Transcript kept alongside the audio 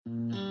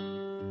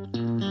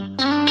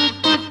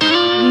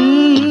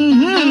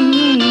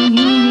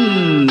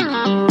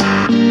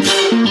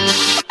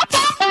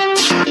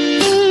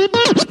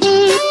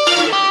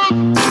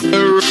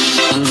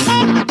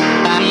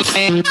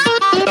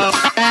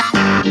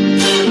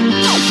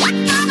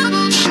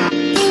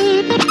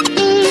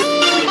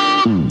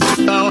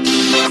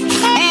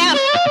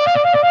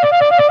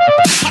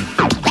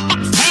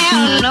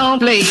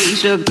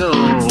place to go.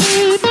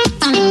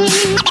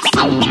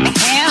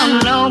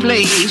 Have no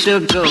place to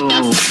go.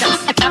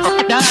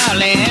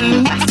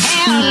 Darling,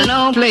 have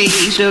no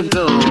place to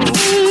go.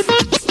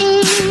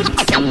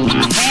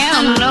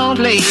 Have no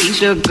place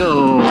to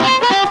go.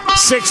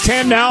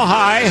 6:10 now.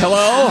 Hi.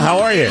 Hello. How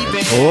are you?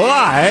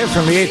 Live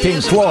from the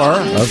 18th floor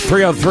of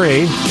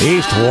 303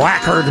 East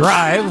Wacker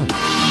Drive.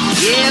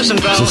 Yes, I'm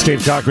going. It's the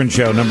Steve Cochran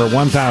Show, number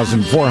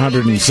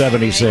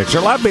 1,476. There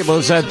are a lot of people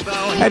who said,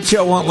 that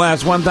show won't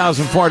last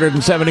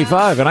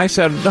 1,475. And I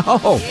said,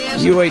 no,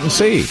 you wait and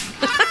see.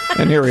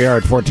 And here we are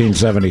at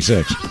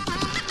 1476.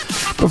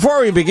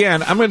 Before we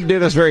begin, I'm going to do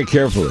this very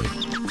carefully.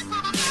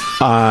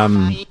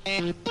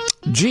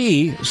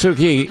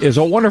 Suki, is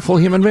a wonderful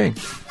human being.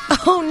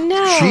 Oh,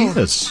 no. She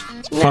is.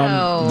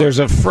 No. There's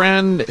a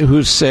friend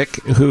who's sick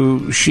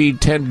who she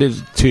tended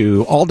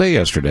to all day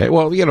yesterday.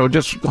 Well,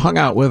 just hung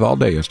out with all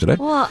day yesterday.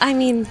 Well, I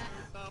mean,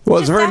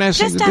 it's a very nice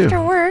thing to do. Just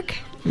after work.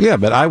 Yeah,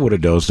 but I would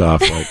have dozed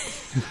off.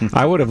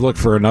 I would have looked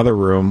for another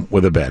room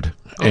with a bed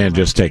and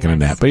just taken a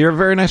nap. But you're a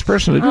very nice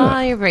person to do it. Oh,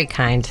 you're very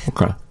kind.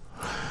 Okay.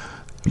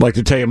 I'd like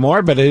to tell you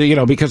more, but,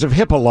 because of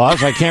HIPAA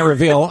laws, I can't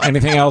reveal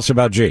anything else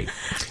about G.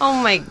 Oh,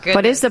 my goodness.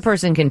 But is the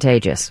person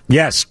contagious?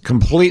 Yes,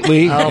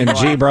 completely, and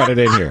G brought it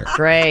in here.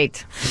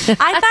 Great. I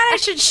thought I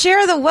should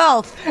share the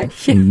wealth.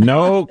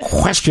 No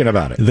question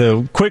about it.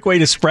 The quick way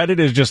to spread it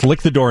is just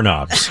lick the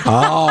doorknobs.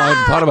 Oh, I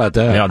hadn't thought about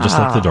that. Yeah, just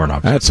lick the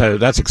doorknobs.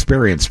 That's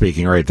experience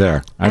speaking right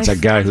there. That's a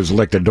guy who's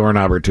licked a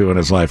doorknob or two in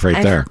his life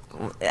there.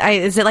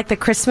 Is it like the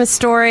Christmas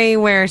Story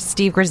where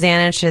Steve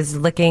Grzanich is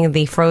licking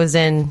the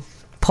frozen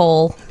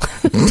pole?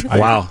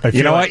 Wow.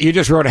 You know what? You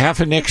just wrote half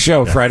a Nick's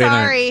show Friday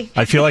night. Sorry.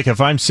 I feel like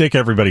if I'm sick,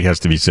 everybody has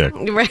to be sick.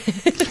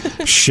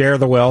 Share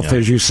the wealth,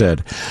 as you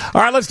said.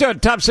 All right, let's do it.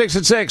 Top 6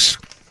 at 6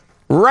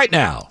 right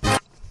now. From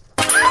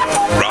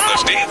the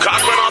Steve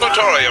Cochran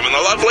Auditorium in the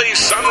lovely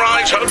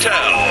Sunrise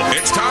Hotel,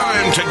 it's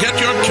time to get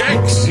your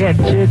kicks. Get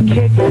your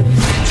kicks.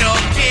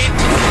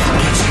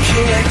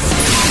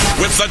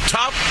 With the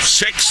Top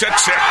 6 at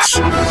 6.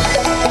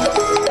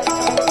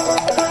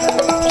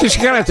 Just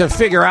kind of have to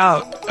figure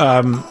out,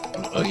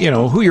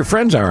 who your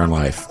friends are in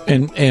life.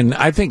 And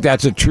I think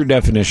that's a true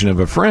definition of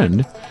a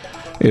friend,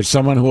 is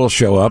someone who will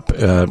show up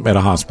at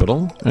a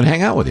hospital and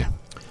hang out with you.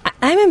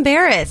 I'm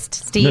embarrassed,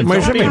 Steve. No,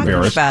 Don't be talk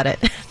embarrassed about it.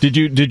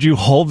 Did you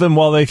hold them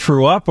while they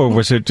threw up, or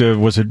was it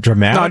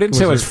dramatic? No, I didn't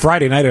say it was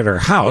Friday night at our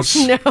house.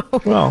 No.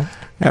 Well,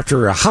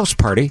 after a house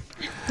party.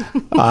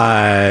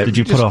 Did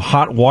you put a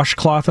hot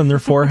washcloth on their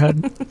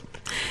forehead?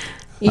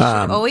 You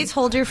should always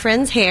hold your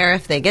friend's hair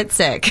if they get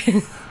sick.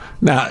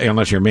 No,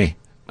 unless you're me.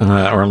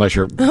 Or unless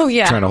you're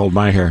trying to hold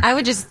my hair. I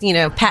would just,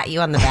 pat you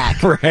on the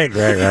back. Right.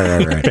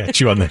 Pat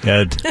you on the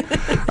head.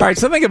 All right,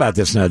 so think about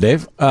this now,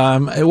 Dave.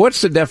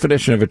 What's the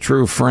definition of a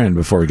true friend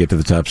before we get to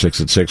the top 6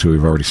 at 6, who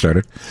we've already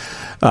started?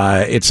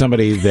 It's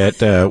somebody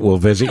that will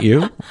visit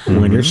you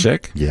when you're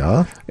sick.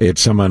 Yeah.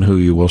 It's someone who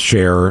you will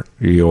share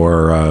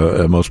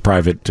your most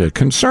private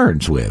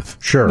concerns with.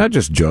 Sure. Not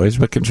just joys,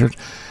 but concerns.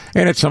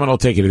 And it's someone who will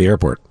take you to the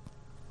airport.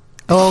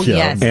 Oh,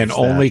 yes. And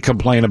only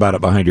complain about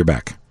it behind your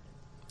back.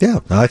 Yeah,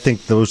 I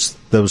think those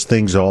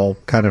things all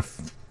kind of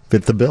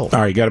fit the bill. All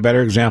right, you got a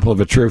better example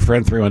of a true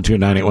friend?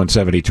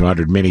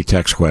 312-981-7200. Mini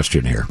text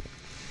question here.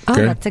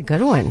 Okay? Oh, that's a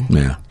good one.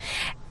 Yeah.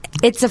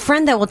 It's a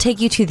friend that will take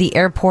you to the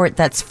airport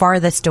that's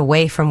farthest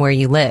away from where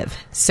you live.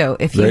 So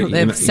if you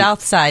live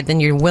south side,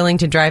 then you're willing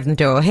to drive them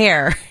to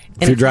O'Hare.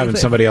 If you're driving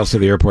somebody else to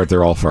the airport,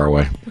 they're all far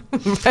away.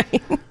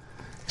 Right.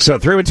 So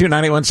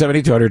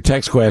 312-981-7200.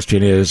 Text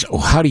question is,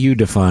 how do you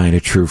define a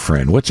true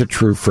friend? What's a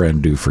true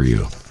friend do for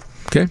you?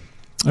 Okay.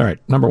 All right,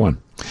 number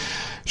 1.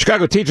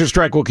 Chicago teacher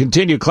strike will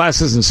continue.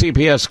 Classes in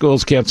CPS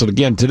schools canceled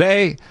again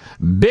today.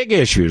 Big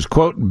issues,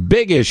 quote,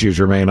 big issues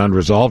remain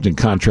unresolved in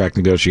contract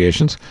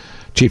negotiations.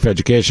 Chief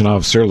Education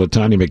Officer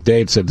LaTanya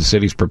McDade said the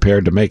city's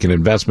prepared to make an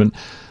investment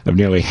of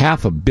nearly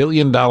 $500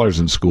 million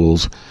in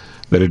schools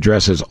that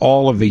addresses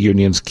all of the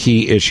union's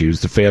key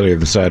issues. The failure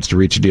of the sides to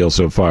reach a deal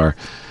so far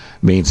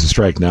means the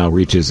strike now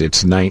reaches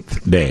its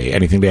 9th day.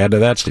 Anything to add to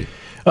that, Steve?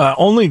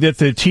 Only that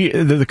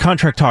the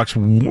contract talks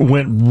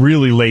went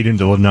really late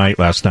into the night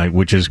last night,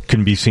 which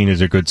can be seen as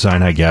a good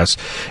sign, I guess,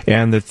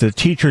 and that the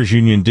teachers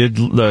union did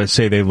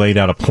say they laid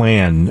out a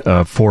plan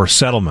for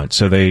settlement.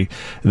 So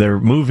they're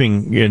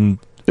moving in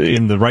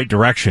the right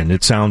direction,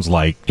 it sounds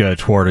like,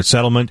 toward a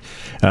settlement,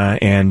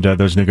 and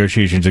those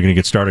negotiations are going to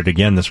get started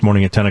again this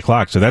morning at 10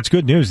 o'clock. So that's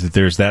good news that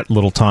there's that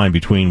little time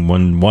between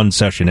when one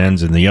session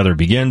ends and the other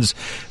begins.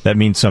 That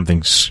means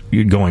something's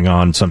going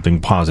on,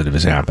 something positive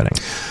is happening.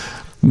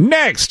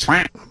 Next,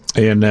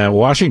 in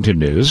Washington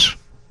news,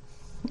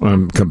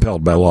 I'm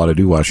compelled by law to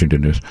do Washington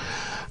news.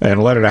 In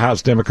a letter to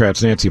House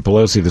Democrats, Nancy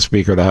Pelosi, the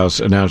Speaker of the House,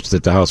 announced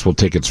that the House will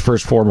take its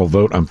first formal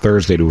vote on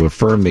Thursday to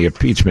affirm the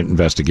impeachment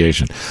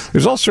investigation.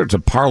 There's all sorts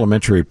of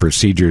parliamentary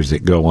procedures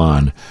that go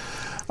on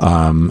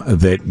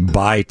that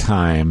buy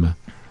time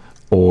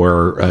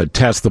or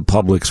test the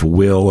public's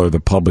will or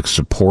the public's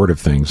support of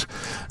things.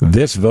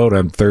 This vote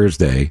on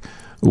Thursday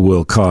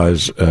will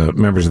cause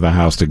members of the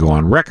House to go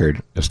on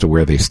record as to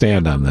where they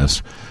stand on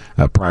this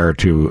prior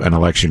to an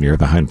election year.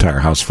 The entire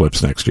House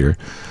flips next year.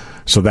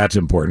 So that's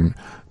important.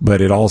 But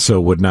it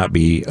also would not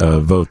be a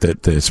vote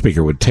that the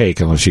Speaker would take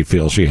unless she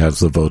feels she has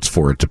the votes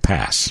for it to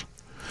pass.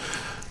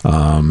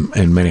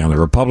 And many on the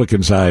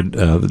Republican side,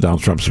 the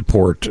Donald Trump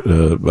support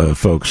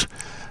folks,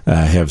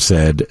 have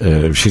said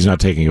if she's not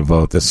taking a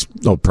vote, this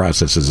whole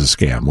process is a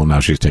scam. Well, now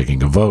she's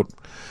taking a vote.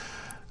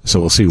 So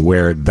we'll see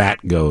where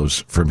that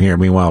goes from here.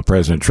 Meanwhile,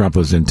 President Trump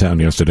was in town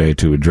yesterday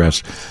to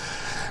address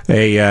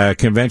a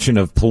convention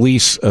of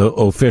police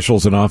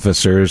officials and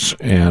officers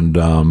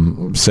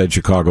and said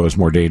Chicago is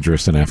more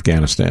dangerous than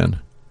Afghanistan.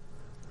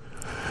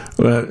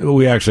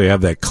 We actually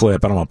have that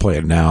clip. I don't want to play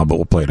it now, but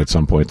we'll play it at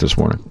some point this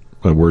morning.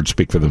 The words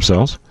speak for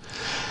themselves.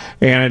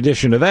 And in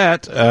addition to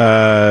that,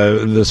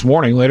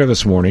 later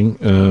this morning,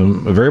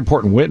 a very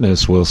important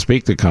witness will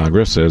speak to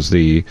Congress as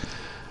the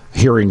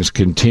hearings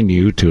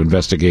continue to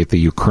investigate the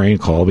Ukraine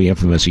call, the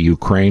infamous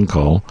Ukraine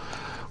call,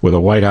 with a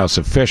White House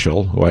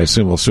official, who I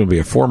assume will soon be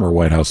a former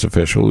White House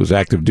official, who's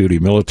active duty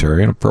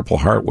military and a Purple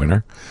Heart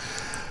winner,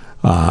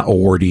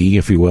 awardee,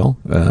 if you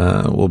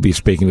will be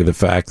speaking to the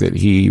fact that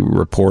he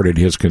reported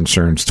his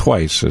concerns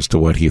twice as to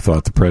what he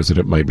thought the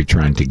president might be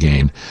trying to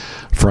gain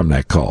from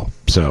that call.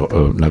 So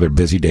another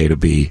busy day to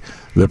be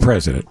the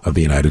president of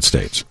the United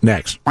States.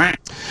 Next.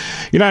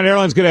 United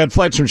Airlines going to add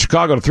flights from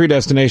Chicago to 3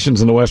 destinations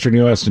in the western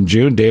U.S. in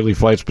June. Daily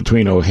flights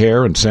between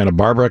O'Hare and Santa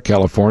Barbara,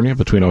 California,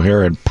 between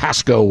O'Hare and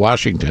Pasco,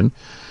 Washington,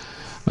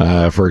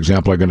 for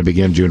example, are going to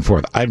begin June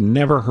 4th. I've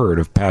never heard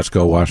of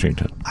Pasco,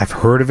 Washington. I've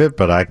heard of it,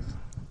 but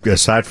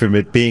aside from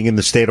it being in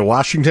the state of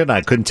Washington,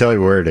 I couldn't tell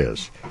you where it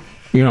is.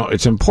 You know,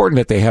 it's important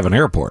that they have an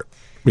airport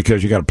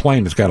because you got a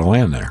plane that's got to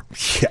land there.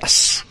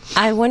 Yes.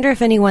 I wonder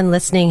if anyone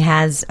listening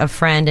has a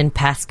friend in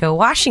Pasco,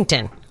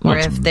 Washington. Well, or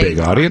it's if a they big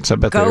audience. I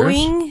bet there is.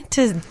 going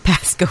to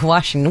Pasco,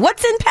 Washington.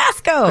 What's in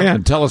Pasco? Yeah,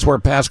 and tell us where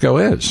Pasco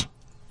is.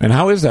 And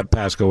how is that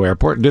Pasco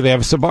airport? And do they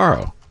have a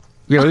Sbarro?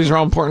 You know, these are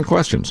all important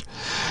questions.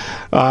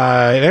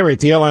 At any rate,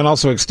 the airline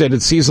also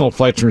extended seasonal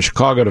flights from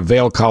Chicago to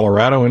Vail,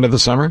 Colorado into the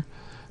summer.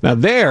 Now,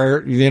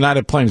 there, the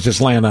United planes just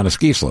land on a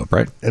ski slope,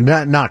 right?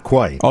 Not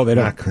quite. Oh, they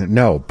don't?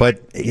 No,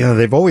 but, you know,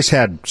 they've always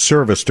had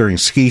service during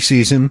ski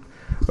season.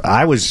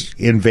 I was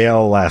in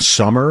Vail last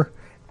summer.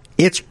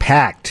 It's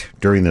packed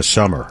during the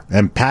summer,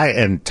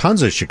 and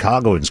tons of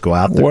Chicagoans go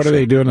out there. What do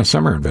they do in the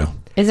summer in Vail?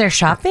 Is there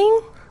shopping?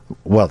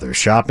 Well, there's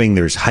shopping,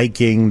 there's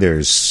hiking,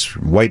 there's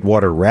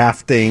whitewater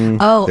rafting.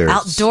 Oh, there's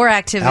outdoor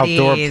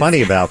activities.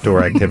 Plenty of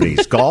outdoor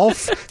activities.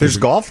 Golf. There's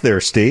golf there,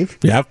 Steve.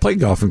 Yeah, I've played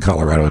golf in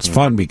Colorado. It's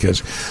fun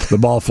because the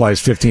ball flies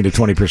 15 to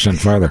 20%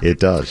 farther. It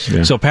does.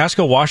 Yeah. So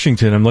Pasco,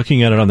 Washington, I'm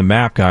looking at it on the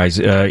map, guys.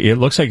 It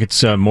looks like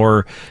it's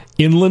more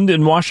inland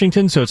in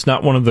Washington, so it's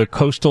not one of the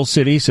coastal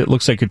cities. It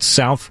looks like it's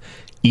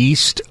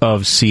southeast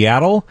of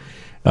Seattle.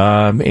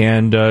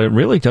 And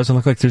really doesn't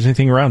look like there's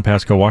anything around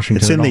Pasco,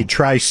 Washington. It's in the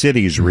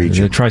Tri-Cities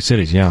region. The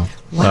Tri-Cities, yeah.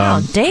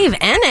 Wow, Dave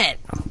Ennett.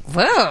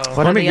 Whoa.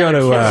 Let me go to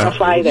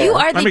You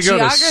are the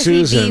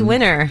geography bee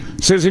winner.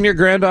 Susan, your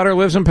granddaughter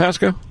lives in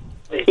Pasco?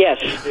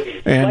 Yes.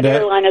 And what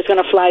airline is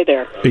going to fly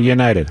there?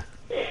 United.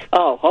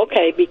 Oh,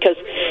 okay, because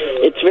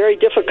it's very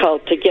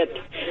difficult to get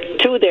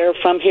to there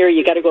from here.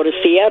 You got to go to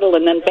Seattle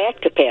and then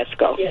back to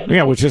Pasco.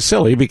 Yeah, which is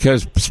silly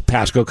because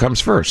Pasco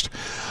comes first.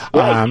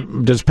 Right.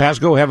 Does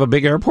Pasco have a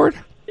big airport?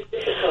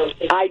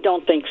 I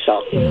don't think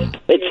so.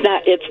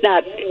 It's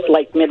not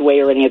like Midway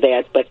or any of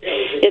that, but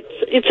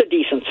it's a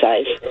decent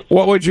size.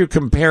 What would you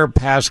compare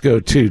Pasco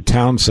to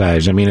town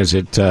size? I mean, is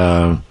it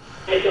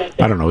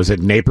I don't know, is it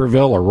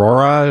Naperville,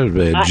 Aurora,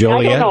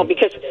 Joliet? I don't know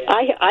because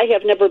I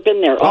have never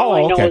been there. All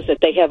I know is that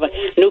they have a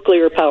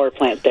nuclear power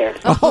plant there.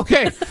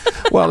 Okay.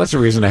 Well, that's a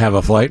reason to have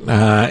a flight.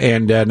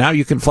 And now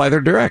you can fly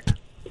there direct.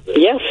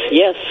 Yes.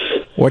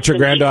 What's your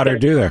granddaughter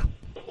do there?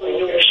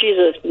 She's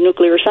a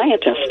nuclear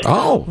scientist.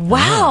 Oh.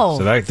 Wow.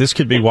 So this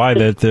could be why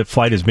the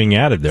flight is being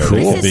added there.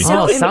 Cool. This is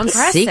so sounds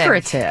impressive.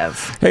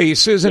 secretive. Hey,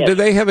 Susan, do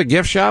they have a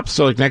gift shop?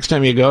 So like next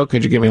time you go,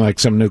 could you give me like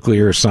some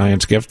nuclear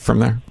science gift from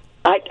there?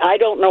 I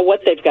don't know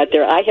what they've got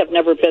there. I have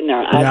never been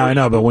there. I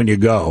know, but when you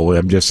go,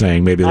 I'm just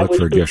saying maybe look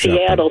for a gift shop. I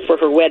was in Seattle for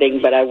her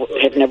wedding, but I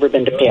have never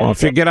been to Pasco. Well,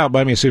 if you get out,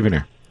 buy me a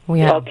souvenir.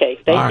 Yeah. Okay,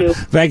 thank you.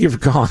 Thank you for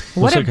calling.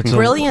 What a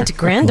brilliant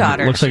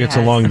granddaughter. Looks like she it's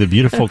has. along the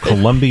beautiful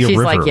Columbia She's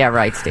River. like, yeah,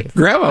 right, Steve.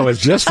 Grandma was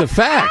just the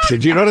facts.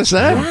 Did you notice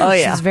that? Yeah, Oh,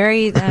 yeah. She's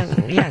very,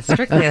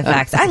 strictly the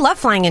facts. I love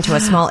flying into a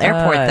small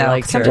airport, I though.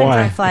 like her. Sometimes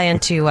Why? I fly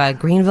into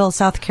Greenville,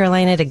 South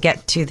Carolina to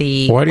get to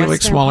the Why do you like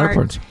western small part.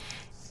 airports?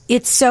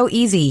 It's so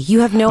easy. You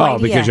have no idea.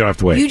 Because you don't have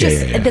to wait. You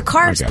just Yeah. the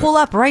cars I got pull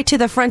up right to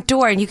the front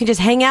door, and you can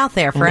just hang out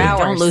there for hours.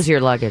 Don't lose your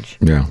luggage.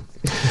 Yeah.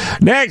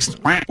 Next,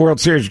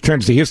 World Series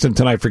returns to Houston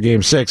tonight for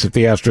Game 6. If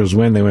the Astros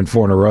win, they win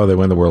 4 in a row. They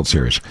win the World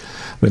Series.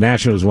 The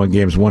Nationals won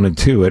Games 1 and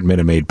 2 at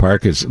Minute Maid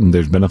Park. There's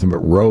been nothing but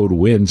road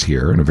wins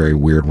here in a very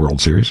weird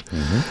World Series.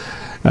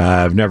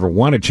 I've never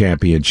won a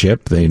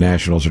championship. The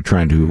Nationals are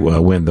trying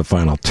to win the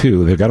final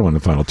 2. They've got to win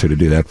the final 2 to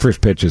do that. First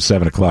pitch is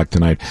 7 o'clock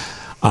tonight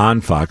on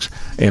Fox.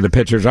 And the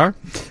pitchers are?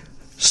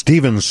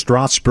 Steven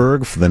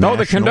Strasburg for the Nationals. Oh,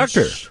 the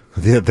conductor.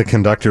 the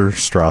conductor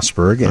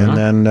Strasburg, and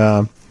then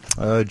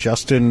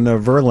Justin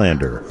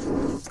Verlander.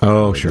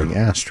 Oh, sure. The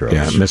Astros.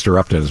 Yeah, Mr.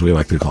 Upton, as we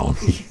like to call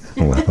him.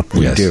 Well,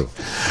 we do.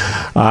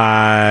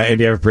 And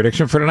do you have a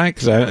prediction for tonight?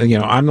 Because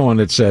I'm the one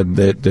that said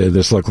that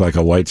this looked like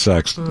a White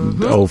Sox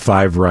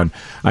 05 run.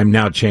 I'm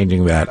now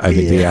changing that. I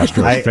think the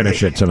Astros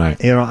finish it tonight.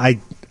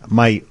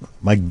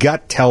 My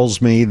gut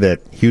tells me that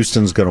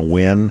Houston's going to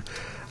win.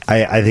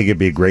 I think it'd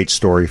be a great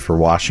story for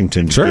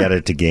Washington to get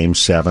it to Game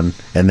 7,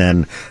 and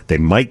then they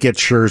might get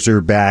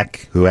Scherzer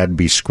back, who had to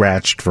be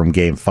scratched from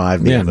Game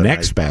 5.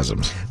 Neck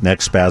spasms.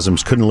 Neck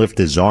spasms. Couldn't lift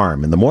his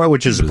arm, and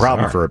which is a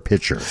problem for a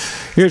pitcher.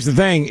 Here's the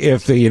thing: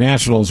 if the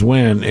Nationals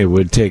win, it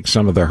would take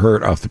some of the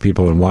hurt off the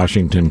people in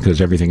Washington because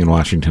everything in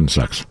Washington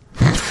sucks.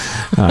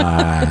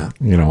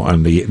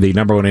 And the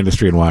number one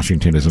industry in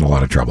Washington is in a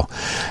lot of trouble.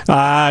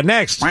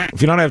 Next,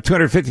 if you don't have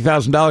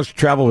 $250,000 to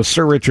travel with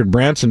Sir Richard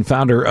Branson,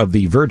 founder of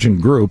the Virgin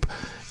Group,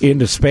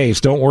 into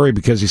space, don't worry,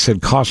 because he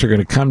said costs are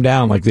going to come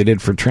down like they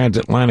did for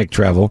transatlantic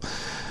travel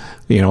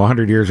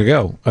 100 years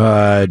ago.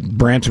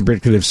 Branson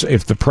predicted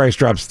if the price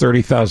drops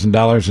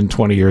 $30,000 in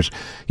 20 years,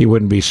 he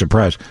wouldn't be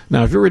surprised.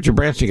 Now, if you're Richard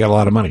Branson, you got a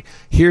lot of money.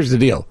 Here's the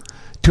deal.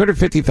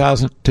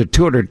 $250,000 to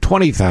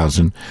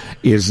 $220,000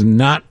 is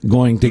not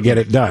going to get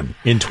it done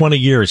in 20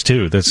 years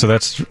too. That's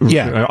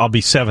I'll be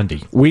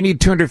 70. We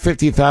need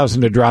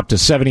 $250,000 to drop to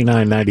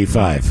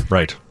 $79.95.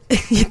 Right.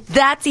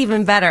 That's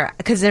even better,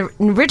 because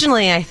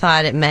originally I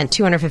thought it meant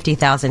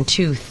 $250,000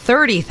 to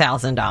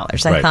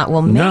 $30,000. I thought,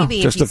 well,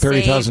 maybe just if you a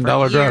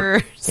 $30,000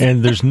 drop.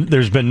 And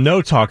there's been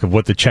no talk of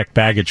what the checked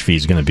baggage fee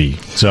is going to be.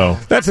 So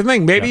that's the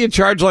thing. Maybe you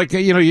charge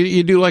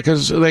you do like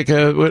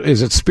a what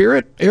is it,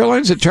 Spirit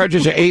Airlines? It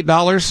charges you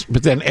 $8,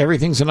 but then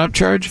everything's an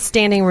upcharge.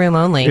 Standing room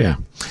only. Yeah.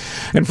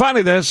 And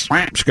finally,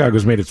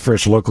 Chicago's made its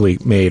first locally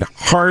made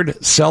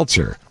hard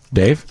seltzer.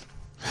 Dave.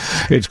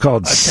 It's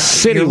called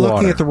City Water. You're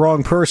looking at the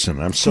wrong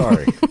person. I'm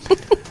sorry.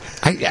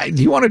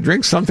 Do you want to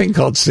drink something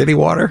called City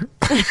Water?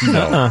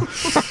 No.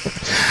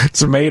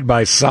 It's made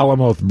by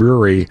Solomonth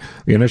Brewery.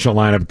 The initial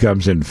lineup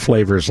comes in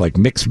flavors like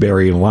mixed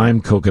berry and lime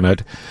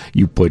coconut.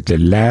 You put the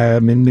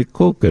lime in the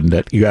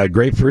coconut. You got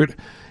grapefruit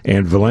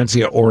and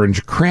Valencia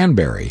orange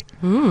cranberry.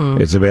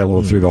 It's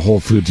available through the Whole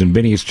Foods and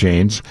Binny's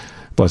chains,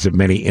 plus at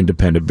many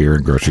independent beer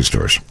and grocery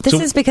stores. This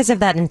is because of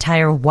that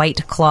entire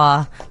White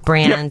Claw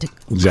brand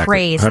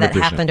craze 100%. That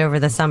happened over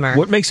the summer.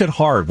 What makes it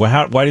hard?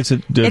 Why does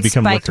it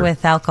become spiked liquor?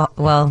 with alcohol.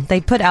 Well, they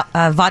put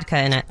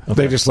vodka in it. Okay.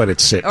 They just let it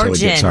sit till it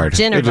gets hard.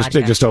 Gin or vodka.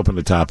 They just open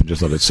the top and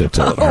just let it sit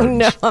till it hardens. Oh,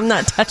 no, I'm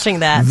not touching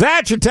that.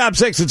 That's your Top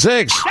 6 at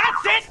 6.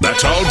 That's it.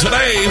 That's all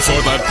today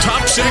for the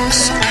Top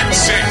 6 at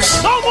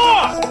 6. No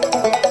more!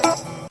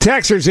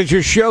 Texters, did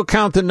your show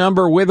count the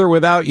number with or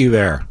without you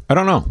there? I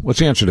don't know. What's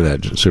the answer to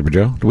that, Super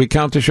Joe? Do we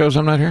count the shows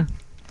I'm not here?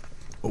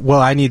 Well,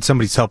 I need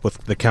somebody's help with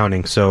the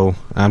counting, so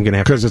I'm going to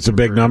have because it's a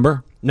big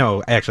number?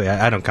 No, actually,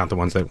 I don't count the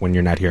ones that when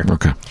you're not here.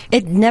 Okay.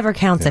 It never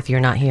counts if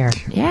you're not here.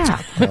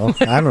 Yeah. Well,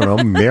 I don't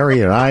know.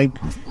 Mary and I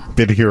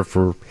been here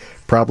for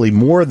probably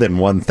more than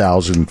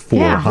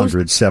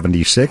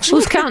 1,476.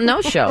 Who's counting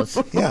those shows?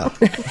 Yeah.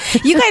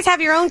 You guys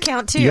have your own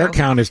count, too. Your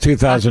count is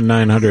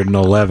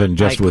 2,911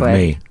 just with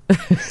me.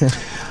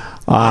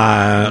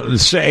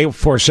 Say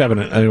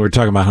 847. We're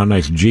talking about how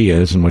nice G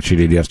is and what she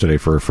did yesterday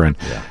for her friend.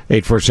 Yeah.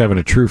 847.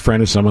 A true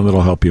friend is someone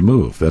that'll help you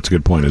move. That's a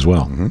good point as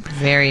well. Mm-hmm.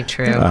 Very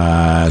true.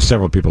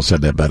 Several people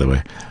said that, by the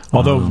way.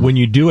 Although when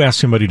you do ask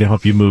somebody to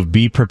help you move,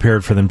 be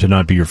prepared for them to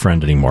not be your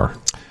friend anymore.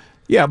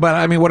 Yeah, but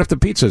I mean, what if the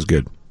pizza's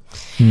good?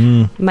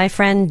 My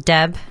friend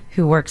Deb,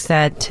 who works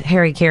at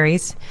Harry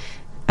Carey's,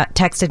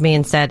 texted me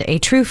and said, a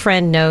true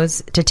friend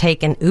knows to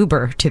take an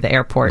Uber to the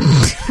airport.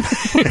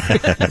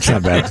 That's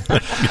not bad.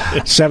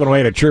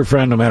 708, a true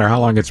friend, no matter how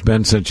long it's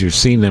been since you've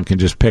seen them, can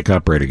just pick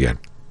up right again.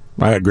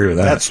 I agree with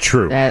that. That's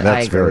true.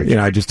 That's very true.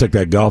 I just took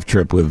that golf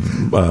trip with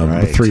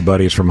 3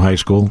 buddies from high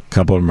school, a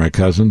couple of my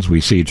cousins. We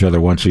see each other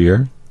once a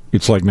year.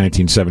 It's like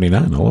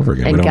 1979 all over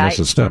again. And we don't miss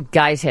a step.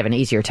 Guys have an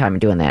easier time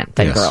doing that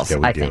than girls,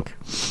 I think.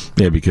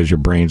 Yeah, because your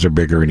brains are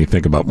bigger and you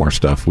think about more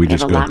stuff. We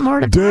just have a lot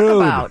more to talk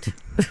about.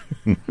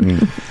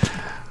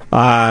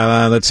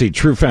 Let's see.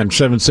 True friend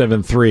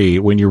 773.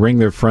 When you ring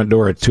their front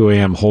door at 2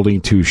 a.m. holding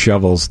 2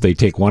 shovels, they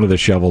take one of the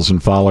shovels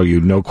and follow you.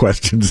 No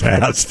questions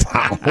asked.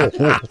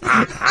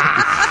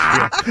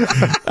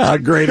 How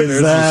great is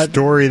There's that? A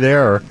story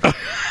there.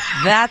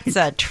 That's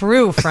a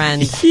true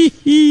friend.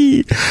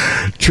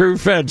 True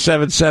friend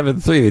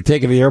 773. They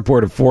take you to the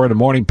airport at 4 in the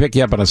morning, pick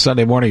you up on a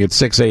Sunday morning at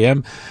 6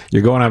 a.m.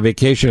 You're going on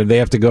vacation and they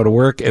have to go to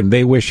work and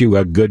they wish you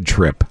a good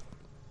trip.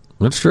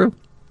 That's true.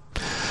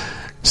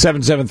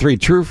 773.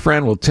 True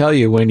friend will tell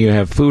you when you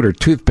have food or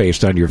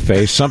toothpaste on your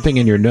face, something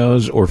in your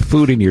nose, or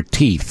food in your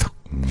teeth.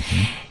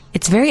 Mm-hmm.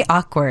 It's very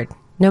awkward.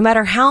 No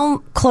matter how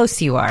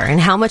close you are and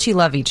how much you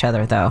love each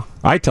other, though.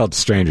 I tell it to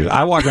strangers.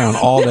 I walk around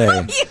all day.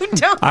 No, you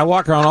don't. I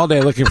walk around all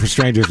day looking for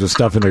strangers with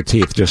stuff in their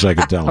teeth, just so I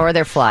can tell them. Or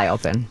their fly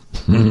open.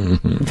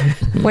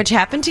 Which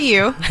happened to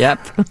you. Yep.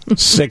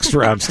 6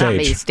 on stage. Not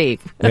me,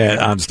 Steve.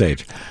 Yeah, on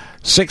stage.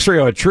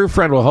 630. A true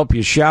friend will help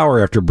you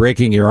shower after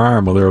breaking your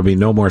arm, or there will be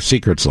no more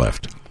secrets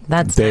left.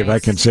 That's Dave, nice. I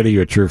consider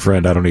you a true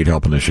friend. I don't need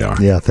help in the shower.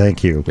 Yeah,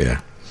 thank you.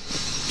 Yeah.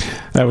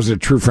 That was a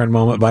true friend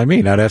moment by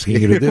me, not asking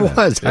you to do that. It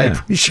was. I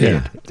appreciate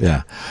it.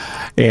 Yeah.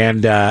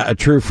 And a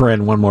true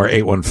friend, one more,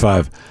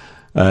 815.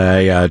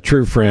 A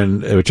true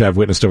friend, which I've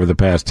witnessed over the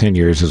past 10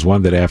 years, is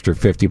one that after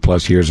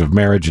 50-plus years of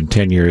marriage and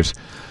 10 years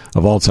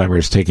of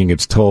Alzheimer's taking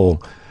its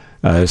toll,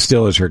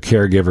 still as her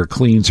caregiver,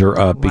 cleans her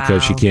up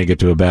because she can't get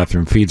to a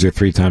bathroom, feeds her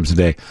 3 times a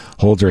day,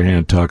 holds her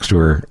hand, talks to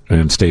her,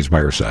 and stays by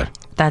her side.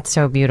 That's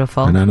so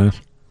beautiful. Isn't that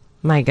nice?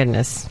 My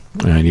goodness.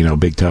 And,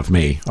 big tough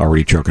me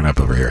already choking up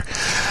over here.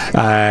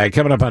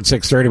 Coming up on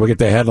 6:30, we'll get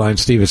the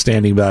headlines. Steve is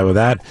standing by with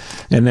that.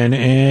 And then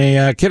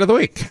a Kid of the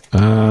Week.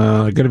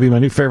 Going to be my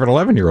new favorite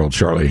 11-year-old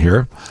shortly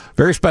here.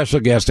 Very special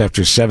guest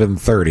after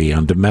 7:30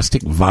 on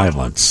domestic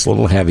violence. A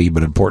little heavy,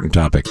 but important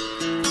topic.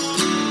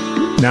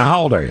 Now,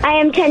 how old are you? I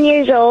am 10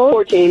 years old.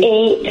 14.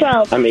 8.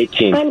 12. I'm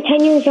 18. I'm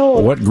 10 years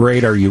old. What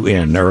grade are you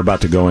in or about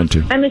to go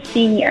into? I'm a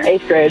senior.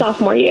 8th grade.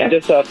 Sophomore year.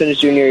 Just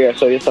finished junior year,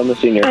 so yes, I'm a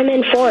senior. I'm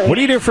in 4th. What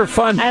do you do for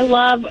fun? I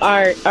love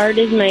art. Art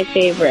is my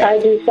favorite. I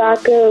do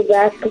soccer,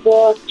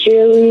 basketball,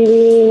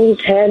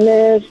 cheerleading,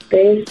 tennis,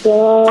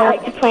 baseball. I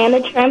like to play on the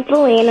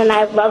trampoline, and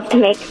I love to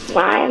make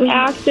slime.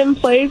 I act in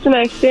plays, and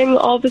I sing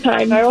all the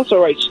time. I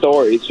also write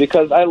stories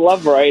because I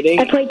love writing.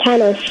 I play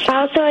tennis.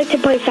 I also like to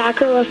play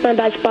soccer with my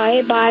best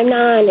buddy, but I'm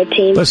not on a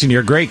team. Listen,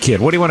 you're a great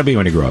kid. What do you want to be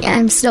when you grow up?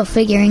 I'm still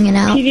figuring it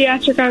out.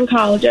 Pediatric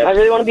oncologist. I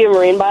really want to be a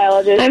marine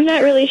biologist. I'm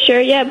not really sure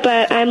yet,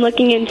 but I'm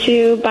looking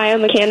into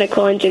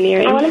biomechanical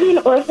engineering. I want to be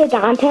an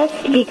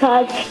orthodontist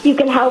because you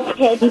can help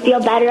kids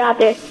feel better at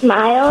their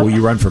smile. Will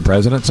you run for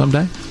president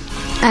someday?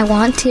 I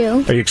want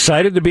to. Are you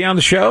excited to be on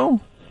the show?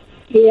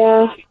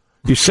 Yeah.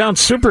 You sound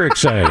super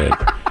excited.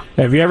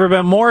 Have you ever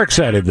been more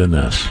excited than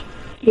this?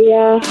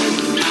 Yeah.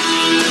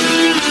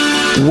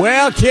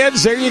 Well,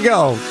 kids, there you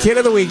go. Kid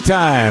of the Week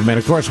time. And,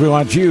 of course, we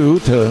want you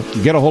to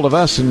get a hold of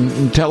us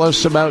and tell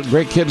us about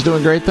great kids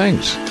doing great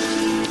things.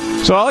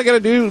 So all I got to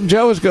do,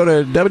 Joe, is go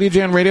to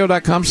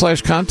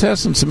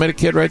WGNradio.com/contest and submit a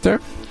kid right there.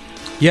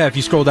 Yeah, if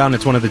you scroll down,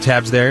 it's one of the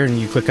tabs there, and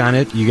you click on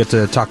it. You get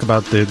to talk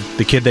about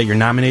the kid that you're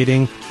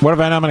nominating. What if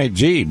I nominate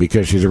G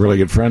because she's a really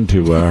good friend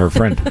to her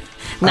friend?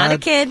 Not a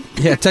kid.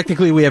 Yeah,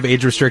 technically we have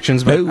age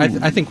restrictions, but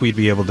I think we'd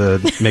be able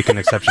to make an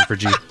exception for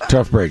G.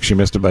 Tough break. She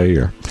missed it by a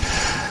year.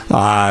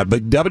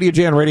 But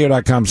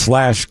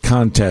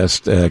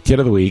WGNradio.com/contest, Kid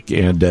of the Week,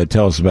 and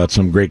tell us about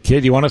some great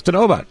kid you want us to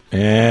know about.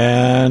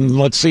 And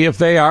let's see if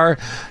they are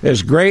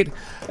as great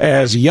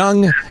as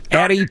young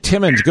Addie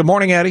Timmons. Good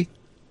morning, Addie.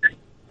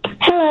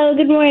 Hello,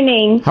 good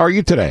morning. How are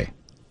you today?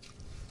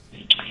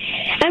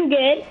 I'm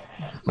good.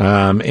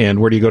 And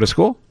where do you go to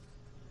school?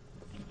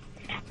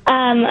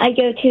 I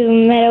go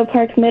to Meadow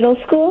Park Middle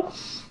School.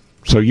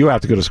 So you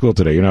have to go to school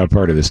today. You're not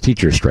part of this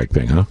teacher strike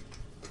thing, huh?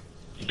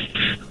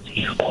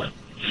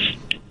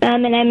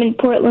 And I'm in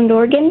Portland,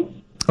 Oregon.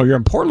 Oh, you're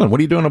in Portland. What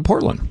are you doing in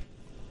Portland?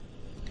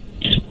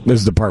 This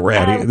is the part where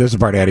Addie. This is the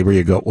part, Addie, where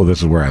you go. Well, this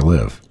is where I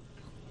live.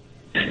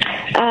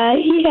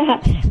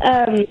 Yeah.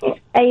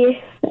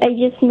 I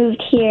just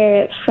moved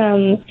here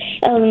from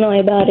Illinois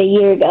about a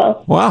year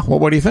ago. Wow. Well,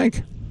 what do you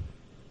think?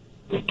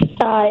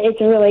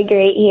 It's really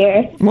great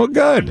here. Well,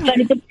 good. But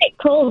it's a bit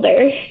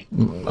colder.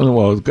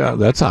 Well, God,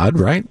 that's odd,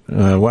 right?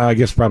 Well, I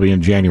guess probably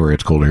in January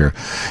it's colder here.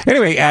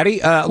 Anyway,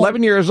 Addie,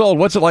 11 years old.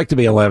 What's it like to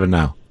be 11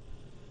 now?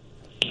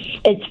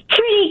 It's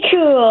pretty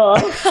cool.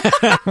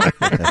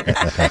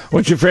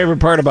 What's your favorite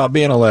part about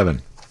being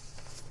 11?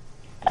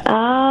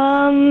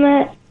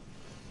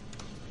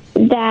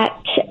 That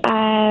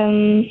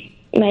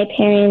my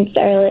parents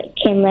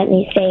can let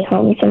me stay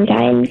home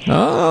sometimes.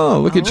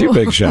 Oh, look at you,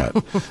 big shot.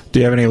 Do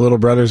you have any little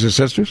brothers or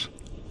sisters?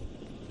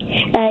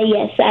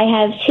 Yes, I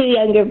have 2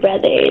 younger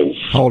brothers.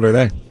 How old are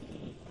they?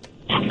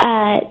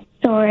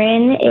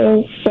 Soren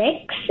is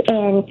 6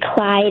 and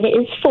Clyde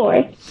is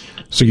 4.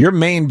 So your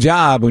main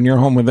job when you're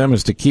home with them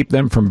is to keep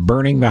them from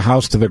burning the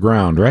house to the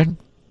ground, right?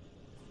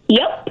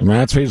 Yep.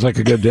 That seems like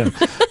a good thing.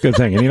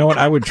 And you know what?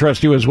 I would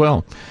trust you as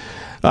well.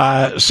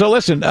 So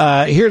listen,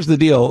 here's the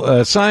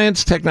deal.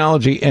 Science,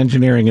 technology,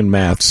 engineering, and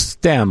math,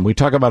 STEM. We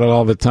talk about it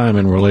all the time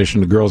in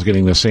relation to girls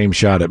getting the same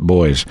shot at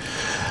boys.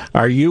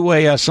 Are you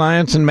a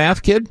science and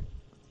math kid?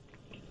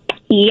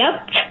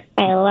 Yep.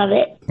 I love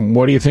it.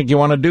 What do you think you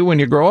want to do when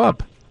you grow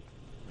up?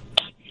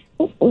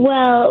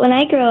 Well, when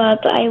I grow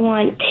up, I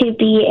want to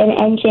be an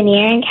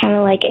engineer and kind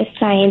of like a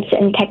science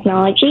and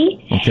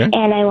technology. Okay.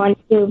 And I want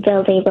to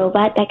build a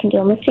robot that can do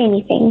almost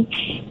anything.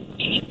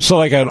 So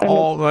like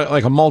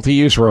a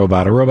multi-use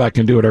robot. A robot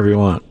can do whatever you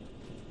want.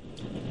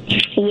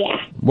 Yeah.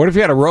 What if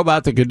you had a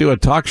robot that could do a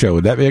talk show?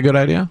 Would that be a good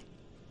idea?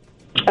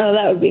 Oh,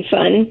 that would be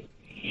fun.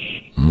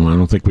 Well, I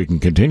don't think we can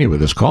continue with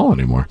this call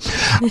anymore.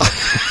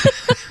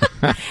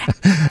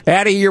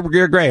 Addie,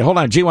 you're great. Hold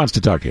on. G wants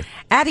to talk to you.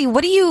 Addie,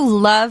 what do you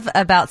love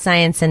about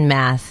science and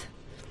math?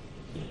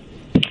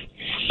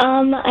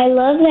 I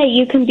love that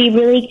you can be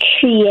really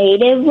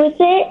creative with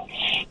it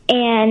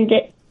and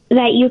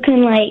that you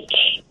can, like,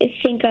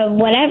 think of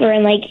whatever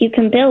and, like, you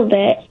can build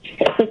it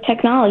with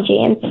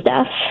technology and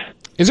stuff.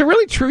 Is it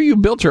really true you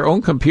built your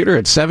own computer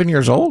at 7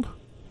 years old?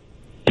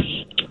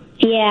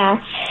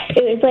 Yeah,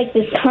 it was like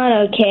this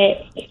Kano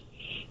kit.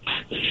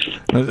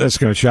 That's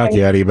going to shock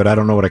you, Eddie, but I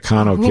don't know what a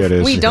Kano kit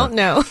is. We don't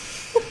know.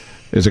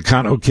 Is a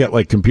Kano kit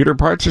like computer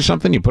parts or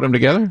something? You put them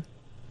together?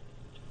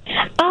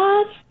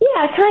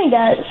 Yeah, kind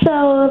of.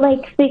 So,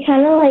 like, they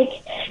kind of, like,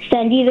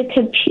 send you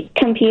the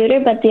computer,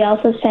 but they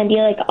also send you,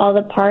 like, all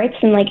the parts,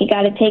 and, like, you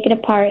got to take it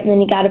apart, and then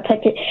you got to put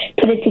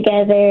it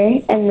together,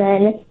 and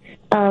then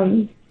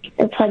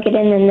plug it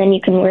in, and then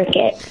you can work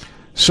it.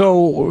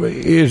 So,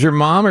 is your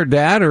mom or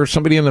dad or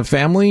somebody in the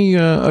family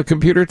a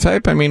computer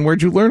type? I mean,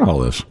 where'd you learn all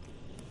this?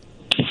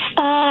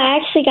 I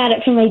actually got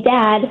it from my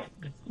dad.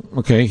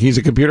 Okay, he's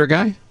a computer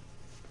guy?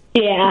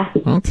 Yeah.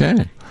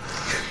 Okay.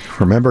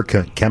 Remember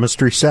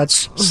chemistry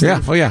sets?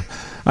 Yeah. Oh, yeah.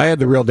 I had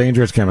the real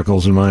dangerous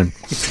chemicals in mine.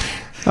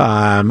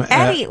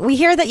 Eddie, we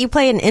hear that you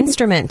play an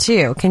instrument,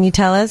 too. Can you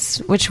tell us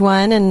which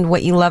one and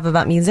what you love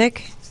about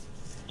music?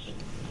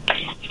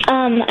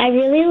 I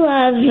really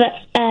love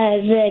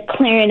the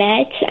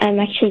clarinet. I'm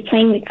actually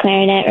playing the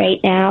clarinet right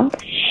now.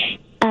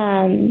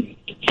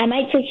 I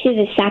might switch to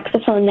the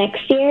saxophone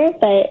next year,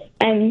 but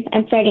I'm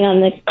starting on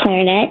the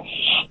clarinet.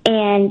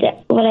 And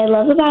what I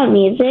love about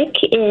music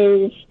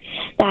is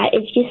that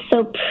it's just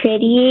so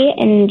pretty,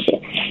 and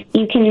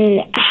you can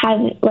have,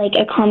 like,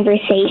 a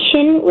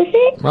conversation with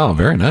it. Oh,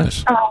 very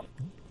nice.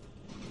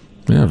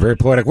 Yeah, very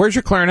poetic. Where's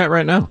your clarinet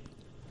right now?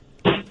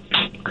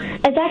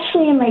 It's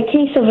actually in my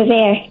case over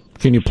there.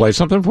 Can you play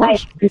something for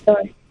us? All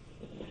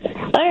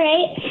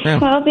right. Yeah.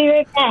 I'll be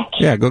right back.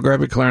 Yeah, go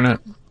grab your clarinet.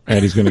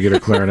 Eddie's going to get her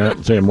clarinet.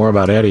 I'll tell you more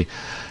about Eddie.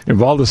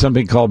 Involved with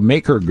something called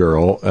Maker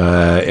Girl,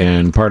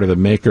 and part of the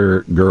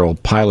Maker Girl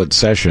pilot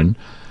session.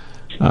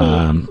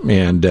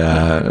 And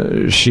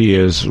she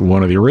is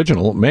one of the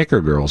original Maker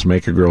Girls.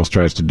 Maker Girls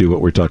tries to do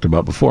what we talked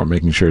about before,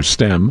 making sure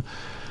STEM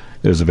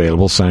is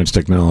available, science,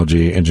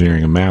 technology,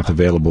 engineering, and math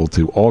available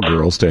to all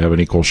girls to have an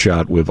equal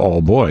shot with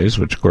all boys,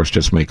 which, of course,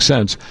 just makes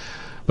sense.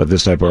 But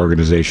this type of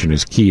organization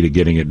is key to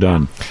getting it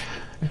done.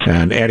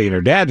 And Addie and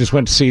her dad just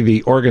went to see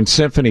the Oregon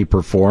Symphony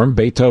perform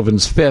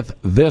Beethoven's Fifth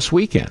this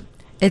weekend.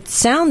 It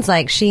sounds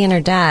like she and her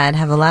dad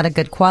have a lot of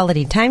good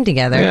quality time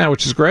together. Yeah,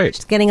 which is great.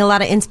 She's getting a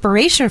lot of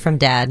inspiration from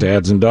Dad.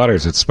 Dads and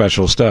daughters, it's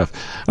special stuff.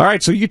 All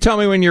right, so you tell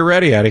me when you're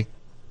ready, Addie.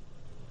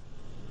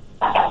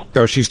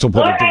 Oh, she's still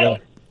putting it together.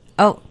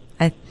 Oh,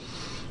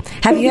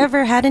 have you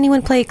ever had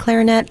anyone play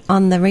clarinet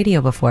on the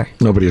radio before?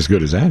 Nobody as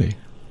good as Addie.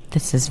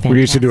 This is fantastic.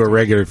 We used to do a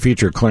regular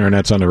feature,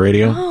 clarinets on the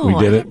radio. Oh, we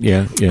did it.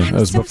 Yeah. That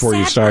was so before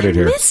you sad started I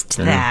here. Missed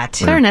that.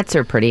 Yeah. Clarinets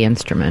are a pretty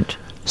instrument.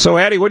 So,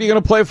 Addie, what are you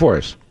going to play for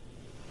us?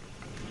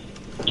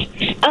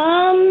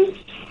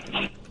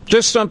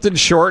 Just something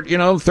short,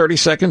 30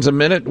 seconds, a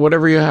minute,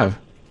 whatever you have.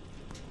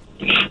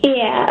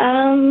 Yeah,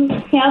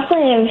 I'll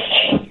play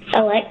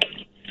a lick.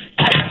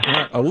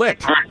 A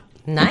lick.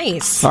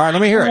 Nice. All right,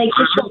 let me hear it. Like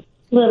just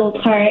a little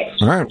part.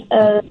 All right.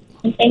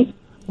 Something.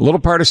 A little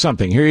part of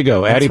something. Here you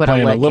go. That's Addie what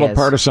playing a little is.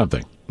 part of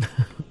something.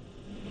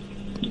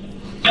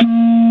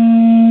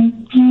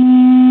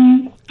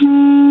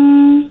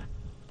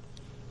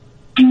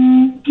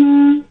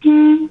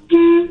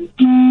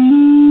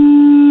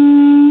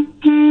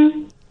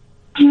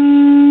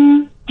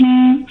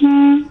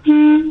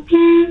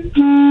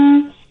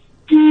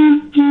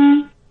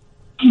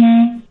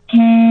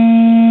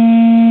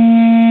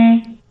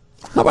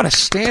 How about a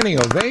standing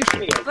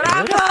ovation?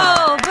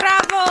 Bravo!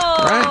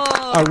 Bravo! Right?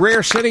 A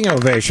rare sitting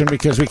ovation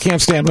because we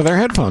can't stand with our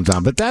headphones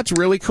on, but that's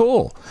really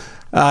cool.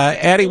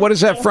 Addie, what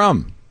is that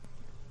from?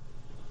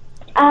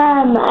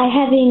 I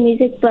have a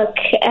music book.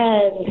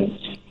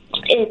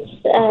 It's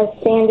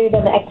Standard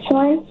of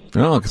Excellence.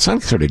 Oh, it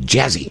sounds sort of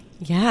jazzy.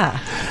 Yeah.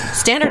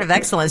 Standard of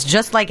excellence,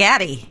 just like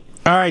Addie.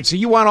 All right, so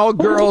you want all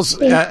girls,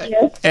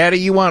 Addie,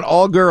 you want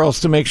all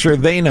girls to make sure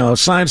they know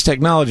science,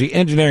 technology,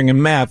 engineering,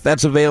 and math,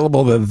 that's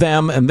available to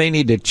them, and they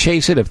need to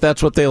chase it if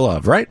that's what they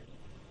love, right?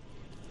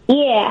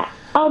 Yeah.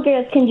 All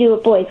girls can do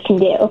what boys can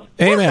do.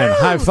 Amen.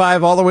 Woo-hoo! High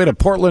five all the way to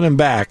Portland and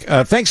back.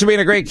 Thanks for being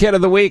a great kid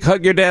of the week.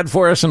 Hug your dad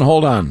for us and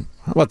hold on.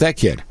 How about that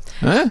kid?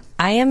 Huh?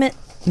 I am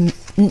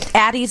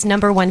Addie's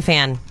 #1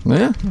 fan.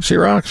 Yeah, she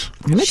rocks.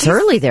 And it's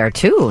early there,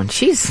 too, and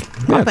she's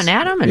up and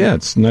at 'em and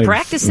it's not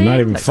practicing. Not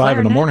even 5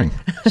 in the morning.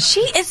 She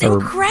is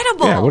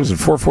incredible. Yeah, what is it,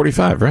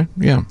 4:45, right?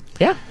 Yeah.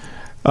 Yeah.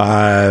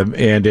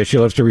 And she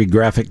loves to read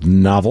graphic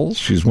novels.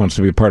 She wants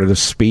to be a part of the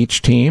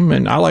speech team.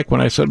 And I like when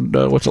I said,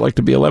 what's it like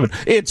to be 11?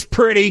 It's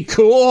pretty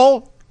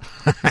cool.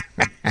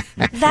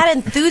 That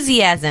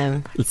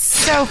enthusiasm.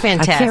 So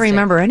fantastic. I can't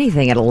remember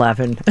anything at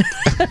 11.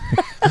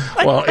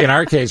 Well, in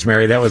our case,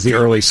 Mary, that was the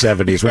early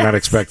 70s. We're not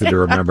expected to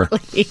remember.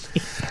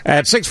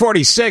 At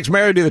 6:46,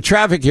 Mary, do the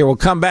traffic here. We'll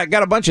come back.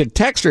 Got a bunch of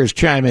texters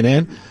chiming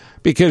in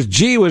because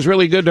G was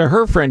really good to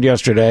her friend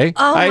yesterday.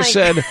 Oh, I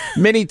said,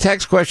 mini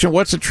text question,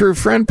 what's a true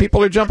friend?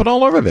 People are jumping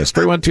all over this.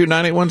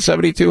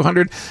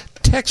 312-981-7200.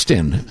 Text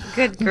in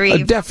Good grief.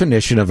 a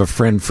definition of a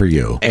friend for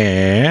you.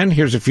 And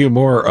here's a few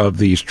more of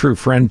these true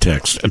friend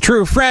texts. A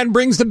true friend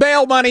brings the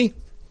bail money.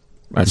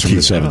 That's from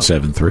the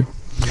 773.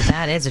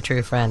 That is a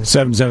true friend.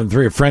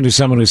 773, a friend is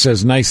someone who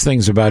says nice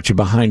things about you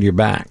behind your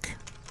back.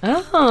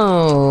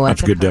 Oh,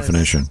 that's a good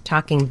definition.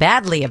 Talking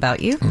badly about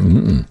you.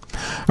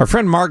 Our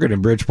friend Margaret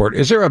in Bridgeport.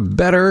 Is there a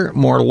better,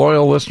 more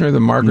loyal listener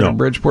than Margaret in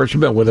Bridgeport?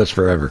 She's been with us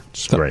forever.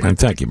 It's great. And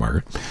thank you,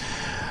 Margaret.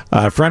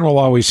 A friend will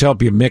always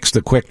help you mix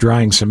the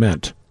quick-drying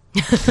cement.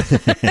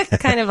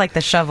 Kind of like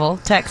the shovel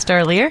text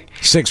earlier.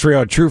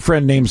 630, a true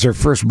friend names their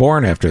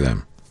firstborn after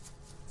them.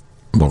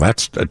 Well,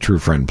 that's a true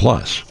friend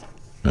plus.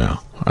 Yeah.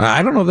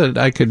 I don't know that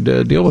I could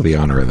deal with the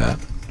honor of that.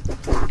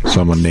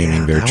 Someone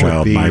naming their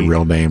child my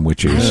real name,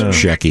 which is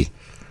Shecky.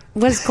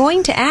 Was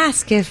going to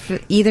ask if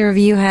either of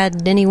you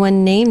had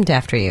anyone named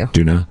after you.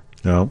 Do not?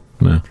 No.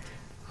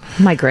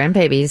 My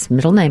grandbaby's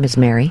middle name is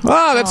Mary.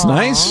 Oh, that's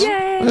nice.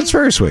 Yay. That's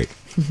very sweet.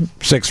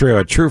 630,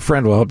 a true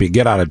friend will help you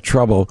get out of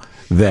trouble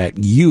that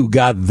you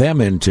got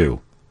them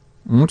into.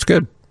 That's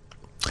good.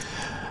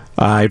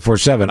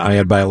 847, I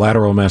had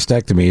bilateral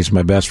mastectomies.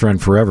 My best friend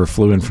forever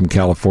flew in from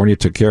California,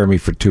 took care of me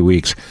for 2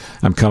 weeks.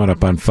 I'm coming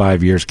up on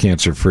 5 years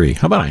cancer-free.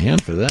 How about a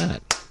hand for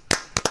that?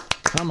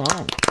 Come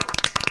on.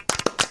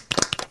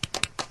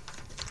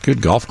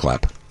 Good golf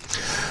clap.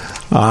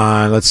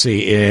 Let's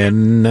see.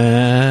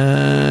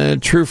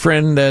 True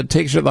friend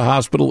takes you to the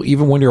hospital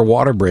even when your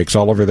water breaks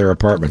all over their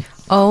apartment.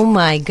 Oh,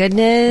 my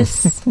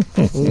goodness.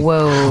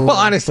 Whoa. Well,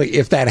 honestly,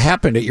 if that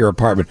happened at your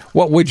apartment,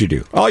 what would you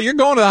do? Oh, you're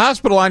going to the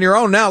hospital on your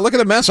own now. Look at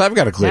the mess I've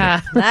got to clean.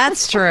 Yeah,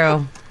 that's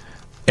true.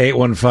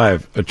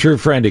 815, a true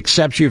friend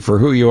accepts you for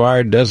who you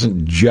are,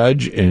 doesn't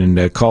judge,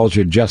 and calls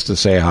you just to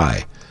say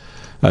hi.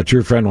 A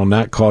true friend will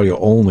not call you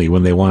only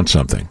when they want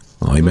something.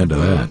 Well, amen to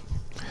that.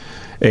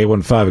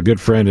 815, a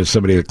good friend is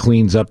somebody that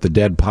cleans up the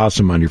dead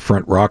possum on your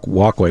front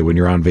walkway when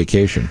you're on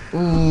vacation.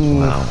 Ooh.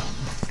 Wow.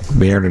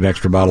 May earn an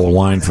extra bottle of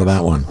wine for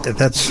that one.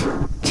 That's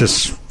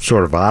just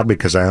sort of odd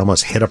because I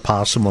almost hit a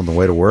possum on the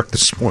way to work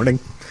this morning.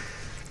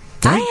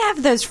 I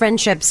have those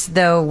friendships,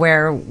 though,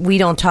 where we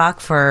don't talk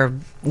for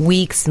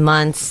weeks,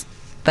 months,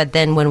 but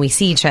then when we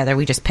see each other,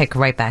 we just pick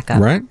right back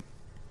up. Right?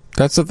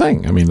 That's the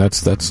thing. I mean,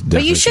 that's definitely.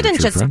 But you shouldn't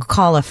just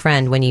call a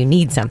friend when you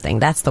need something.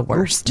 That's the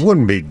worst. It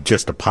wouldn't be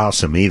just a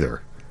possum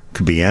either.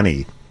 Could be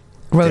any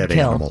dead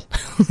animal.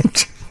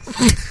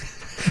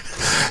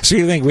 So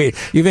you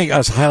think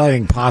us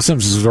highlighting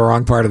possums is the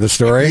wrong part of the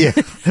story? Yeah.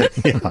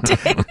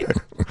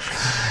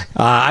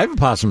 I have a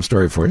possum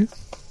story for you.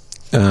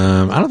 I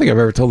don't think I've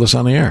ever told this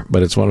on the air,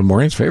 but it's one of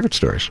Maureen's favorite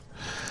stories.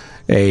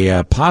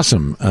 A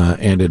possum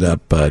ended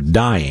up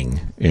dying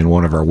in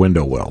one of our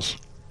window wells.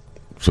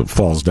 So it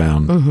falls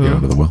down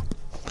into the well.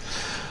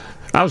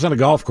 I was on a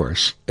golf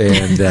course,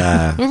 and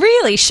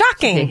really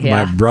shocking.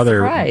 My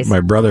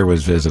brother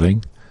was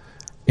visiting,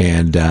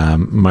 and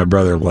my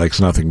brother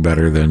likes nothing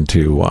better than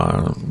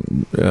to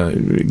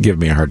give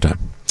me a hard time.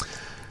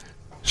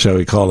 So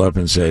he called up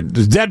and said,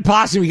 "There's a dead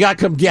possum. You got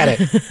to come get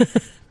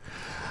it."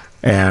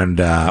 And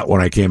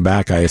when I came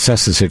back, I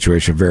assessed the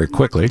situation very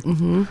quickly.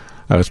 Mm-hmm.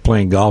 I was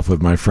playing golf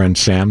with my friend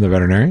Sam, the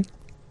veterinarian.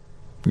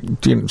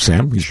 Do you know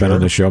Sam? He's been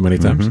on the show many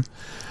times. Mm-hmm.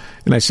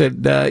 And I said,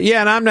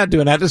 yeah, and I'm not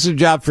doing that. This is a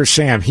job for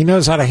Sam. He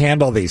knows how to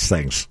handle these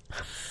things.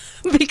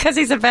 Because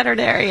he's a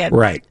veterinarian.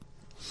 Right.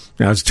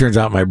 Now, as it turns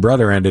out, my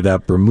brother ended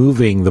up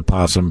removing the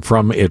possum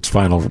from its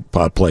final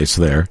place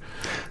there.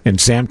 And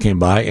Sam came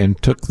by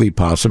and took the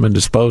possum and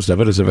disposed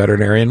of it as a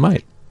veterinarian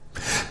might.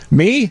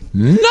 Me?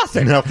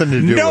 Nothing. Nothing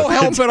to do no with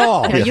help at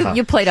all. Yeah,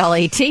 you played all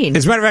 18.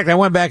 As a matter of fact, I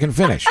went back and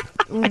finished.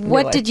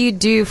 What did you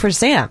do for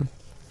Sam?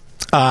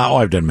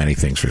 I've done many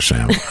things for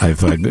Sam.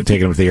 I've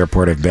taken him to the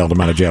airport. I've bailed him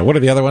out of jail. What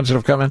are the other ones that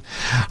have come in?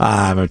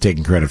 I'm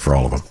taking credit for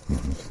all of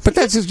them. But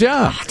that's his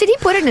job. Did he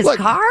put it in his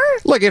car?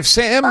 Look, if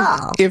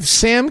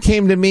Sam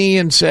came to me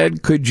and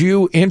said, "Could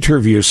you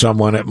interview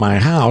someone at my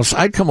house?"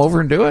 I'd come over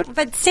and do it.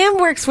 But Sam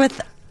works with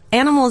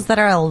animals that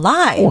are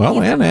alive.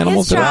 Well, and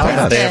animals that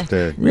have passed.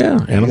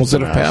 Animals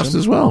that have passed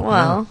as well.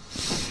 Well,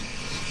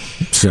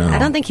 so I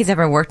don't think he's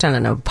ever worked on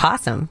an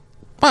opossum.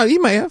 Well,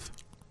 you may have.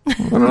 I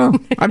don't know.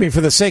 I mean,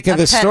 for the sake of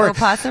this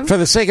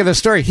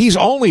story, he's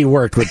only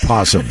worked with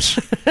possums.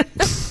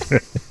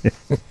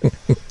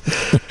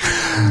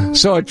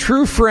 So a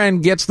true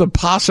friend gets the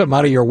possum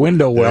out of your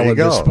window well and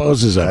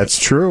disposes of it. That's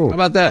true. How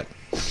about that?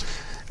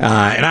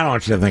 And I don't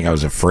want you to think I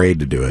was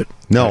afraid to do it.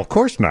 No, of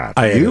course not.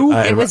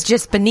 It was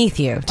just beneath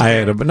you.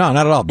 No, not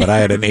at all. But I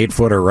had an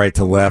 8-footer right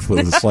to left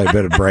with a slight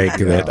bit of break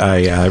that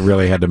I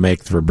really had to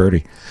make for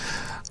birdie.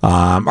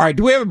 All right,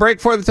 do we have a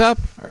break for the top?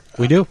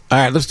 We do. All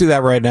right, let's do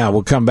that right now.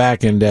 We'll come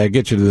back and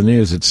get you to the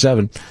news at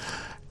 7.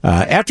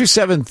 After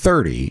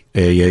 7:30,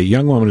 a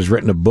young woman has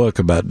written a book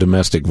about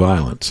domestic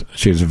violence.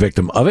 She was a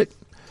victim of it,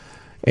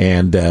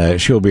 and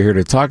she'll be here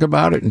to talk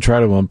about it and try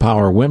to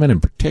empower women in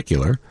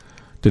particular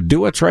to do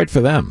what's right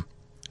for them,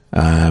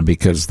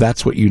 because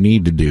that's what you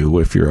need to do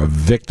if you're a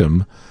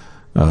victim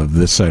of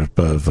this type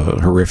of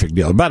horrific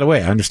deal. By the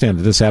way, I understand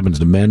that this happens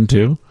to men,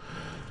 too.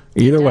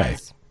 Either way.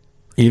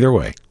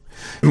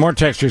 More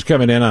textures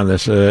coming in on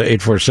this.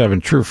 847,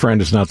 true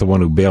friend is not the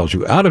one who bails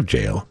you out of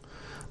jail,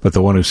 but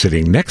the one who's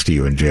sitting next to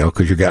you in jail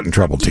because you got in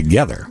trouble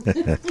together.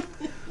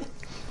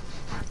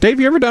 Dave,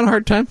 you ever done a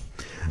hard time?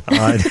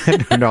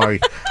 No,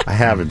 I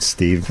haven't,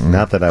 Steve.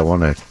 Not that I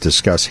want to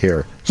discuss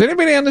here. Has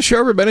anybody on the show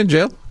ever been in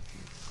jail?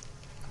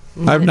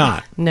 I've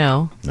not.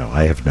 No. No,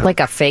 I have not. Like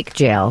a fake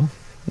jail,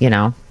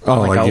 like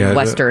a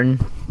Western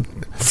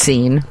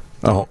scene.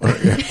 Oh,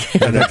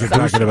 I know you're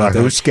talking about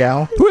Who's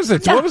gal?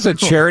 What was the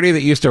charity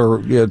that used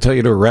to tell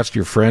you to arrest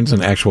your friends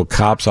and actual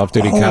cops,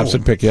 off-duty cops,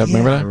 would pick you up? Yeah,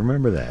 remember that? I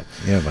remember that.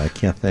 Yeah, but I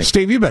can't think.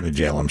 Steve, you've been in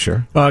jail, I'm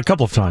sure. A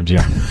couple of times,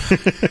 yeah.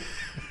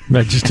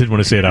 I just didn't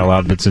want to say it out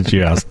loud, but since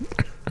you asked.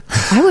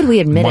 Why would we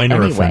admit Minor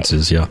it anyway?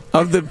 offenses, yeah.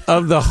 Of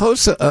the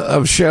hosts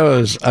of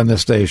shows on the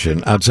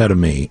station, outside of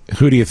me,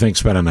 who do you think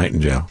spent a night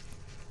in jail?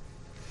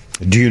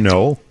 Do you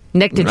know?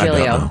 Nick I don't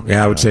DiGilio. know.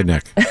 Yeah, I would say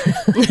Nick.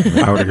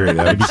 I would agree with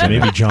that.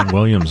 Maybe John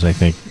Williams, I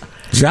think.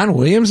 John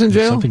Williams in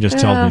jail? Something just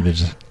tells me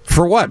that.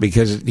 For what?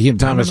 Because he and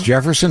Thomas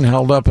Jefferson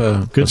held up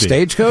a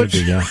stagecoach?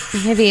 Could be, yeah.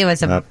 Maybe it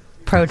was a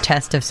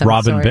protest of some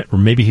sort. Or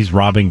maybe he's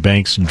robbing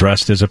banks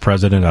dressed as a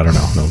president. I don't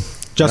know. No.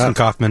 Justin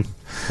Kaufman.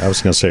 I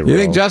was going to say You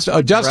think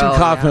Justin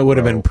Kaufman would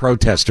have been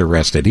protest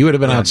arrested? He would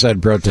have been outside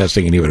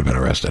protesting and he would have been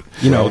arrested.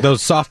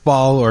 Those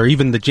softball or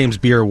even the James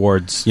Beer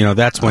Awards,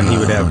 that's when he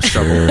would have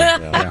trouble.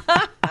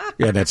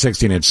 Yeah, that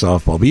 16-inch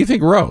softball. But you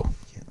think Roe?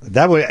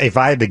 That would, if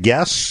I had to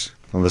guess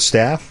on the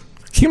staff.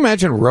 Can you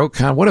imagine Roe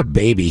Khan? What a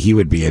baby he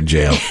would be in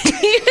jail.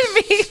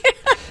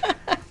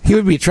 He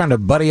would be trying to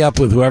buddy up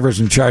with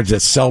whoever's in charge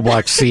at cell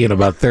block C in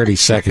about 30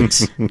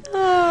 seconds.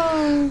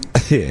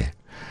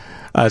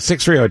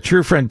 630, a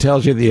true friend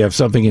tells you that you have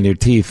something in your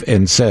teeth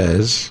and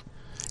says,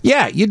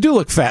 yeah, you do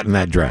look fat in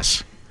that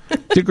dress.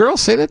 Do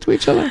girls say that to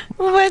each other?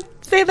 What?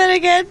 Say that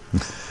again?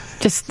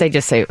 They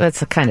just say,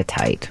 it's kind of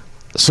tight.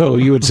 So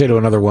you would say to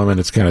another woman,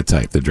 it's kind of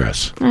tight, the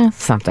dress.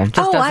 Something.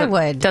 I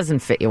would. Doesn't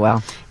fit you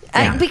well.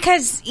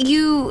 Because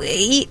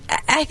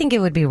I think it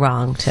would be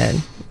wrong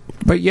to.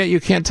 But yet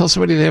you can't tell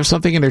somebody they have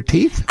something in their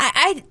teeth?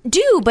 I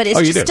do, but it's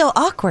just still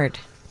awkward.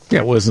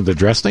 Yeah, wasn't the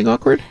dress thing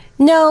awkward?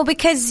 No,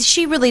 because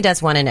she really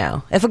does want to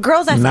know. If a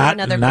girl's asking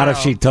another girl. Not if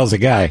she tells a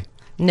guy.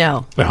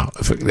 No. No,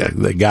 if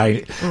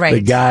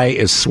the guy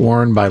is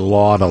sworn by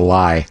law to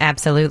lie.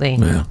 Absolutely.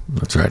 Yeah,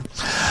 that's right.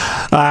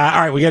 All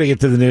right, we got to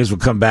get to the news. We'll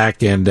come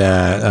back, and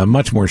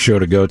much more show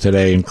to go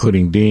today,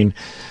 including Dean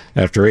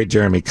after 8,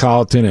 Jeremy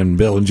Colleton, and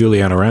Bill and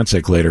Juliana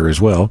Rancic later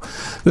as well.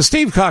 The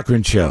Steve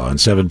Cochran Show on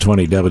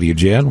 720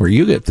 WGN, where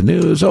you get the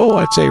news,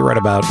 I'd say right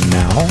about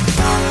now.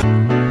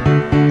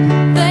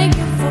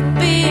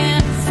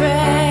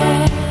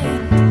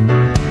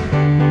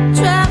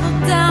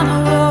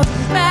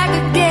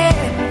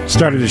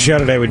 Started the show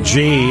today with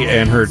G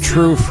and her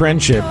true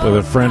friendship with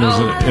a friend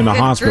who's in the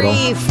hospital.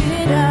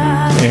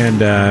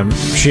 And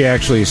she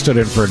actually stood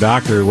in for a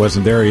doctor who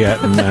wasn't there yet.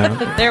 And,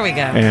 there we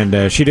go.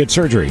 And she did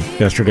surgery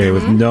yesterday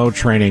with no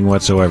training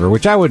whatsoever,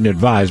 which I wouldn't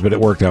advise, but it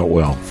worked out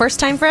well.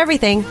 First time for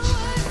everything.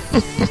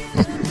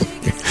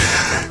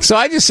 So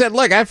I just said,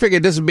 look, I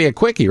figured this would be a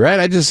quickie, right?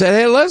 I just said,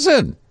 hey,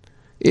 listen,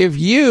 if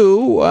you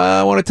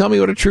want to tell me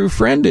what a true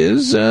friend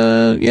is,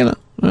 let me know.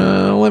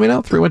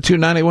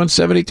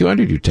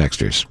 312-981-7200, you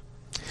texters.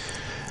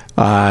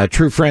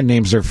 True friend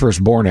names their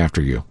firstborn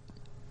after you.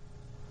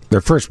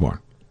 Their firstborn.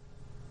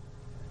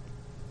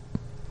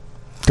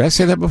 Did I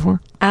say that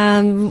before?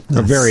 A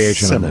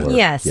variation of that.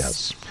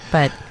 Yes.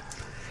 But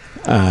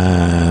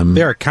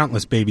there are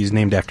countless babies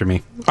named after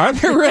me. Are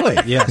there really?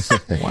 Yes.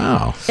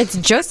 Wow. It's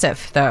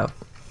Joseph, though.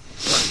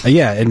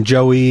 Yeah, and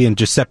Joey and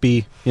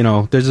Giuseppe.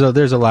 There's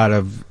a lot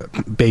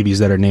of babies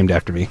that are named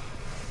after me.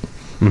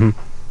 Mm-hmm.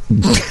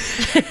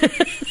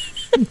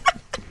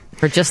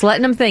 We're just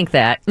letting them think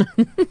that.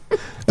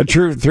 A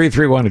true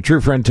 331. A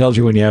true friend tells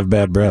you when you have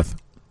bad breath.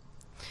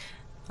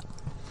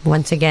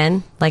 Once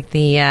again, like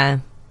the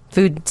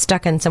food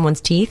stuck in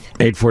someone's teeth.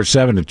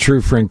 847. A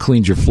true friend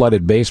cleans your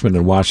flooded basement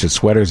and washes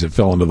sweaters that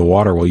fell into the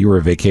water while you were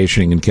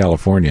vacationing in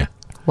California.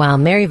 Wow,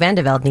 Mary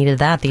Vandeveld needed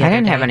that the other day. I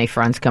didn't have any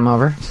friends come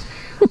over.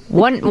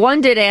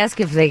 One did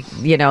ask if they,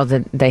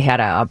 that they had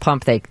a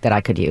pump that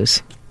I could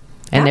use,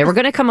 and they were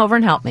going to come over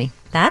and help me.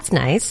 That's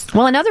nice.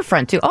 Well, another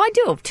friend too. Oh, I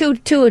do.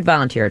 Two had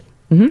volunteered.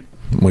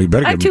 Mm-hmm. Well, you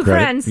better give them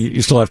credit. Friends.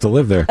 You still have to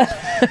live there.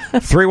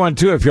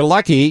 312. If you're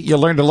lucky, you'll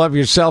learn to love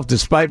yourself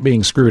despite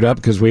being screwed up,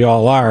 because we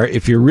all are.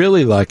 If you're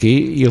really lucky,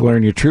 you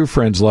learn your true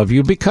friends love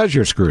you because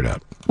you're screwed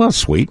up. Well,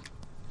 sweet.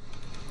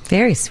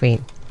 Very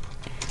sweet.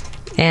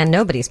 And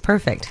nobody's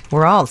perfect.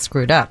 We're all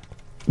screwed up.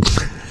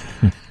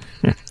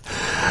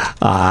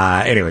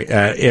 Anyway,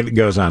 it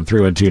goes on.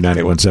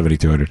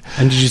 312-981-7200.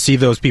 And did you see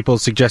those people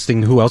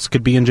suggesting who else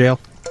could be in jail?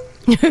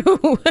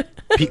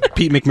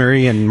 Pete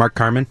McMurray and Mark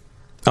Carman.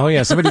 Oh,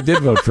 yeah, somebody did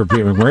vote for Pete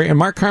McMurray. And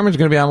Mark Carman's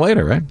going to be on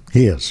later, right?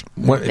 He is.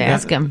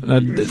 Ask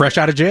him. Fresh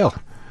out of jail.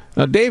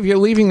 Dave, you're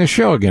leaving the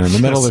show again in the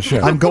middle of the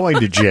show. I'm going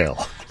to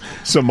jail.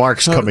 So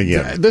Mark's coming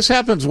in. This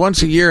happens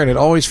once a year, and it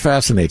always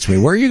fascinates me.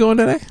 Where are you going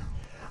today?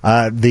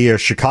 The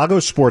Chicago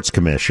Sports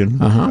Commission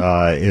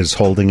is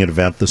holding an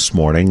event this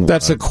morning.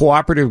 That's a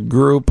cooperative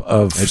group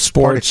of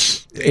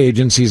sports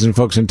agencies and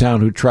folks in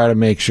town who try to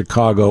make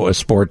Chicago a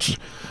sports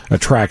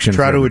attraction.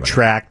 Try to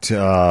attract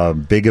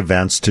big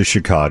events to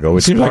Chicago.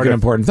 It seems like an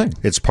important thing.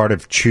 It's part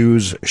of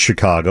Choose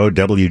Chicago.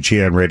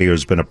 WGN Radio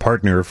has been a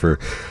partner for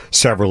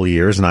several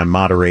years, and I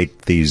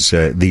moderate these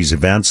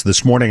events.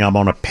 This morning, I'm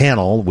on a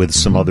panel with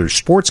some other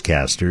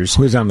sportscasters.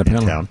 Who's on the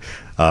panel?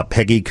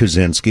 Peggy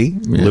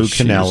Kuzinski, Lou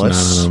Canellis.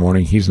 Not on the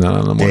morning. He's not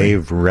on the morning.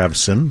 Dave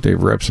Revson. Dave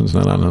Revson's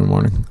not on in the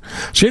morning.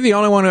 So you're the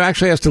only one who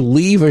actually has to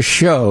leave a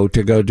show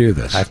to go do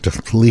this. I have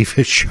to leave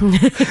a show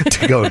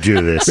to go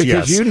do this.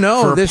 Because yes. you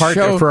know for this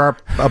show for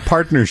a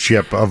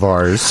partnership of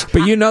ours.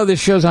 But you know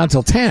this show's on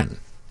till 10.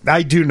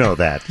 I do know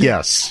that,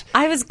 yes.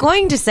 I was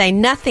going to say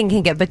nothing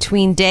can get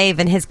between Dave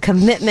and his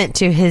commitment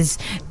to his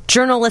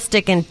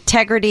journalistic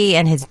integrity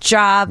and his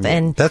job.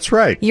 And that's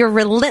right. You're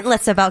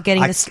relentless about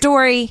getting the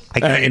story.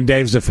 In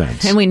Dave's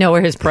defense. And we know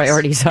where his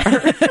priorities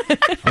are.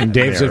 In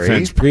Dave's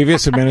defense,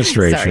 previous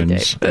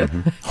administrations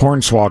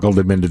hornswoggled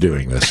him into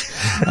doing this.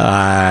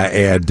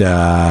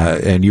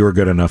 And you were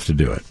good enough to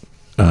do it.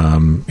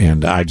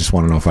 And I just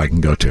want to know if I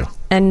can go too.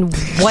 And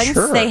once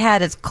they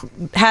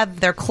have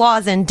their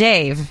claws in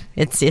Dave,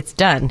 it's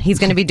done. He's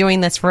going to be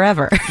doing this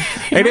forever.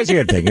 It is a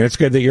good thing, and it's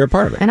good that you're a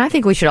part of it. And I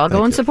think we should all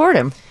go and support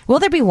him. Will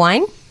there be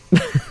wine?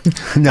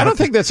 No. I don't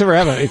think that's ever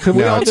happened. Could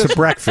we all it's just a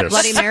breakfast.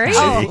 Bloody Mary?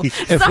 Oh,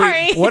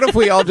 sorry. What if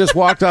we all just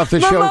walked off the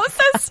show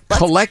Mimosas?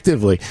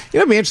 collectively? You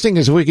know what would be interesting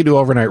is if we could do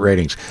overnight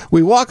ratings.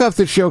 We walk off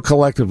the show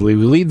collectively.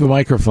 We leave the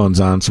microphones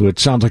on so it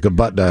sounds like a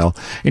butt dial,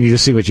 and you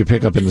just see what you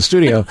pick up in the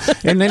studio.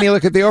 And then you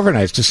look at the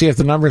overnights to see if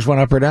the numbers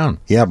went up or down.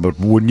 Yeah, but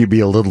wouldn't you be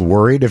a little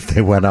worried if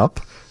they went up?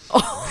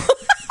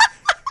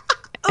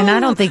 And I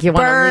don't think you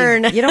want to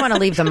leave. You don't want to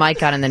leave the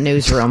mic on in the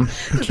newsroom.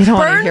 You don't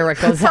want to hear what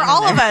goes on for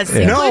all of us.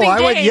 Yeah. No,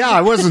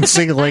 I wasn't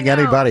singling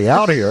anybody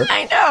out here.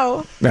 I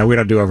know. No, we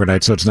don't do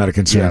overnight, so it's not a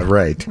concern. Yeah,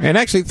 right. And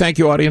actually, thank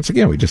you, audience.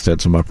 Again, we just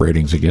had some up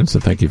ratings again, so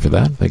thank you for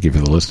that. Thank you for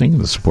the listening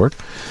and the support.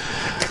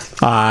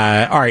 All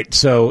right,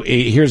 so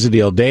here's the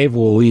deal. Dave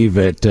will leave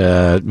at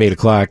 8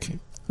 o'clock.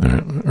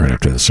 Right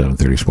after the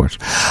 7:30 sports.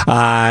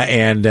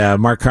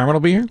 And Mark Carmen will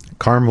be here?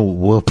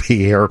 Carmen will be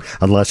here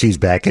unless he's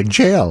back in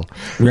jail.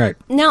 Right.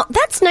 Now,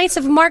 that's nice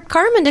of Mark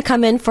Carmen to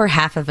come in for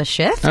half of a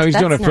shift. Oh, he's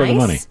doing it for the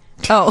money.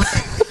 Oh.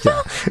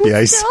 Yeah,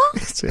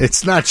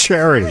 it's not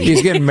charity.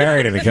 He's getting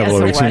married in a couple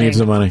of weeks. He needs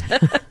the money.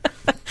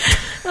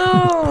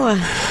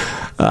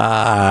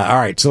 All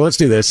right, so let's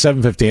do this.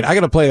 7:15. I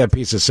got to play that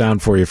piece of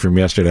sound for you from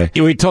yesterday.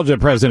 We told you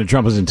that President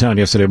Trump was in town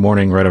yesterday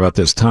morning right about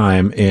this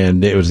time,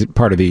 and it was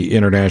part of the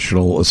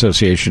International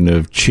Association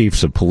of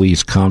Chiefs of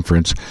Police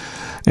conference.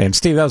 And,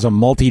 Steve, that was a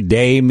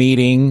multi-day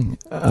meeting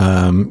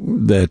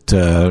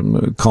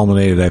that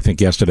culminated, I think,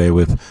 yesterday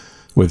with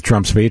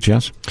Trump's speech,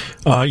 yes?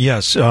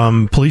 Yes.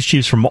 Police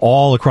chiefs from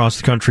all across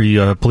the country,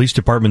 police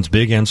departments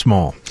big and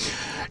small.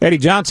 Eddie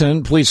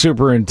Johnson, police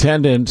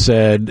superintendent,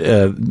 said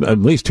at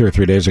least 2 or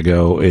 3 days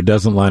ago, it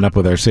doesn't line up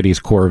with our city's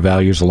core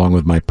values along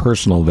with my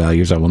personal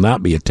values. I will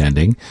not be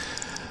attending.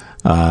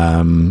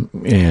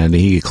 And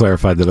he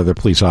clarified that other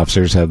police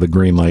officers have the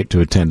green light to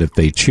attend if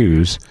they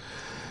choose.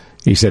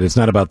 He said, it's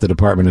not about the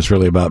department, it's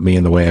really about me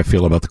and the way I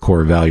feel about the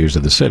core values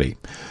of the city.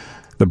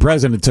 The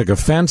president took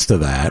offense to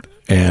that,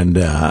 and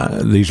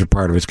these are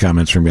part of his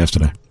comments from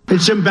yesterday.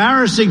 It's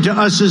embarrassing to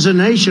us as a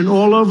nation.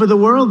 All over the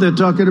world, they're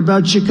talking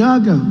about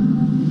Chicago.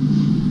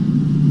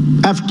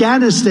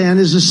 Afghanistan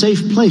is a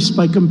safe place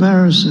by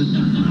comparison.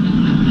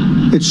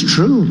 It's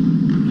true.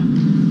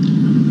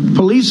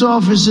 Police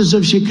officers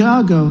of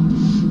Chicago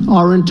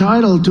are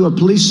entitled to a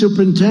police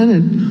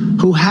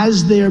superintendent who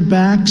has their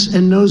backs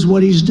and knows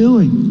what he's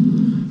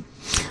doing.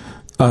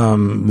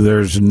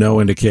 There's no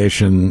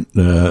indication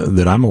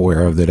that I'm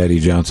aware of that Eddie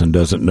Johnson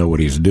doesn't know what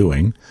he's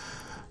doing.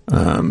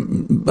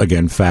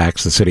 Again,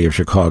 facts, the city of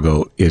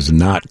Chicago is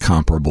not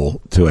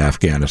comparable to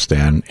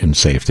Afghanistan in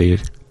safety.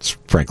 It's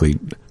frankly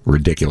a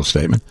ridiculous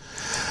statement.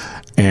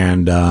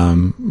 And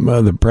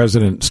the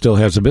president still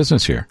has a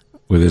business here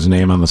with his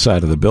name on the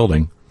side of the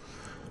building.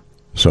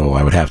 So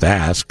I would have to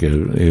ask,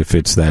 if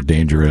it's that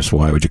dangerous,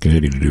 why would you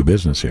continue to do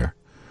business here?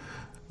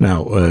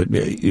 Now,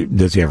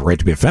 does he have a right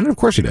to be offended? Of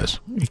course he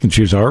does. He can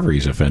choose however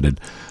he's offended.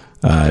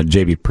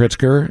 J.B.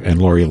 Pritzker and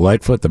Lori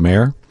Lightfoot, the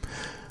mayor,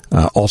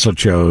 also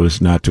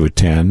chose not to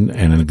attend,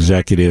 and an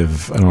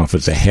executive, I don't know if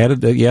it's the head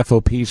of the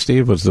FOP,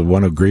 Steve, was the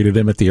one who greeted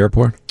him at the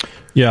airport?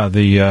 Yeah,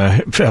 the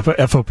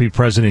FOP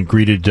president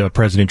greeted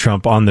President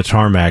Trump on the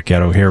tarmac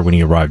at O'Hare when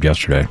he arrived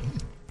yesterday.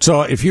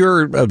 So if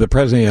you're the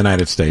president of the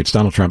United States,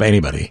 Donald Trump,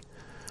 anybody,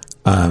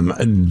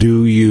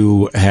 do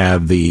you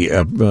have the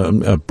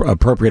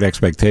appropriate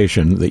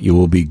expectation that you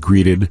will be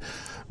greeted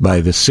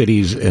by the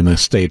city's and the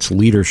state's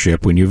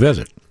leadership when you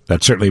visit?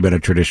 That's certainly been a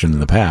tradition in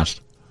the past.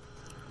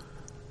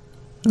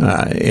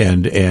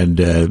 And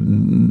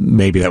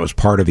maybe that was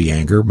part of the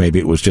anger. Maybe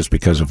it was just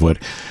because of what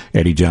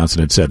Eddie Johnson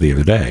had said the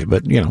other day.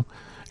 But, you know,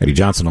 Eddie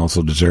Johnson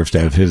also deserves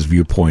to have his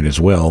viewpoint as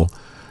well.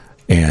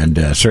 And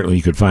certainly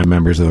you could find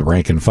members of the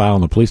rank and file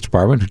in the police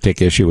department who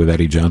take issue with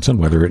Eddie Johnson,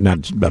 whether it's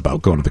not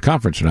about going to the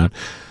conference or not,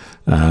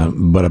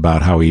 but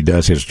about how he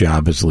does his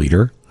job as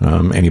leader.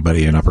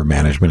 Anybody in upper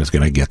management is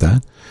going to get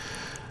that.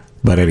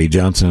 But Eddie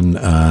Johnson,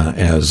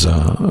 as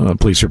a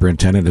police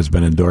superintendent, has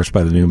been endorsed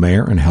by the new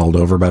mayor and held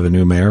over by the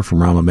new mayor from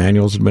Rahm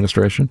Emanuel's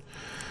administration.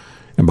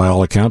 And by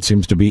all accounts,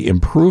 seems to be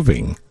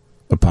improving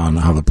upon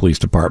how the police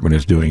department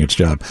is doing its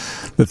job.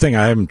 The thing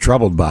I am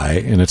troubled by,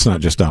 and it's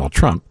not just Donald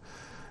Trump,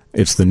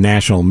 it's the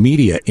national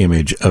media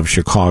image of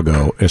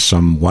Chicago as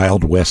some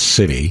Wild West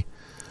city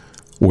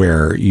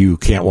where you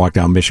can't walk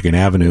down Michigan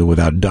Avenue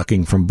without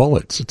ducking from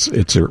bullets.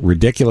 It's a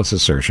ridiculous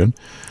assertion.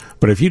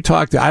 But if you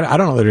talk to, I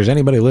don't know that there's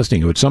anybody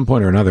listening who at some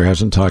point or another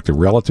hasn't talked to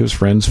relatives,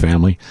 friends,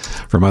 family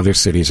from other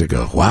cities that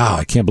go, wow,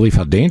 I can't believe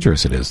how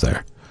dangerous it is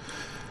there.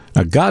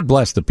 Now, God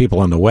bless the people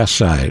on the west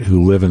side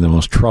who live in the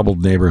most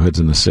troubled neighborhoods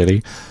in the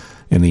city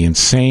and the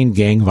insane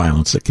gang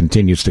violence that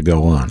continues to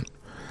go on.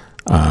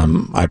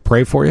 I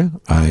pray for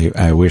you.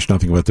 I wish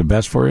nothing but the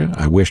best for you.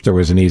 I wish there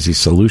was an easy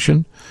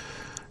solution.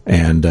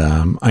 And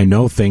I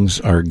know things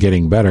are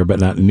getting better,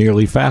 but not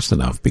nearly fast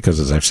enough because,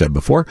 as I've said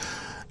before,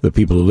 the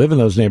people who live in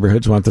those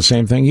neighborhoods want the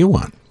same thing you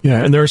want.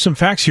 Yeah, and there are some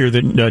facts here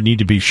that need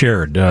to be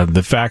shared.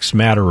 The facts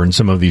matter in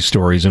some of these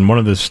stories, and one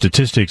of the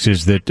statistics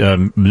is that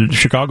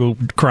Chicago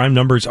crime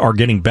numbers are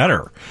getting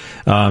better,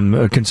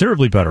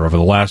 considerably better over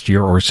the last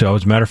year or so.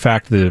 As a matter of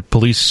fact, the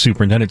police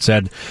superintendent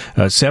said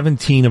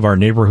 17 of our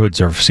neighborhoods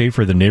are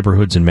safer than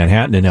neighborhoods in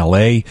Manhattan and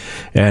L.A.,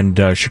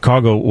 and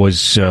Chicago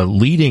was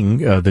leading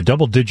the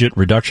double-digit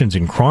reductions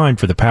in crime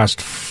for the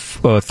past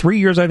 3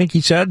 years, I think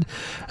he said,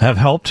 have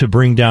helped to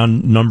bring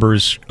down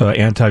numbers,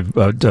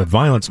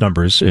 anti-violence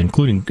numbers,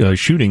 including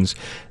shootings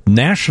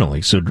nationally.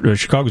 So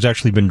Chicago's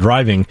actually been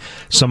driving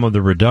some of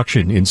the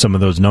reduction in some of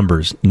those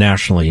numbers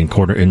nationally in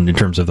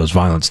terms of those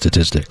violent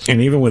statistics.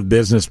 And even with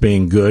business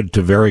being good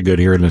to very good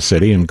here in the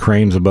city and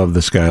cranes above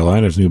the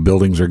skyline as new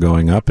buildings are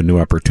going up and new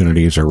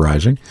opportunities are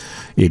rising,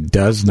 it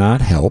does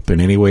not help in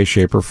any way,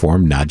 shape, or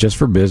form, not just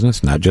for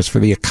business, not just for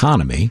the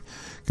economy,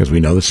 because we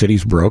know the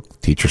city's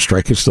broke. Teacher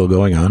strike is still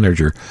going on. There's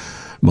your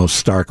most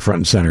stark front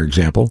and center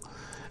example.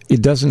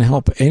 It doesn't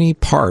help any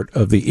part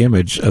of the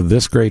image of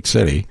this great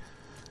city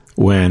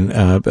when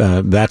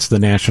that's the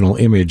national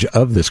image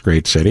of this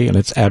great city, and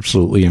it's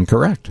absolutely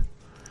incorrect.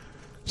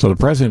 So the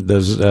president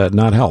does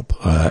not help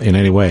in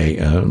any way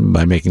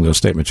by making those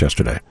statements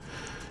yesterday.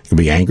 He can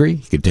be angry.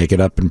 He can take it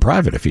up in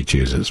private if he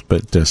chooses.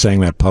 But saying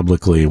that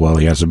publicly while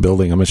he has a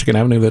building on Michigan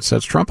Avenue that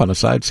says Trump on the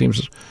side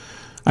seems,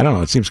 I don't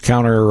know, it seems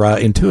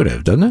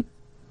counterintuitive, doesn't it?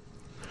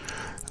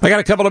 I got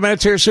a couple of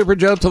minutes here, Super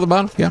Joe, to the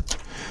bottom. Yeah.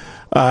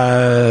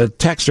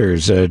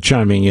 Texters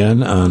chiming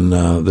in on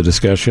the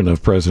discussion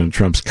of President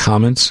Trump's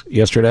comments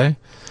yesterday.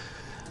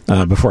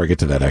 Before I get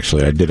to that,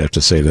 actually, I did have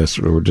to say this.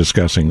 We were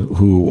discussing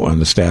who on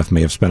the staff may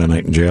have spent a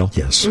night in jail.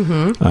 Yes.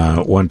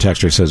 Mm-hmm. One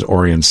texter says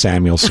Orion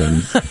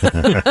Samuelson.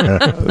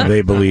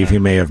 They believe he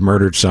may have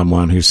murdered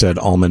someone who said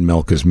almond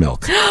milk is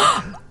milk.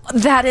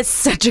 That is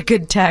such a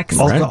good text.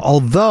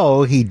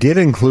 Although he did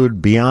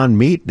include Beyond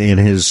Meat in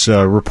his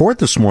report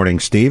this morning,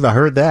 Steve. I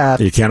heard that.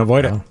 You can't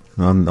avoid it.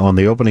 On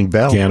the opening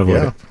bell. Can't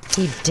avoid it.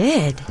 He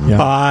did.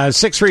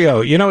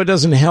 630. You know, it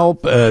doesn't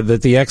help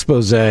that the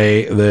expose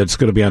that's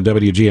going to be on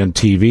WGN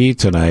TV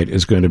tonight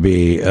is going to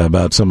be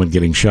about someone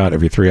getting shot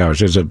every 3 hours.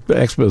 There's an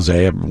expose,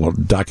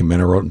 an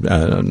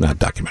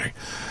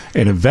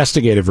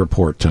investigative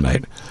report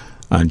tonight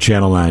on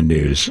Channel 9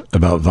 News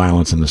about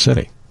violence in the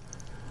city.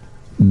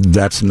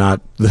 That's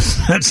not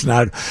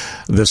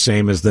the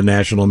same as the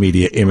national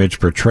media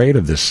image portrayed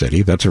of this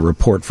city. That's a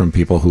report from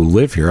people who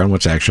live here on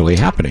what's actually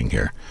happening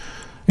here.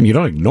 And you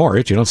don't ignore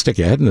it. You don't stick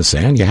your head in the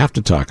sand. You have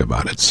to talk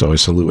about it. So I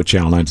salute what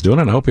Channel 9's doing,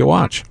 and I hope you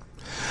watch.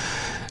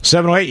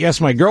 708,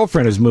 yes, my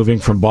girlfriend is moving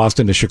from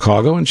Boston to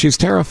Chicago, and she's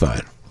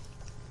terrified.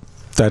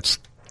 That's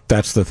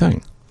the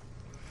thing.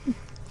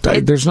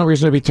 There's no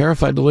reason to be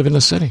terrified to live in the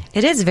city.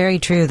 It is very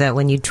true that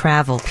when you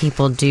travel,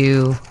 people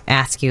do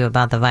ask you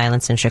about the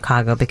violence in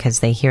Chicago because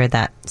they hear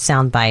that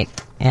soundbite,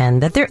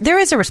 and that there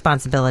is a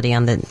responsibility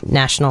on the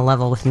national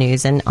level with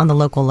news and on the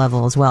local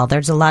level as well.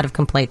 There's a lot of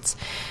complaints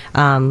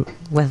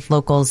with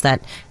locals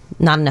that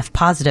not enough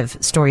positive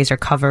stories are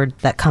covered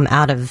that come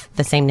out of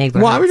the same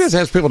neighborhood. Well, I would just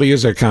ask people to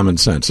use their common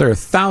sense. There are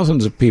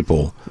thousands of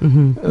people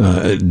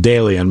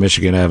daily on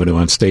Michigan Avenue,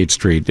 on State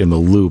Street, in the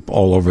Loop,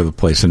 all over the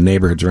place, in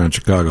neighborhoods around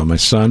Chicago. My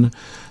son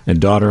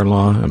and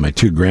daughter-in-law and my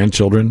 2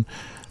 grandchildren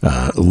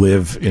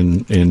live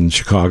in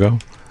Chicago.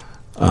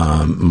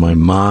 My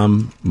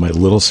mom, my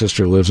little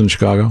sister lives in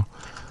Chicago.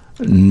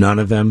 None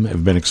of them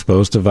have been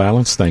exposed to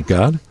violence, thank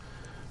God.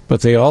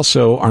 But they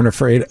also aren't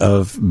afraid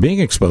of being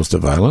exposed to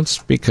violence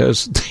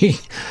because the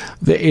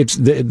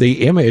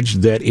image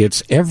that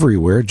it's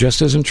everywhere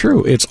just isn't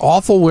true. It's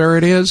awful where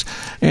it is,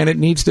 and it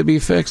needs to be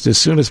fixed as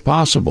soon as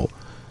possible.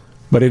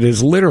 But it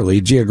is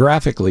literally,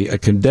 geographically, a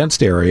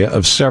condensed area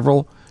of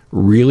several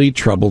really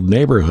troubled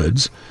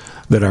neighborhoods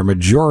that are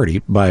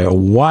majority, by a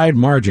wide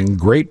margin,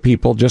 great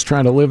people just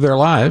trying to live their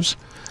lives.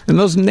 And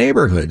those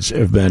neighborhoods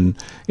have been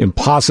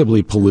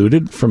impossibly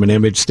polluted from an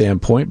image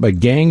standpoint by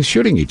gangs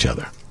shooting each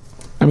other.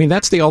 I mean,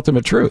 that's the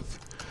ultimate truth.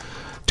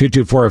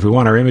 224, if we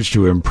want our image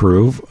to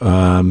improve,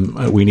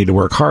 we need to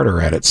work harder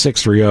at it.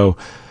 630,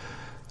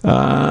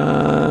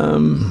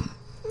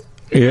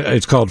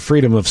 It's called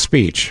freedom of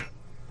speech,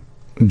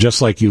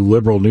 just like you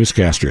liberal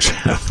newscasters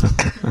have.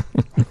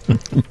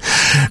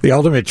 The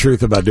ultimate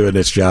truth about doing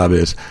this job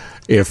is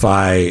if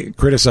I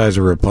criticize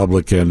a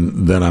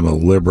Republican, then I'm a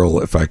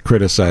liberal. If I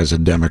criticize a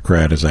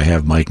Democrat, as I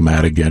have Mike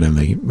Madigan and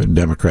the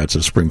Democrats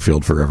of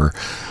Springfield forever,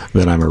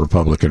 then I'm a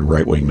Republican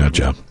right-wing nut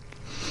job.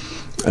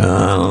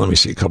 Let me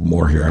see a couple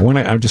more here.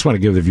 I just want to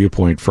give the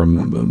viewpoint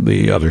from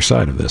the other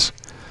side of this.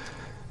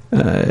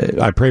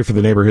 I pray for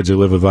the neighborhoods who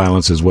live with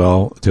violence as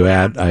well. To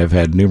add, I have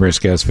had numerous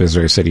guest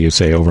visitors say to you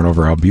say over and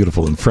over how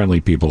beautiful and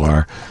friendly people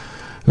are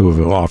who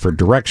have offered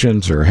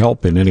directions or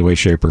help in any way,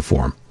 shape, or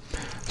form.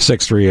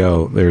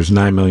 630, there's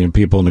 9 million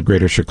people in the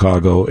greater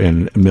Chicago,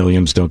 and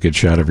millions don't get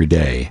shot every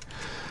day.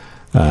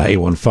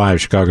 815,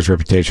 Chicago's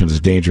reputation as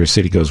a dangerous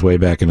city goes way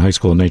back. In high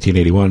school in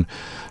 1981.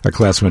 Our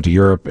class went to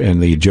Europe,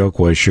 and the joke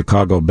was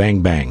Chicago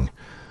Bang Bang.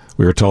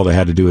 We were told it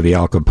had to do with the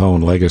Al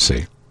Capone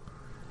legacy.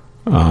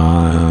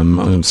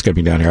 I'm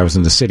skipping down here. I was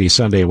in the city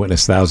Sunday and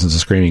witnessed thousands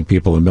of screaming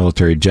people and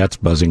military jets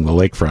buzzing the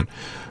lakefront.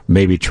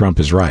 Maybe Trump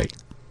is right.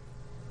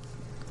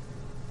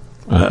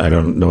 I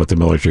don't know what the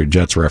military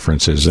jets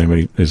reference is.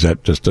 Was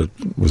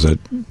that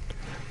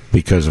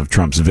because of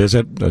Trump's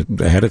visit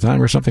ahead of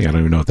time or something? I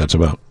don't even know what that's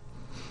about.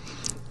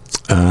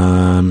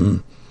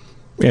 And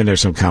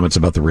there's some comments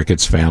about the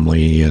Ricketts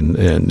family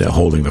and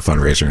holding the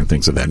fundraiser and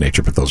things of that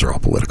nature, but those are all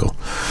political.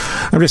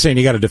 I'm just saying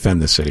you got to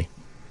defend this city.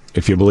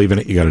 If you believe in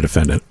it, you got to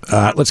defend it.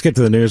 Let's get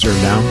to the newsroom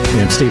now.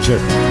 And Steve's here.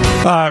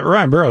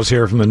 Ryan Burrows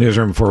here from the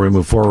newsroom before we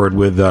move forward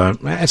with,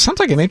 it sounds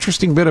like an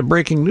interesting bit of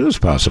breaking news,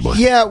 possibly.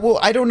 Yeah, well,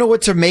 I don't know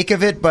what to make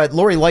of it, but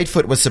Lori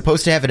Lightfoot was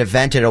supposed to have an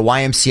event at a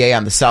YMCA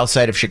on the south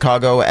side of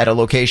Chicago at a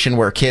location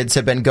where kids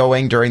have been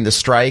going during the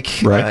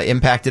strike,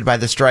 impacted by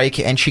the strike,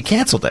 and she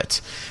canceled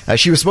it.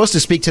 She was supposed to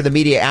speak to the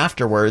media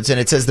afterwards, and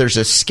it says there's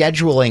a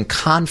scheduling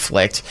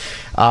conflict.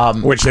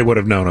 Which they would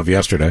have known of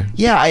yesterday.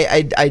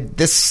 Yeah,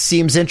 this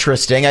seems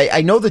interesting.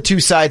 I know the two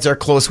sides are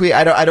close.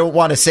 I don't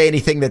want to say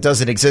anything that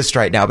doesn't exist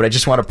right now, but I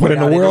just want to point out.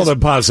 But in a world of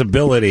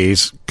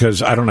possibilities,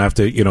 because I don't have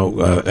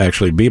to,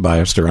 actually be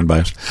biased or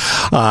unbiased.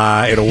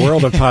 In a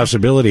world of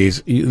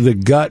possibilities, the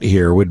gut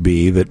here would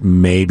be that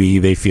maybe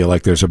they feel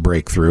like there's a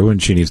breakthrough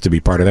and she needs to be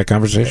part of that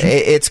conversation.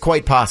 It's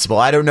quite possible.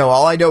 I don't know.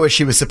 All I know is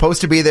she was supposed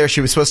to be there.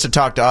 She was supposed to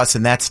talk to us,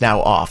 and that's now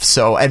off.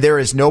 So, and there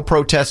is no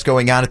protest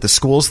going on at the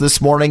schools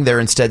this morning. They're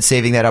instead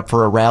saving that up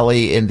for a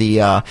rally in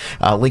the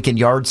Lincoln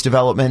Yards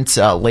development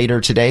later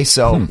today.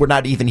 So we're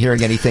not even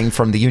hearing anything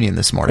from the union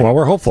this morning. Well,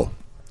 we're hopeful.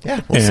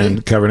 Yeah, we'll see.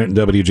 And covering it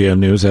in WGN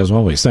News, as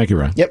always. Thank you,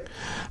 Ryan. Yep.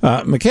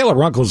 Michaela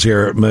Runkle's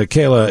here.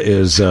 Michaela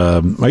is,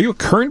 are you a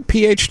current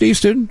PhD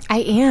student?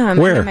 I am.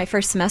 Where? I'm in my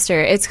first semester.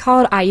 It's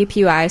called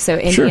IUPUI, so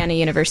Indiana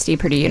University,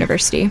 Purdue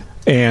University.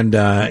 And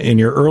in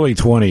your early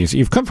 20s,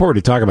 you've come forward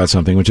to talk about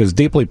something which is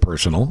deeply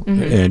personal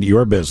and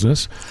your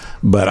business,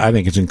 but I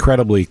think it's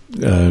incredibly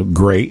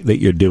great that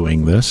you're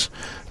doing this,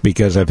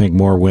 because I think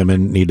more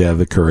women need to have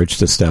the courage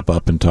to step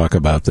up and talk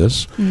about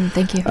this.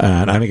 Thank you.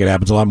 And I think it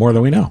happens a lot more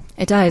than we know.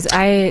 It does.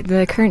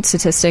 The current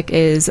statistic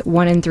is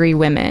 1 in 3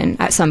 women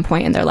at some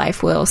point in their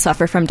life will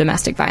suffer from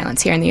domestic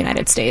violence here in the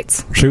United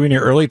States. So in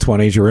your early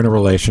 20s, you were in a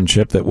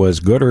relationship that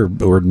was good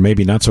or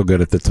maybe not so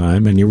good at the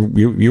time, and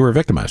you were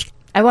victimized.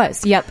 I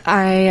was. Yep.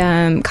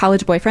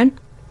 College boyfriend,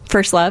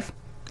 first love,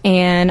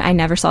 and I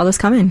never saw this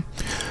coming.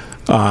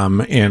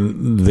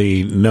 And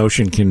the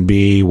notion can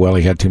be, well,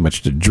 he had too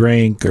much to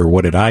drink, or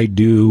what did I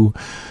do?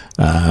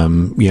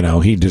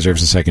 He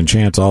deserves a second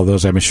chance. All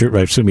those, I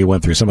assume you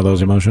went through some of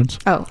those emotions?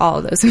 Oh, all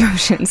of those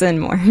emotions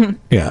and more.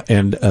 Yeah,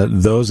 and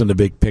those in the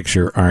big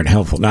picture aren't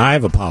helpful. Now, I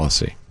have a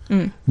policy.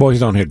 Boys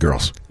don't hit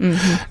girls.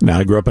 Now,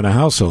 I grew up in a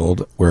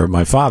household where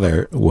my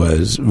father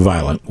was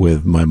violent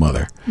with my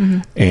mother.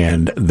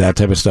 And that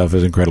type of stuff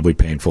is incredibly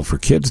painful for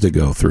kids to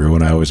go through.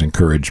 And I always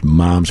encourage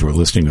moms who are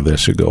listening to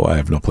this who go, I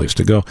have no place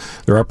to go.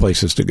 There are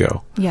places to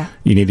go. Yeah.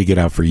 You need to get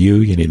out for you.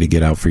 You need to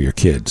get out for your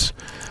kids.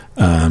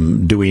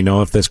 Do we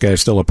know if this guy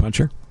is still a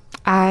puncher?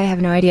 I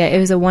have no idea. It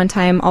was a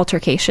one-time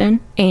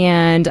altercation.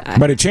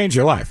 But it changed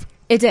your life.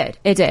 It did.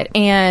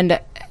 And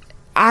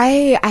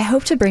I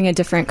hope to bring a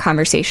different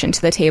conversation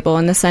to the table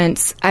in the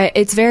sense,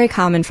 it's very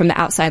common from the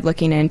outside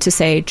looking in to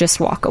say, just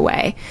walk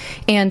away.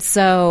 And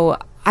so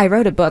I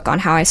wrote a book on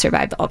how I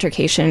survived the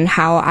altercation,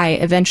 how I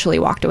eventually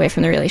walked away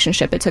from the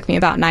relationship. It took me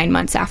about 9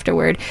 months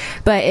afterward.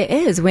 But it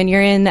is, when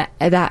you're in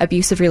that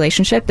abusive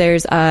relationship,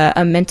 there's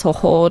a mental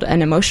hold,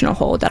 an emotional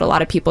hold that a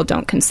lot of people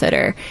don't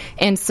consider.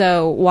 And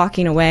so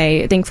walking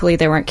away, thankfully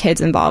there weren't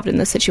kids involved in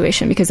the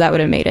situation, because that would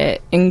have made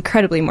it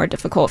incredibly more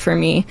difficult for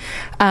me.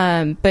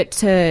 But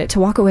to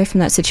walk away from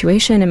that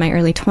situation in my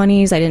early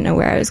 20s, I didn't know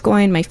where I was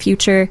going, my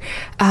future.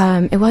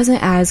 It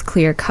wasn't as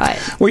clear cut.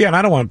 Well, yeah, and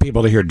I don't want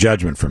people to hear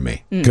judgment from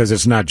me, because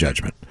it's not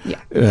judgment.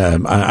 Yeah.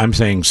 I'm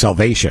saying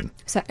salvation.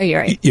 So, you're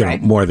right.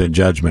 Right. More than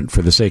judgment,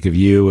 for the sake of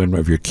you and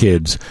of your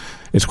kids,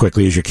 as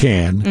quickly as you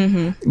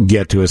can,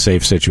 get to a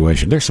safe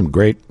situation. There's some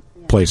great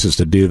places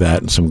to do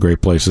that and some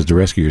great places to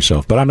rescue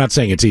yourself, but I'm not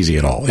saying it's easy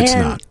at all. It's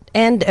not.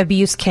 And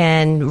abuse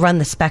can run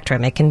the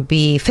spectrum. It can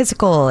be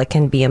physical, it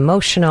can be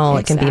emotional,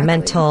 it can be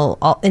mental,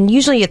 and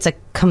usually it's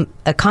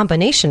a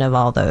combination of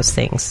all those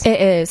things.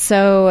 It is.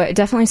 So it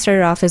definitely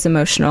started off as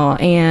emotional,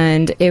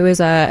 and it was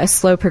a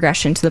slow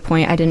progression to the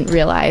point I didn't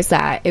realize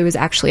that it was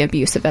actually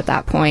abusive at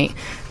that point.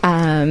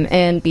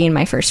 And being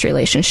my first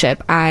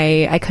relationship,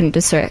 I couldn't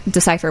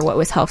decipher what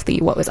was healthy,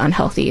 what was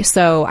unhealthy.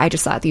 So I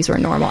just thought these were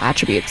normal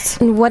attributes.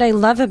 And what I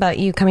love about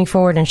you coming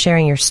forward and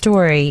sharing your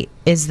story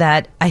is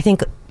that I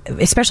think,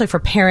 especially for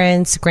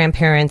parents,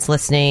 grandparents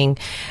listening,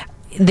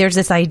 there's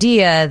this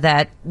idea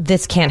that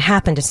this can't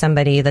happen to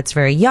somebody that's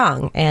very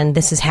young, and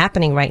this is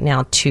happening right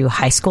now to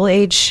high school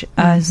age.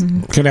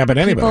 Can happen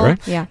to anybody,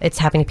 right? Yeah, it's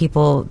happening to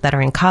people that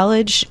are in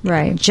college.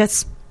 Right.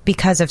 Just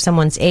because of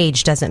someone's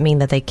age doesn't mean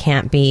that they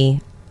can't be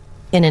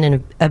in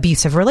an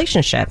abusive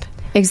relationship.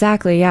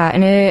 Exactly, yeah.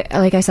 And it,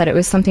 like I said, it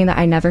was something that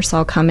I never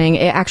saw coming.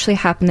 It actually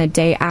happened the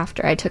day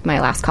after I took my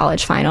last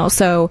college final.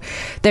 So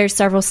there's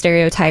several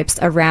stereotypes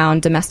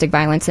around domestic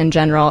violence in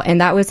general,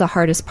 and that was the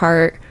hardest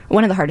part.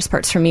 One of the hardest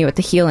parts for me with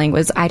the healing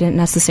was I didn't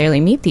necessarily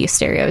meet these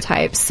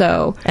stereotypes.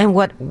 So, and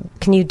what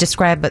can you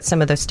describe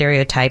some of those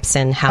stereotypes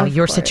and how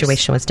your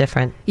situation was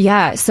different?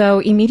 Yeah. So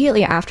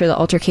immediately after the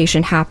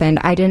altercation happened,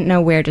 I didn't know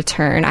where to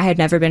turn. I had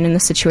never been in the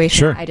situation.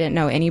 Sure. I didn't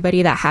know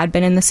anybody that had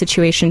been in the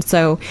situation.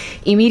 So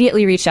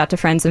immediately reached out to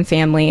friends and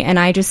family, and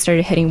I just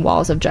started hitting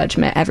walls of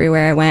judgment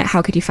everywhere I went.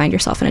 How could you find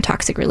yourself in a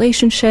toxic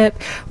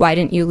relationship? Why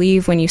didn't you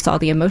leave when you saw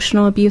the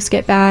emotional abuse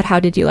get bad? How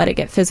did you let it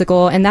get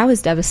physical? And that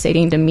was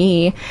devastating to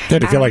me.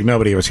 Did you feel like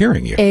nobody was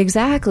hearing you?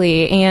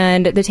 Exactly.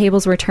 And the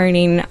tables were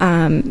turning.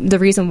 The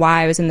reason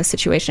why I was in this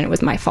situation, it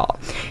was my fault.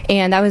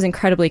 And that was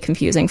incredibly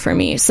confusing for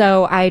me.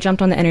 So I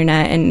jumped on the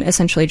internet and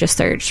essentially just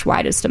searched,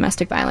 why does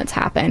domestic violence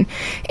happen?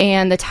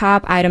 And the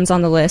top items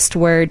on the list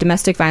were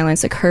domestic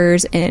violence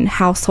occurs in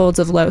households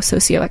of low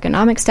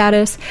socioeconomic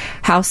status,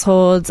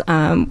 households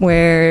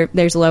where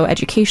there's low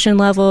education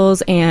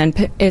levels,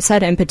 and it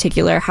said in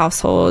particular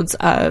households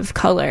of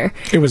color.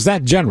 It was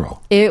that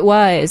general. It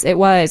was.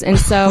 And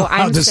so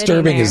how I'm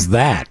disturbing is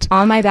that?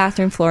 On my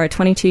bathroom floor at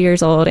 22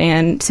 years old,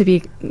 and to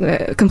be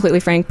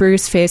completely frank,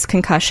 bruised face,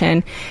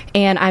 concussion,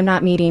 and I'm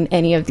not meeting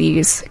any of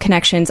these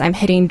connections. I'm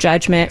hitting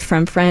judgment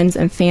from friends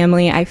and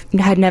family. I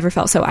had never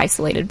felt so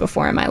isolated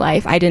before in my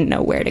life. I didn't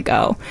know where to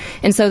go.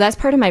 And so that's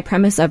part of my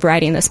premise of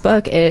writing this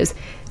book is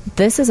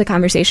this is a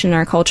conversation in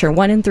our culture.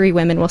 1 in 3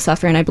 women will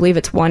suffer, and I believe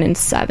it's 1 in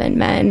 7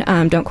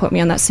 men, don't quote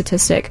me on that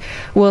statistic,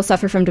 will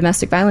suffer from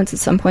domestic violence at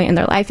some point in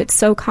their life. It's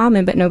so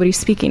common, but nobody's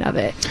speaking of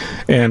it.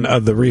 And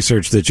the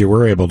research that you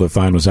were able to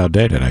find was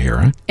outdated, I hear,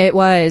 right? It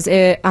was.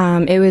 It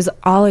was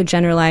all a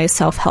generalized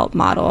self-help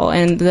model,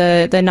 and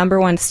the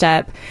number one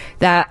step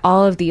that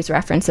all of these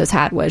references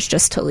had was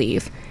just to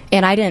leave.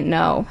 And I didn't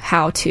know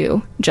how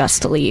to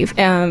just leave.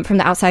 From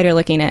the outsider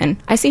looking in,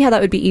 I see how that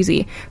would be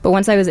easy. But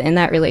once I was in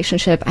that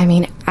relationship, I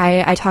mean,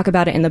 I talk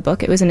about it in the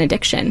book. It was an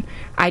addiction.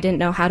 I didn't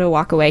know how to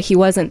walk away. He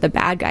wasn't the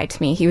bad guy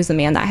to me. He was the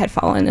man that I had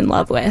fallen in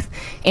love with.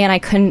 And I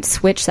couldn't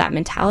switch that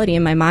mentality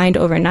in my mind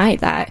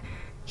overnight that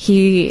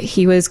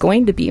he was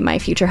going to be my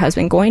future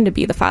husband, going to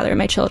be the father of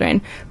my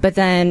children. But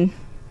then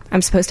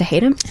I'm supposed to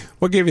hate him?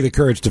 What gave you the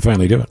courage to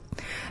finally do it?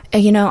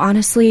 You know,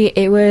 honestly,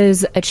 it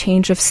was a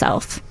change of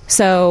self.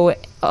 So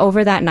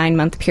over that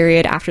 9-month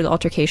period after the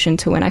altercation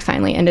to when I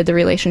finally ended the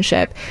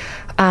relationship,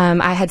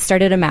 I had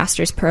started a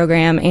master's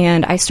program,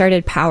 and I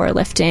started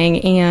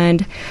powerlifting,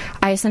 and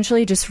I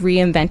essentially just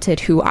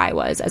reinvented who I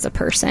was as a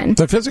person.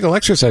 The physical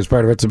exercise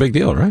part of it's a big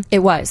deal, right? It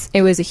was.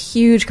 It was a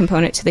huge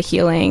component to the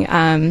healing.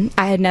 I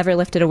had never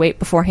lifted a weight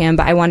beforehand,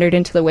 but I wandered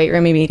into the weight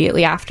room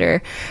immediately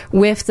after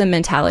with the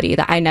mentality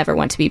that I never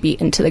want to be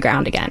beaten to the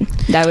ground again.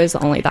 That was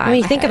the only thought. I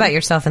mean, think about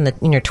yourself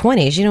in your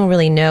 20s. You don't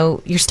really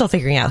know. You're still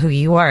figuring out who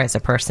you are as a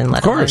person,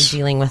 let alone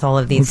dealing with all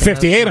of these. I'm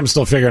 58, I'm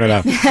still figuring it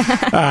out.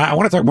 I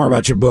want to talk more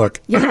about your book.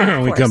 Yeah,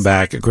 when we come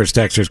back. Of course,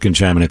 texters can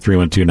chime in at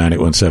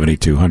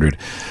 312-981-7200.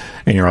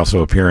 And you're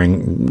also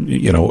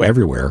appearing,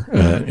 everywhere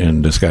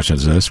in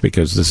discussions of this,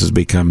 because this has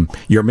become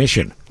your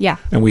mission. Yeah.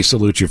 And we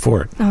salute you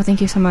for it. Oh,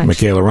 thank you so much.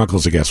 Michaela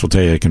Runkle's a guest. We'll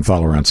tell you can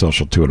follow her on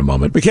social, too, in a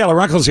moment. Michaela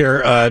Runkle's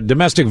here.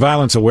 Domestic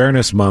Violence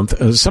Awareness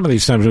Month. Some of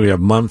these times we have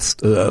months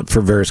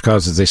for various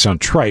causes. They sound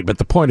trite, but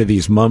the point of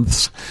these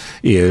months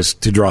is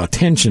to draw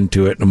attention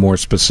to it in a more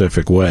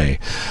specific way.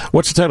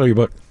 What's the title of your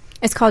book?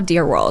 It's called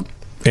Dear World.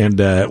 And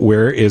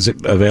where is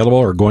it available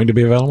or going to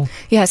be available?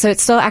 Yeah, so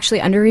it's still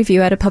actually under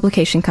review at a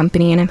publication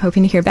company, and I'm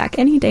hoping to hear back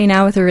any day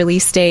now with a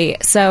release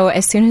date. So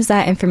as soon as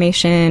that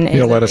information is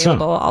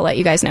available, I'll let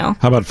you guys know.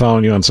 How about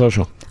following you on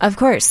social? Of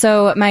course.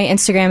 So my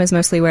Instagram is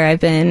mostly where I've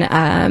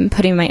been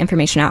putting my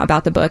information out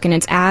about the book, and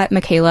it's at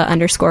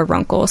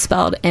Michaela_Runkle,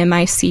 spelled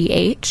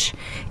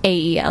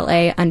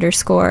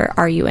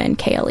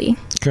MICHAELA_RUNKLE.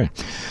 Okay.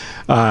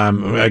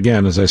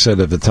 Again, as I said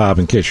at the top,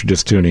 in case you're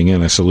just tuning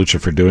in, I salute you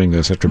for doing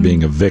this after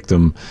being a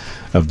victim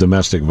of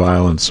domestic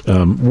violence.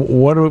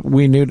 What do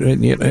we need?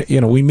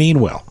 We mean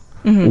well.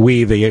 Mm-hmm.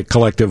 We, the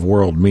collective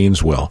world,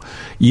 means well.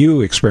 You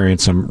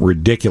experienced some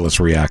ridiculous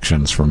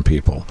reactions from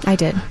people. I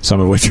did. Some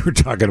of which you were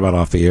talking about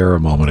off the air a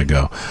moment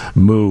ago.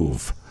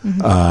 Move.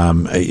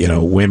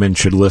 Women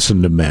should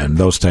listen to men,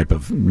 those type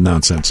of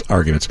nonsense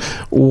arguments.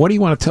 What do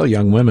you want to tell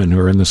young women who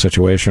are in this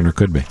situation or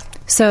could be?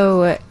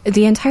 So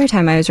the entire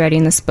time I was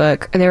writing this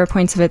book, there were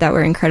points of it that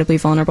were incredibly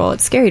vulnerable.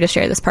 It's scary to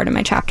share this part of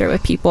my chapter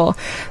with people,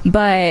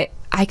 but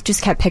I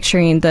just kept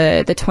picturing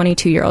the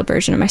 22-year-old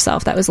version of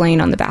myself that was laying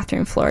on the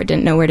bathroom floor,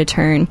 didn't know where to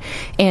turn.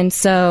 And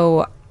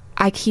so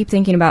I keep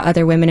thinking about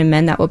other women and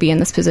men that will be in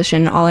this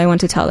position. All I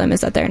want to tell them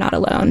is that they're not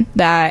alone,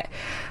 that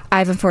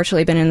I've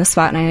unfortunately been in this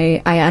spot,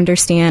 and I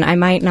understand. I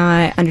might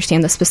not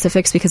understand the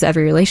specifics because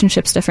every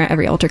relationship's different,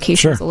 every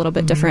altercation is a little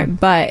bit different,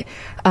 but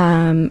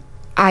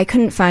I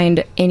couldn't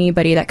find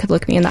anybody that could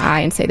look me in the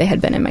eye and say they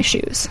had been in my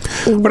shoes.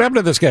 What happened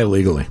to this guy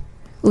legally?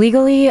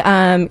 Legally,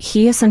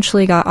 he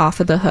essentially got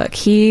off of the hook.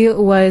 He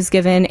was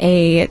given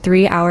a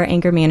 3-hour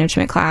anger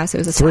management class.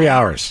 It was 3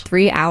 hours.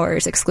 3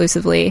 hours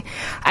exclusively.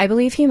 I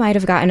believe he might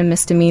have gotten a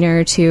misdemeanor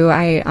or two.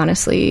 I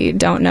honestly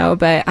don't know,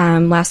 but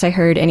last I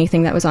heard,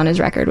 anything that was on his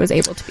record was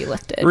able to be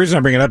lifted. The reason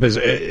I bring it up is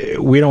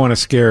we don't want to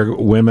scare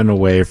women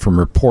away from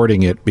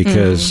reporting it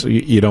because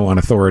you don't want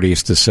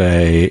authorities to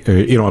say,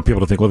 you don't want people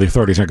to think, well, the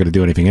authorities aren't going to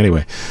do anything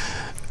anyway.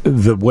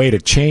 The way to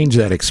change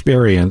that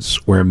experience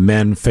where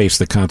men face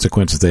the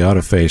consequences they ought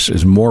to face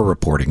is more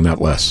reporting, not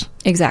less.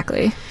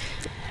 Exactly.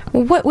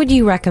 What would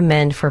you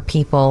recommend for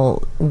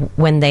people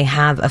when they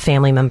have a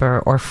family member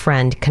or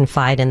friend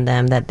confide in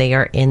them that they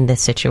are in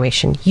this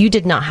situation? You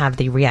did not have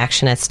the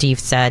reaction, as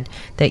Steve said,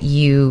 that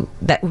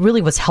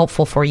really was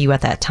helpful for you at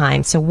that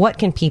time. So what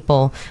can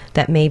people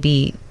that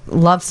maybe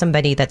love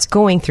somebody that's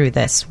going through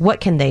this, what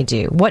can they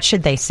do? What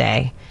should they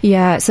say?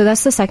 Yeah, so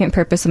that's the second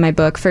purpose of my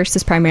book. First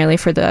is primarily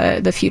for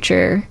the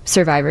future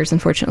survivors,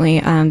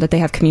 unfortunately, that they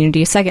have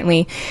community.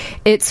 Secondly,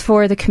 it's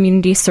for the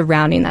community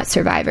surrounding that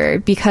survivor.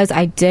 Because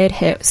I did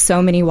hit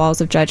so many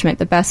walls of judgment,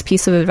 the best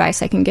piece of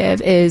advice I can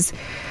give is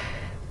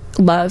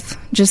love.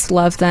 Just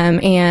love them.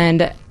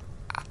 And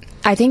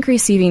I think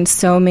receiving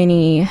so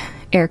many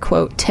air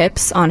quote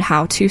tips on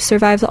how to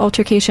survive the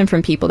altercation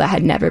from people that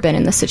had never been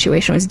in this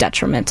situation was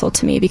detrimental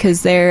to me,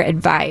 because their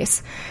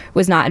advice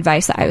was not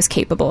advice that I was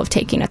capable of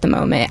taking at the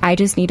moment. I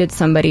just needed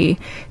somebody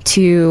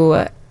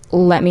to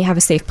let me have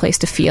a safe place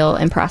to feel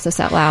and process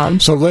out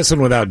loud. So listen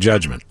without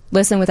judgment.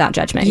 Listen without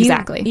judgment,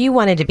 exactly. You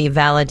wanted to be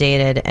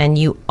validated, and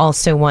you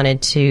also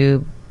wanted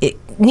to... It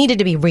needed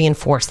to be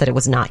reinforced that it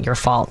was not your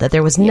fault, that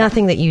there was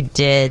nothing that you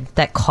did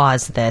that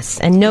caused this,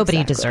 and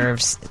nobody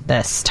deserves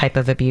this type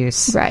of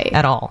abuse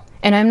at all.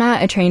 And I'm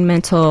not a trained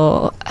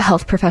mental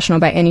health professional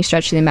by any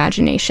stretch of the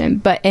imagination,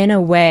 but in a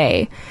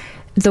way,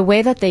 the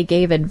way that they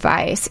gave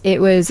advice,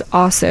 it was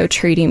also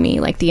treating me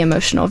like the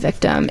emotional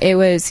victim. It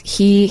was,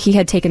 he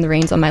had taken the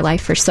reins on my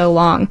life for so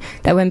long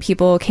that when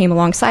people came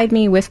alongside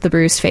me with the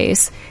bruised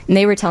face and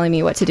they were telling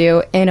me what to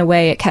do, in a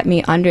way it kept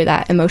me under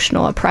that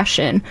emotional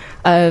oppression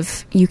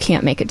of, you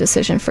can't make a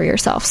decision for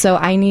yourself. So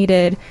I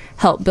needed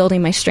help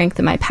building my strength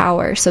and my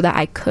power so that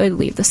I could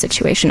leave the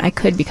situation. I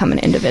could become an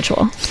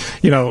individual.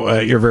 You know,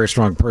 you're a very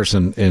strong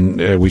person,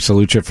 and we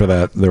salute you for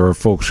that. There are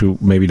folks who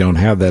maybe don't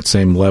have that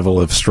same level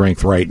of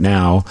strength right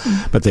now,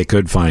 but they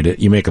could find it.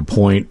 You make a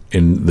point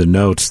in the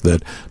notes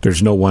that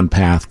there's no one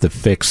path to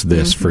fix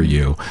this for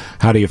you.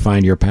 How do you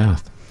find your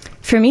path?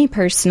 For me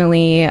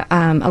personally,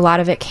 a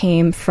lot of it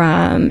came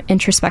from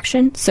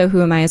introspection. So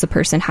who am I as a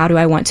person? How do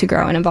I want to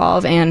grow and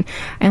evolve? And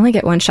I only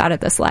get one shot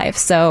at this life.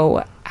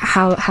 So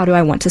how do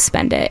I want to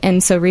spend it?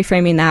 And so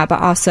reframing that,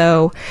 but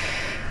also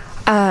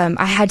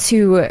I had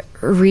to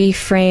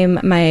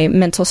reframe my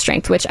mental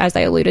strength, which, as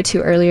I alluded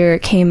to earlier,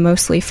 came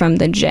mostly from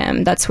the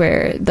gym. That's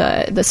where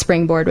the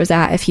springboard was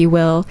at, if you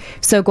will.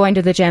 So going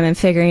to the gym and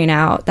figuring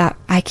out that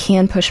I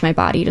can push my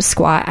body to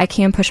squat, I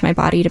can push my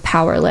body to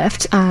power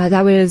lift.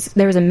 There was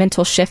a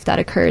mental shift that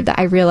occurred that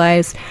I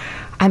realized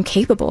I'm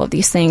capable of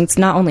these things,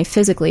 not only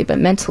physically, but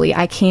mentally.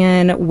 I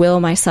can will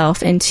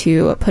myself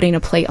into putting a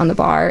plate on the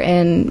bar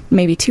and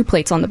maybe 2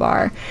 plates on the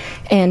bar.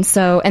 And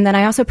then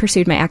I also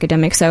pursued my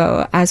academics.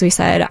 So as we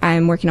said,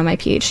 I'm working on my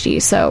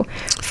PhD. So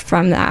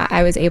from that,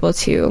 I was able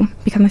to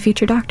become a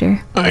future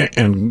doctor.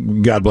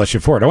 And God bless you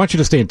for it. I want you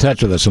to stay in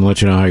touch with us and let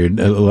us know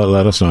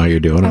how you're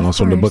doing. And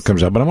also when the book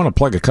comes out. But I want to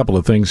plug a couple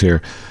of things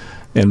here.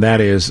 And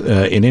that is,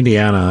 in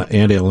Indiana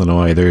and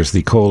Illinois, there's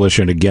the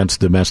Coalition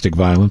Against Domestic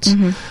Violence.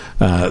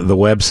 The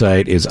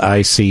website is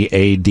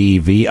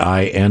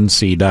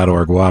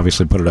icadvinc.org. We'll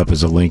obviously put it up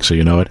as a link so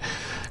you know it.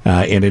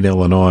 And in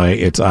Illinois,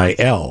 it's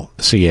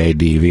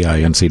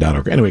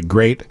ilcadvinc.org. Anyway,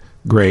 great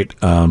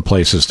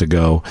places to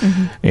go.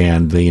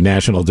 And the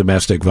National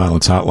Domestic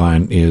Violence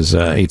Hotline is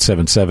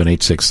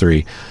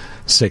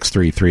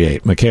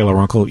 877-863-6338. Michaela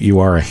Runkle, you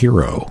are a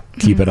hero.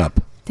 Keep it up.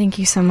 Thank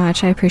you so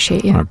much. I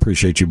appreciate you. I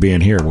appreciate you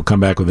being here. We'll come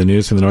back with the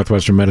news from the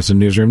Northwestern Medicine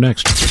Newsroom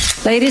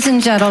next. Ladies and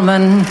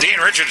gentlemen, Dean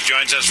Richards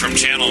joins us from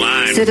Channel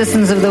 9.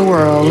 Citizens of the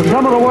world.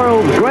 Some of the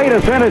world's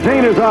greatest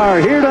entertainers are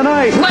here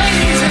tonight.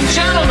 Ladies and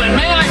gentlemen,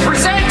 may I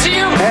present to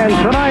you? And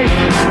tonight,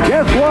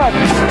 guess what?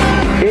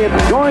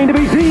 It's going to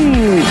be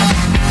Dean.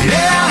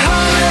 Yeah,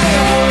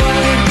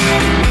 Hollywood,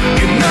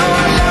 you know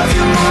I love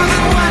you more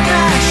than what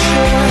I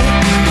should.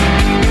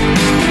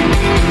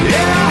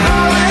 Yeah,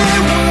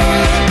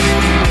 Hollywood.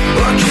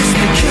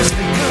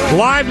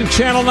 Live to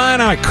Channel 9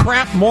 on a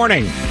crap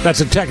morning. That's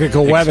a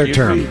technical weather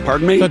term.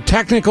 Pardon me? The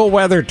technical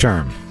weather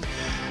term.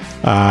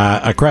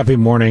 A crappy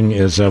morning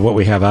is what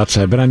we have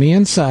outside, but on the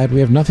inside, we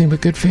have nothing but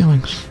good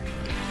feelings.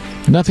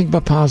 Nothing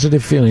but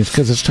positive feelings,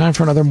 because it's time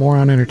for another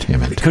Moron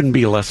Entertainment. It couldn't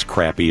be less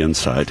crappy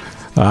inside.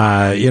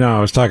 I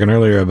was talking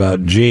earlier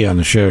about G on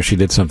the show. She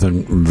did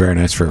something very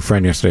nice for a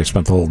friend yesterday.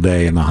 Spent the whole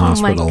day in the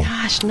hospital. Oh, my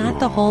gosh, not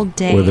the whole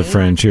day. With a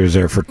friend. She was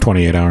there for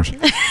 28 hours.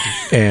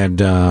 And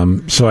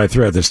so I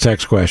threw out this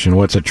text question,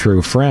 what's a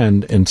true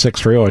friend? In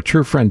 630, a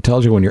true friend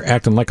tells you when you're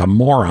acting like a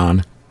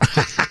moron.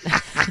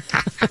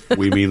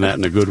 We mean that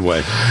in a good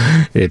way.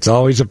 It's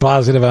always a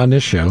positive on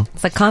this show.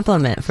 It's a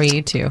compliment for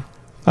you two.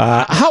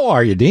 How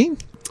are you, Dean?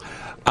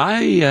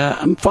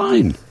 I'm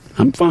fine.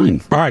 I'm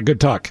fine. All right,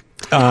 good talk.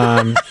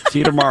 See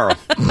you tomorrow.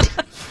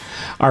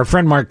 Our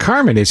friend Mark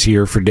Carmen is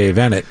here for Dave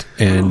Ennett,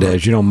 and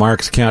as you know,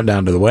 Mark's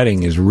countdown to the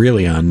wedding is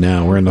really on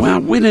now. We're in the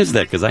when is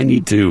that? Because I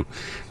need to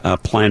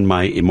plan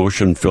my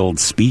emotion-filled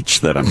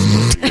speech that I'm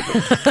supposed to give.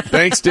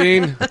 Thanks,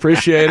 Dean.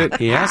 Appreciate it.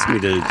 He asked me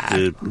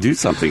to do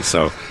something,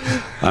 so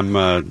I'm.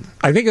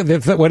 I think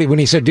when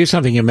he said do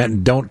something, he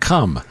meant don't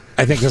come.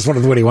 I think that's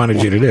what he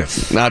wanted you to do.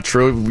 Not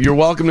true. You're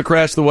welcome to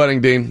crash the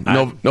wedding, Dean.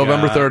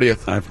 November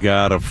 30th. I've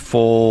got a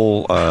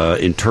full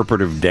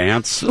interpretive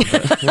dance.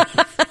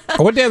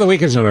 What day of the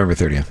week is November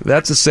 30th?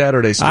 That's a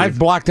Saturday, Steve. I've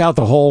blocked out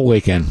the whole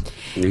weekend.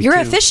 You're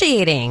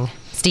officiating,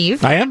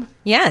 Steve. I am?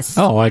 Yes.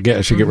 Oh, I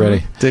should get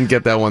ready. Didn't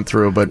get that one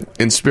through, but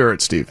in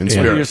spirit, Steve. In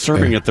spirit. You're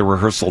serving at the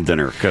rehearsal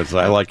dinner, because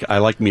I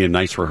like me a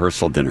nice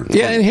rehearsal dinner.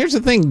 Yeah, and here's the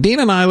thing. Dean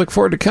and I look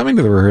forward to coming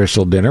to the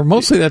rehearsal dinner.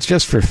 Mostly that's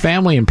just for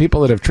family and people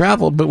that have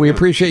traveled, but we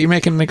appreciate you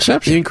making an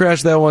exception. You can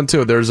crash that one,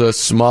 too. There's a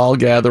small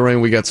gathering.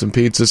 We got some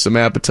pizzas, some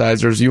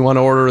appetizers. You want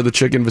to order the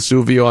chicken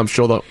Vesuvio, I'm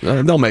sure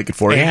they'll make it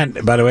for you.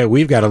 And, by the way,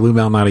 we've got a Lou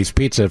Malnati's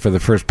pizza for the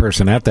first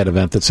person at that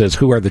event that says,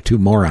 who are the two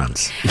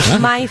morons? Huh?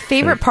 My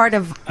favorite part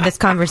of this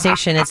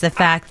conversation is the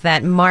fact that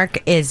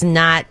Mark is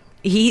not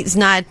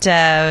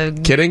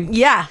kidding.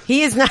 Yeah,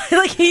 he is not.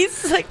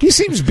 He's like, he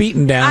seems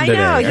beaten down today.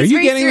 I know. Are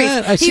you getting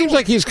serious. that? It seems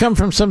like he's come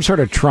from some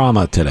sort of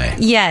trauma today.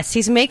 Yes,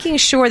 he's making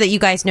sure that you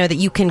guys know that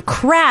you can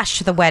crash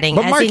the wedding,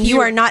 But as Mark, in you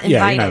are not invited.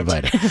 Yeah, you're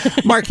not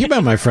invited. Mark, you've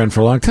been my friend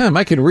for a long time.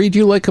 I could read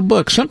you like a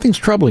book. Something's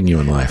troubling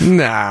you in life.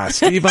 Nah,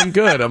 Steve, I'm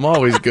good. I'm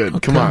always good.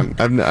 Okay. Come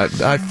on,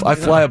 I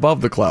fly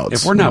above the clouds.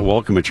 If we're not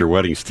welcome at your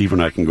wedding, Steve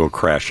and I can go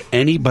crash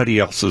anybody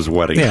else's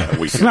wedding. Yeah,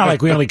 it's not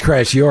like we only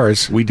crash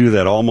yours. We do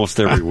that almost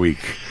every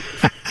week.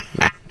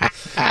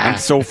 I'm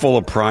so full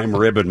of prime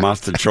rib and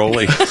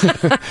mostaccioli.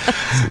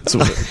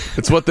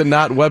 It's what the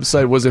Not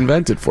website was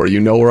invented for.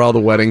 You know where all the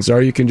weddings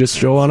are. You can just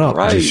show on up.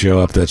 Just show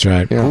up. That's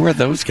right. Yeah. Who are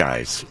those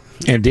guys?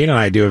 And Dean and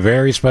I do a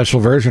very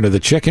special version of the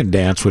chicken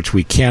dance, which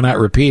we cannot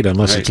repeat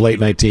unless it's late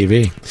night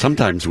TV.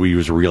 Sometimes we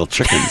use real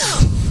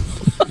chickens.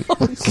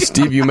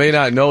 Steve, you may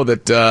not know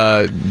that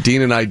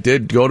Dean and I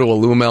did go to a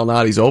Lou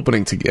Malnati's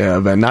opening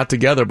event. Not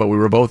together, but we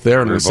were both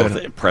there. And we were both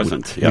said,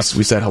 present. Yes.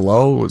 We said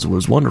hello. It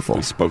was wonderful.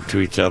 We spoke to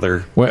each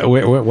other. What?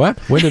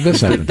 When did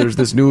this happen? There's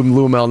this new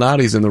Lou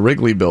Malnati's in the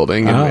Wrigley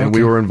building, and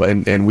we were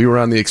and we were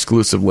on the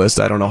exclusive list.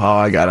 I don't know how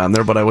I got on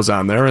there, but I was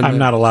on there. And I'm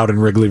not allowed in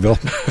Wrigleyville.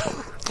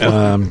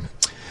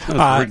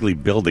 The Wrigley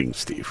building,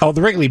 Steve. Oh,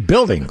 the Wrigley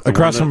building,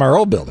 across from our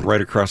old building.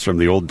 Right across from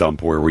the old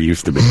dump where we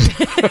used to be.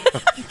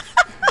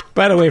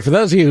 By the way, for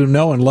those of you who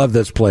know and love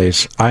this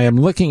place, I am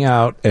looking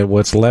out at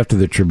what's left of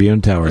the Tribune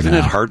Tower Isn't now.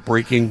 it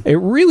heartbreaking? It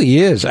really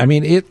is. I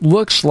mean, it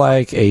looks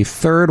like a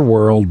third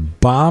world,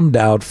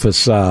 bombed-out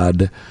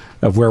facade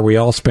of where we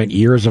all spent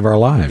years of our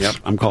lives. Yep,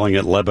 I'm calling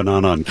it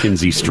Lebanon on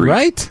Kinsey Street.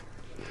 Right?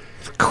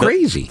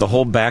 Crazy. The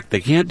whole back, they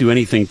can't do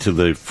anything to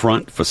the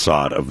front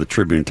facade of the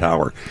Tribune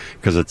Tower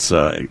because it's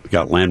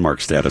got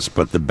landmark status,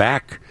 but the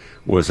back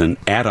was an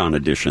add-on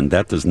edition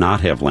that does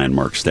not have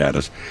landmark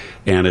status,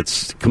 and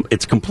it's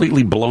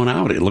completely blown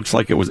out. It looks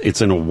like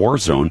it's in a war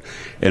zone,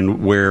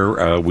 and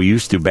where we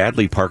used to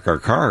badly park our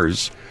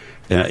cars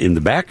in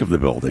the back of the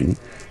building,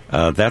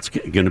 that's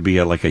going to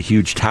be like a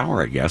huge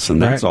tower, I guess,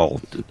 and that's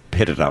all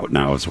pitted out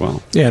now as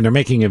well. Yeah, and they're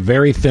making a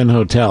very thin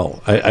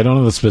hotel. I don't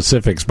know the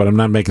specifics, but I'm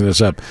not making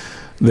this up.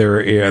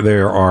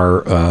 There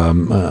are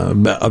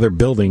other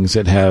buildings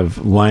that have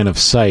line of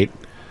sight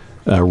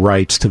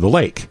rights to the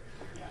lake.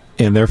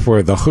 And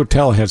therefore, the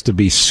hotel has to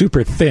be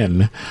super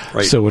thin,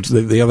 so it's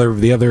the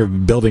other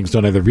buildings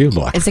don't have their view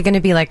blocked. Is it going to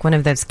be like one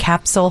of those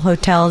capsule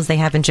hotels they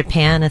have in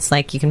Japan? It's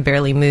like you can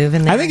barely move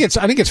in there. I think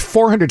it's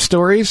 400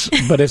 stories,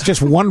 but it's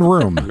just one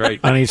room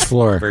on each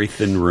floor. Very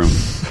thin room.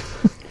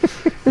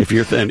 If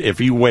you're thin,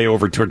 if you weigh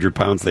over 200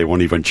 pounds, they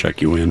won't even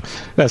check you in.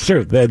 That's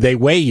true. They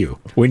weigh you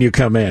when you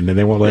come in, and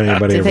they won't let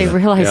anybody. Did they over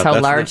realize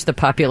how large the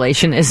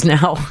population is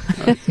now?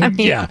 I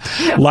mean,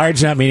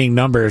 large not meaning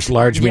numbers,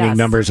 large meaning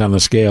numbers on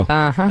the scale.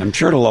 I'm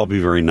sure it'll all be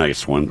very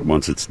nice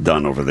once it's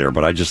done over there.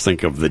 But I just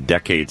think of the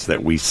decades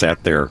that we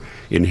sat there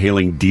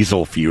inhaling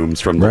diesel fumes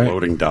from the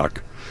loading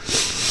dock.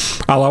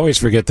 I'll always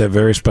forget that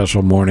very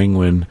special morning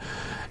when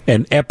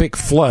an epic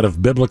flood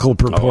of biblical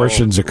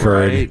proportions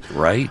occurred.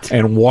 Right.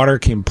 And water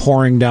came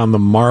pouring down the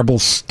marble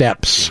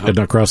steps and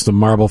across the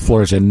marble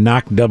floors and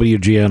knocked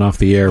WGN off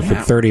the air for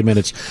 30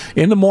 minutes.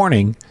 In the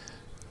morning,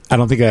 I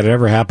don't think that had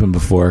ever happened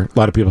before. A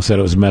lot of people said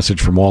it was a message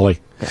from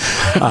Wally.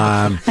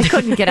 I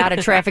couldn't get out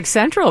of Traffic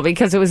Central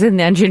because it was in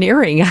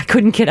engineering. I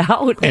couldn't get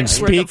out. And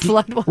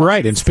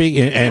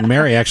and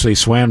Mary actually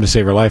swam to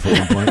save her life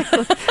at one point.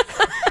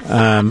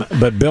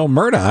 But Bill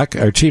Murdoch,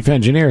 our chief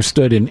engineer,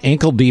 stood in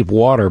ankle-deep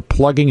water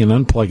plugging and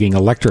unplugging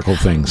electrical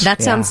things.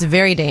 That sounds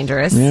very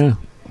dangerous. Yeah.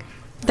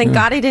 Thank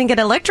God he didn't get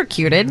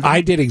electrocuted.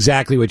 I did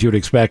exactly what you would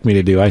expect me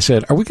to do. I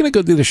said, are we going to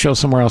go do the show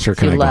somewhere else or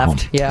can I go home?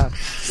 Yeah.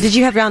 Did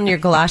you have on your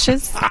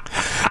galoshes?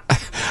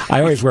 I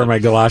always wear my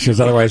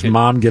galoshes, otherwise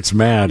Mom gets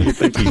mad. I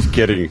think he's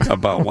kidding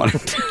about one.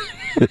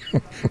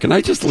 Can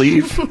I just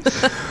leave?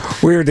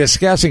 We were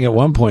discussing at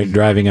one point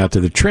driving out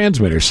to the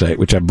transmitter site,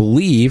 which I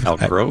believe...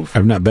 Elk Grove?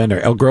 I've not been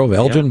there. Elk Grove,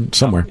 Elgin,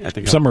 somewhere. I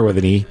think somewhere with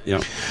an E.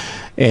 Yeah.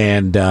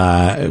 And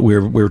we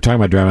were talking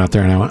about driving out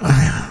there, and I went,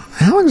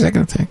 how long is that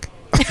going to take?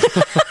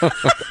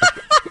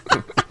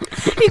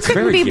 You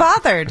couldn't be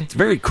bothered. It's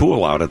very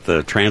cool out at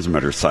the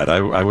transmitter site.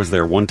 I was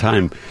there one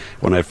time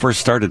when I first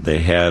started. They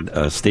had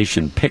a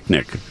station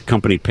picnic,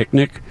 company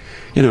picnic,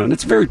 and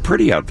it's very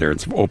pretty out there.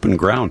 It's open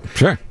ground.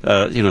 Sure.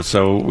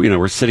 So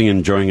we're sitting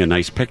enjoying a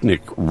nice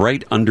picnic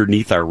right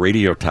underneath our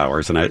radio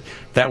towers, and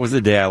that was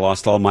the day I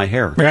lost all my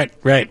hair.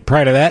 Right.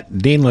 Prior to that,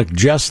 Dean looked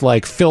just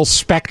like Phil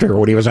Spector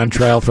when he was on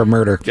trial for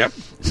murder. Yep.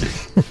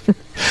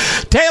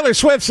 Taylor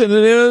Swift's in the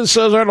news,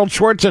 so is Arnold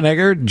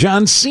Schwarzenegger.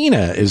 John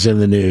Cena is in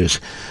the news.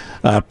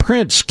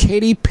 Prince,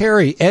 Katy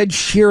Perry, Ed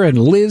Sheeran,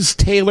 Liz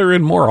Taylor,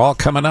 and more, all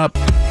coming up.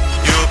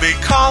 You'll be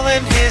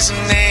calling his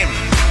name.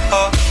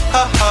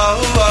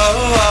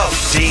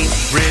 Dean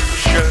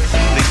Richard,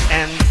 the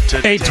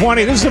entertainer.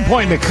 8:20. This is the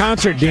point in the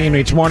concert, Dean,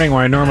 each morning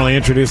where I normally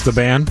introduce the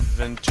band.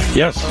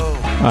 Yes.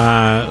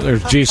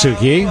 There's Jisoo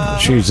Kee.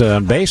 She's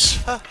on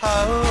bass.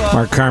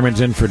 Mark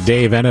Carmen's in for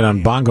Dave Ennett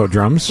on bongo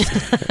drums.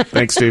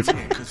 Thanks, Steve.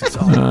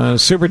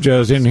 Super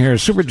Joe's in here.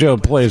 Super Joe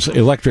plays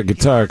electric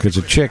guitar because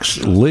the chicks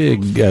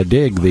dig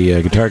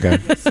the guitar guy.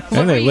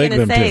 And they lig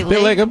them, too. They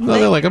lig him.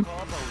 They lig him.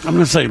 I'm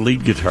going to say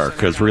lead guitar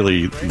because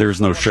really there's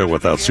no show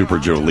without Super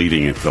Joe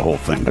leading it, the whole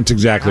thing. That's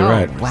exactly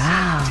right.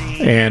 Wow.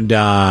 And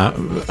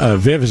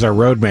Viv is our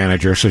road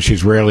manager, so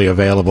she's rarely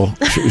available.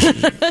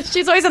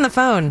 She's always on the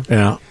phone.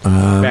 Yeah.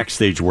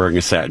 Backstage wearing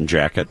a satin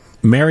jacket.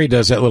 Mary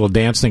does that little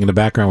dance thing in the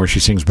background where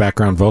she sings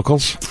background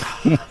vocals.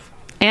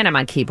 And I'm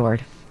on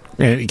keyboard.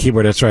 And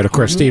keyboard, that's right. Of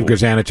course, Steve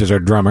Grzanich is our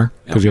drummer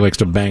because he likes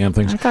to bang on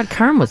things. I thought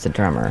Carm was the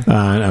drummer.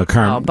 No,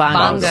 Carm.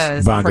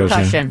 Bongos.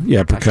 Percussion.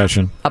 Yeah,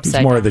 percussion. Upside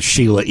it's more down. of the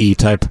Sheila E.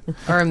 type.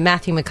 Or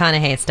Matthew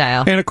McConaughey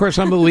style. And, of course,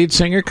 I'm the lead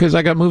singer because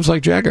I got moves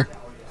like Jagger.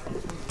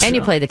 And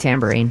you play the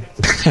tambourine.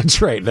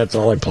 That's right. That's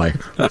all I play.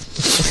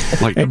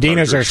 Like and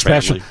Dean's our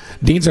special.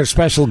 Dean's our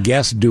special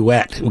guest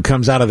duet who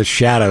comes out of the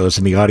shadows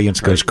and the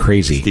audience goes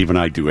crazy. Steve and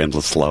I do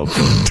Endless Love.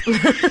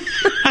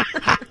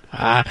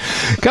 A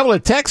couple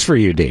of texts for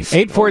you, Dean.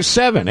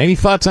 847. Any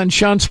thoughts on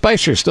Sean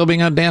Spicer still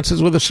being on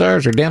Dances with the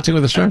Stars or Dancing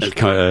with the Stars?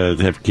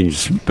 Can you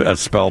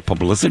spell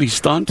publicity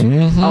stunt?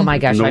 Mm-hmm. Oh my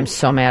gosh, I'm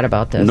so mad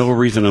about this. No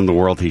reason in the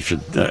world he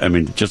should.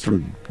 Just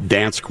from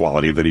dance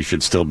quality that he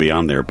should still be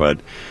on there, but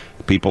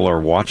people are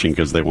watching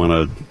because they want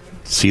to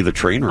see the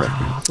train wreck.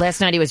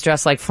 Last night he was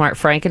dressed like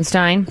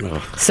Frankenstein,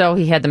 so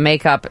he had the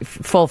makeup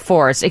full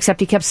force, except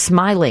he kept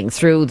smiling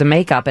through the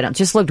makeup, and it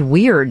just looked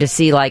weird to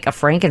see like a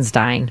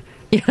Frankenstein.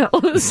 So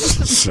weird.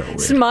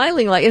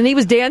 Smiling like, and he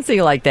was dancing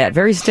like that,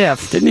 very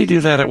stiff. Didn't he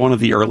do that at one of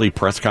the early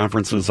press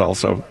conferences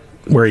also?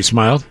 Where he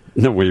smiled?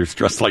 No, where he was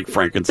dressed like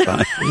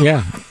Frankenstein.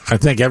 Yeah, I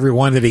think every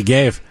one that he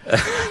gave.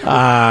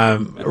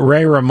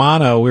 Ray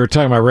Romano, we were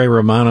talking about Ray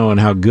Romano and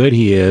how good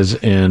he is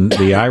in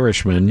The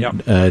Irishman.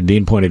 Yep.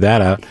 Dean pointed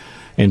that out.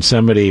 And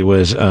somebody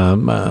was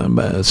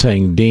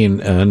saying,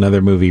 Dean,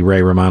 another movie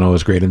Ray Romano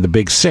was great in The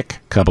Big Sick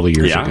a couple of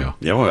years ago.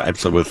 Yeah, well,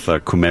 absolutely,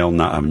 with Kumail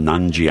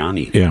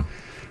Nanjiani. Yeah.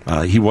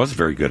 He was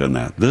very good in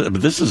that.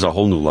 But this is a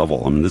whole new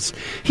level. I mean,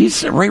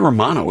 Ray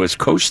Romano is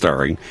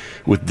co-starring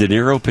with De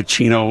Niro,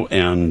 Pacino,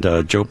 and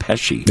Joe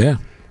Pesci. Yeah.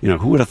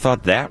 Who would have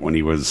thought that when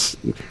he was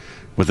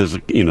with his,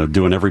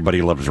 doing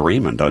Everybody Loves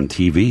Raymond on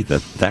TV,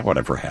 that would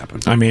ever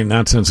happen? I mean,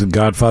 not since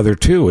Godfather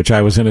 2, which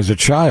I was in as a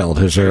child,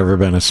 has there ever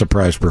been a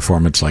surprise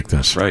performance like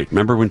this. Right.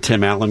 Remember when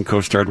Tim Allen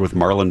co-starred with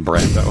Marlon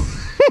Brando?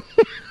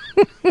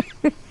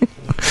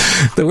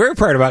 The weird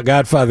part about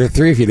Godfather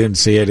 3, if you didn't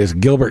see it, is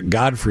Gilbert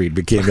Gottfried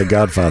became the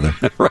Godfather.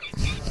 Right.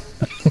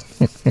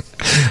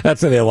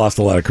 That's when they lost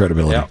a lot of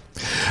credibility. Yeah.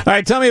 All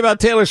right, tell me about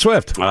Taylor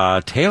Swift.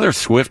 Taylor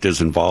Swift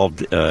is involved.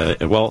 There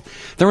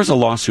was a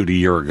lawsuit a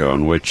year ago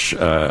in which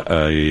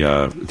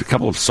a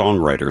couple of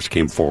songwriters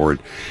came forward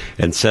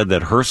and said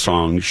that her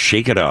song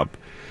 "Shake It Up"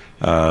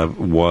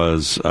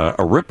 was a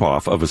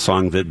ripoff of a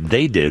song that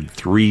they did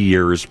 3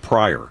 years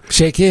prior.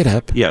 Shake it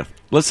up. Yeah.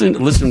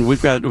 Listen.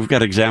 We've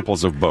got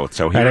examples of both.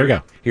 So here we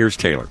go. Here's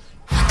Taylor.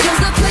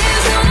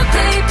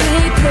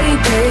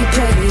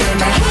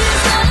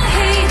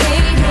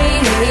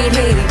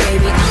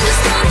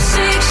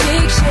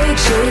 Shake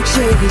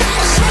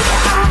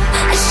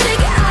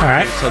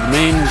So the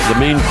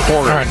main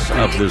chorus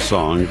of this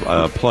song,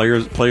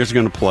 players are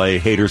going to play,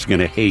 haters going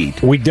to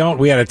hate. We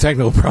had a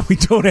technical problem. We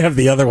don't have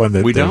the other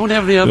one. We don't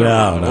have the other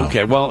one. No.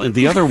 Okay, well,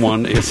 the other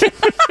one is...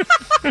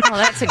 Oh,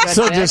 that's a good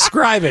So bit.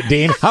 describe it,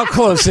 Dean. How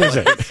close is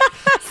it?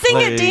 Sing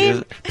it,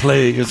 Dean.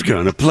 Players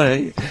gonna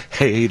play,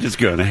 haters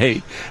gonna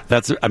hate.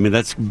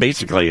 That's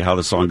basically how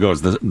the song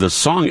goes. The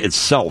song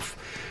itself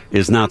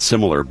is not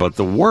similar, but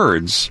the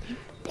words,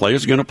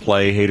 players gonna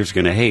play, haters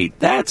gonna hate,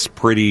 that's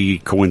pretty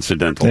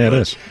coincidental. Yeah, it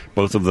is.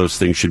 Both of those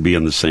things should be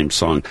in the same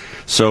song.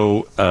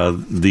 So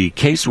the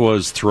case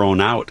was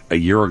thrown out a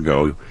year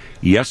ago.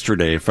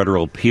 Yesterday, a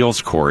federal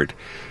appeals court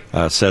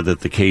said that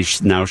the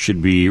case now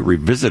should be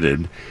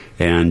revisited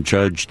and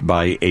judged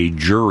by a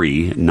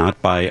jury,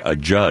 not by a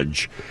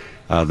judge,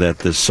 that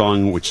the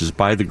song, which is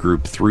by the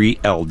group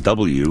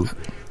 3LW,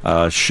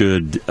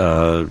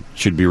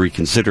 should be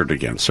reconsidered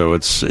again. So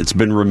it's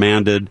been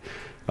remanded.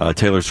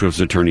 Taylor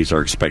Swift's attorneys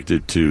are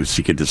expected to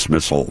seek a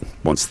dismissal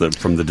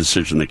from the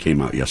decision that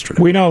came out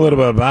yesterday. We know a little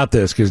bit about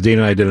this because Dean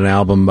and I did an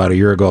album about a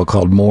year ago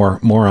called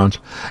Morons,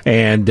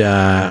 and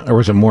or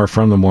was it More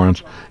from the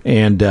Morons?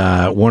 And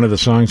one of the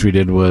songs we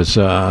did was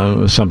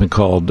something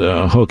called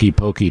Hokey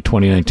Pokey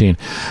 2019,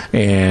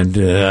 and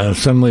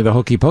suddenly the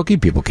Hokey Pokey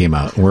people came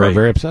out, and we were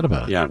very upset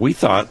about it. Yeah, we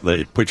thought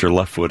that Put Your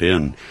Left Foot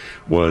In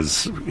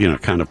was,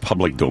 kind of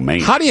public domain.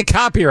 How do you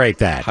copyright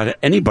that?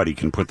 Anybody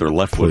can put their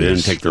left foot in,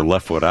 take their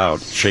left foot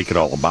out, shake it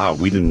all about.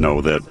 We didn't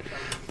know that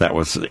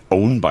was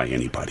owned by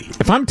anybody.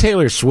 If I'm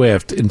Taylor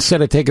Swift,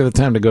 instead of taking the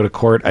time to go to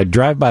court, I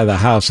drive by the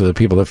house of the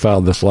people that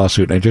filed this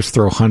lawsuit, and I just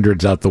throw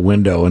hundreds out the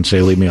window and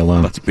say, leave me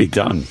alone. Let's be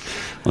done.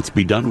 Let's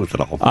be done with it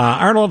all.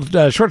 Arnold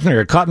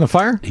Schwarzenegger caught in the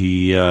fire?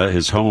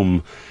 His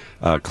home...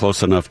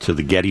 close enough to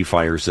the Getty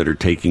fires that are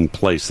taking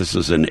place. This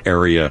is an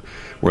area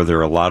where there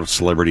are a lot of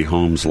celebrity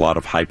homes, a lot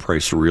of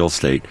high-priced real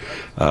estate.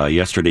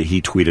 Yesterday,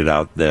 he tweeted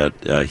out that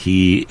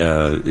he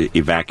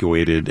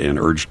evacuated and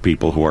urged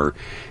people who are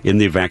in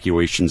the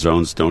evacuation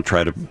zones, don't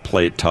try to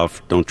play it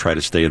tough, don't try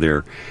to stay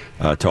there,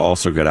 to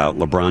also get out.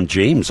 LeBron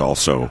James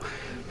also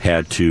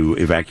had to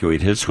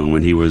evacuate his home,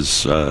 and he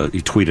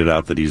tweeted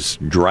out that he's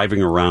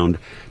driving around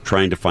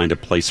trying to find a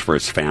place for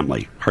his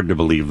family. Hard to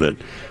believe that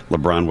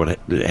LeBron would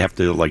have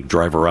to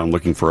drive around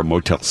looking for a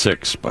Motel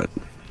 6, but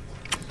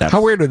that's...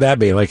 How weird would that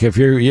be? Like if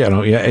you're,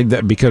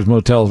 because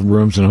motel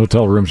rooms and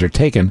hotel rooms are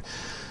taken,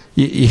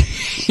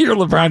 you're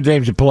LeBron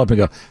James, you pull up and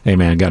go, hey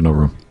man, got no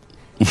room.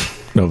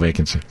 No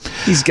vacancy.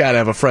 He's got to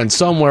have a friend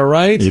somewhere,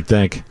 right? You'd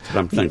think. That's what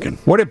I'm thinking.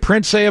 What did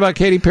Prince say about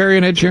Katy Perry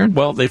and Ed Sheeran?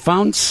 Well, they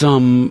found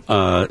some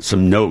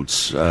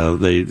notes.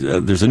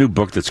 There's a new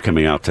book that's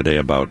coming out today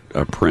about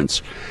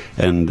Prince,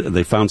 and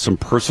they found some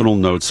personal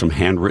notes, some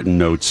handwritten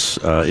notes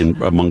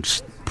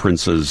amongst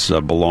Prince's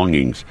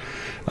belongings,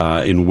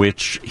 in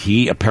which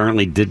he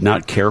apparently did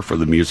not care for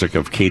the music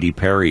of Katy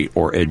Perry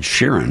or Ed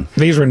Sheeran.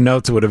 These were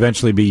notes that would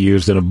eventually be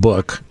used in a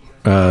book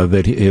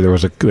that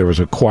there was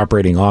a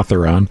cooperating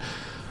author on.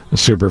 A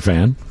super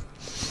fan.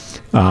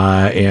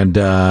 And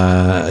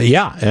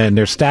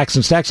there's stacks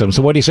and stacks of them.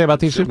 So what do you say about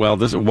these two? Well,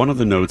 one of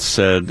the notes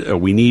said,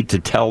 we need to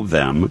tell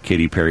them,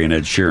 Katy Perry and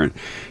Ed Sheeran,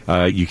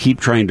 you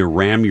keep trying to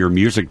ram your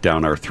music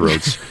down our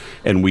throats,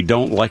 and we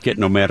don't like it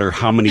no matter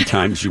how many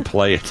times you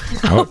play it.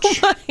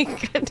 Ouch. Oh, my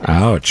goodness.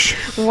 Ouch.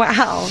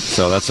 Wow.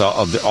 So that's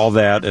all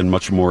that and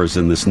much more is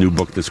in this new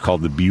book that's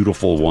called The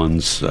Beautiful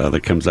Ones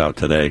that comes out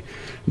today.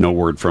 No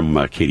word from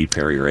Katy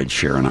Perry or Ed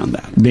Sheeran on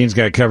that. Dean's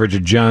got coverage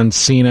of John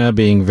Cena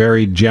being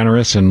very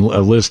generous and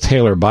a Liz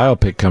Taylor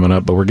biopic coming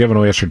up, but we're giving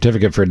away a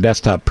certificate for a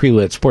desktop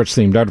pre-lit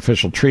sports-themed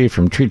artificial tree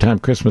from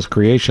Treetime Christmas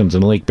Creations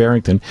in Lake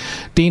Barrington.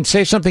 Dean,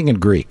 say something in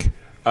Greek.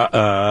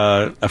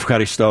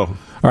 Ευχαριστώ.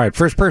 All right,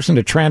 first person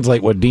to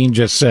translate what Dean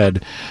just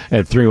said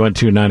at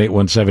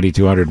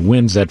 312-981-7200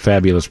 wins that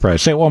fabulous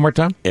prize. Say it one more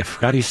time.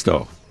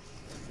 Ευχαριστώ.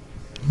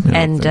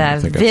 And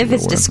Viv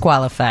is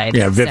disqualified.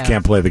 Yeah, Viv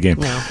can't play the game.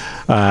 No.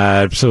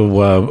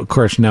 Of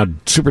course, now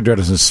Super Joe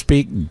doesn't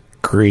speak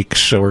Greek,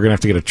 so we're going to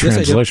have to get a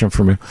translation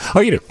from him. Oh,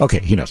 you do? Okay,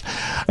 he knows.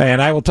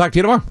 And I will talk to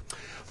you tomorrow.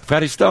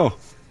 Ευχαριστώ.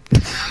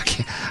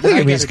 I think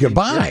it means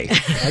goodbye.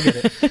 I get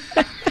it.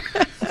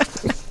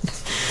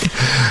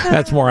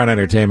 That's Moron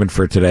Entertainment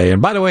for today.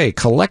 And by the way,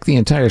 collect the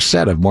entire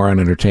set of Moron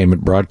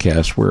Entertainment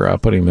broadcasts. We're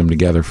putting them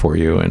together for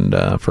you, and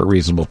for a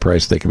reasonable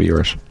price, they can be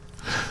yours.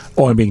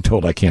 Oh, I'm being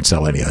told I can't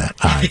sell any of that.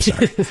 I'm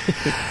sorry.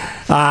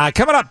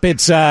 Coming up,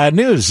 it's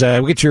news.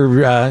 We'll get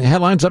your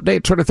headlines,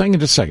 update, sort of thing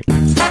in just a second.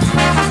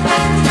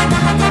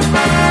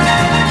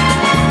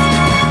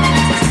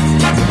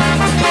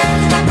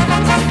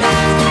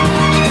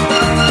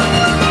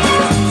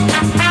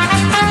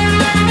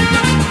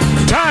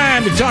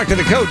 Time to talk to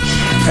the coach,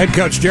 head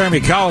coach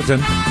Jeremy Colleton.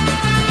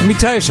 Let me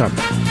tell you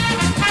something.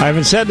 I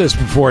haven't said this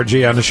before,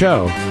 G, on the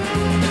show.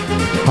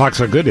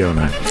 Hawks are good the other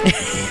night.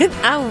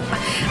 Oh,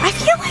 I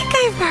feel like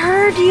I've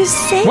heard you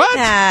say What?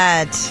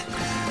 that.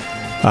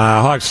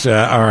 Hawks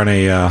are on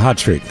a hot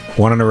streak,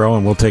 1 in a row,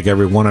 and we'll take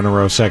every 1 in a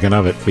row second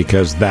of it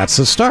because that's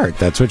the start.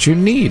 That's what you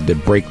need to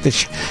break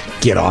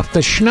get off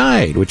the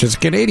schneid, which is a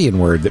Canadian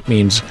word that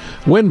means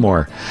win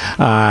more.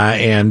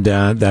 And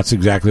that's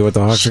exactly what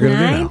the Hawks are going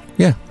to do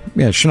now.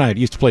 Yeah, Schneid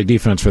used to play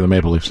defense for the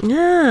Maple Leafs.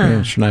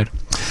 Yeah, Schneid.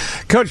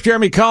 Coach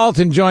Jeremy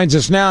Carlton joins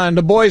us now, and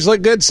the boys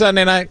look good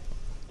Sunday night.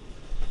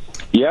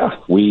 Yeah,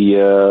 we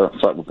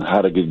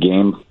had a good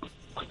game.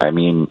 I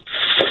mean,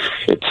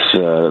 it's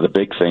the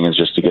big thing is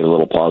just to get a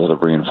little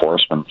positive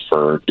reinforcement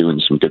for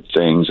doing some good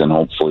things, and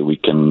hopefully we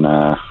can,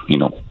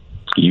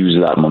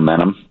 use that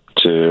momentum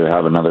to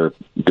have another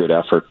good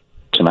effort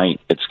tonight.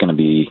 It's going to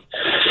be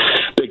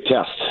a big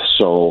test,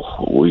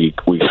 so we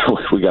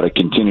got to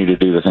continue to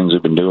do the things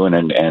we've been doing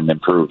and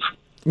improve.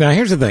 Now,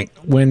 here's the thing: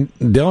 when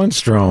Dylan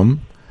Strome,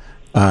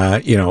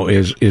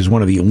 is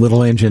one of the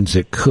little engines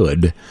that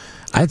could,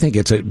 I think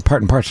it's a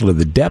part and parcel of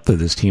the depth of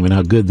this team and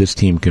how good this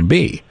team can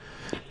be.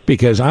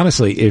 Because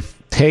honestly, if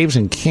Taves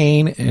and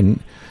Kane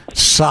and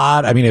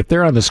Saad, if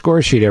they're on the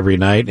score sheet every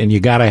night and you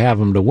got to have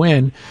them to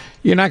win,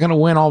 you're not going to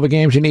win all the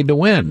games you need to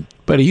win.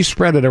 But if you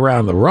spread it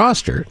around the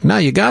roster, now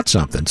you got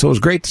something. So it was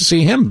great to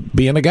see him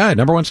being a guy,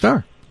 number one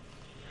star.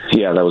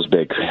 Yeah, that was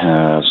big.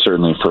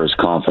 Certainly for his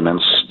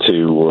confidence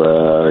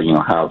to,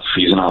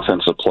 he's an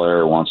offensive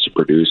player, wants to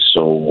produce.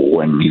 So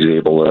when he's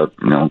able to,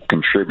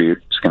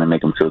 contribute, it's going to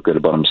make him feel good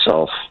about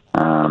himself.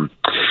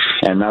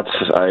 And that's,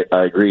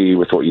 I agree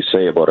with what you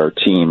say about our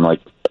team.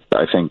 Like,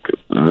 I think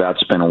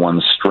that's been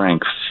one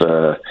strength.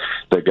 The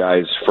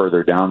guys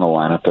further down the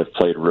lineup have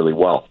played really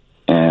well.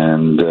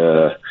 And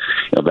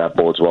that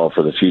bodes well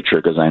for the future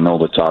because I know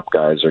the top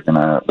guys they're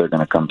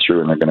gonna come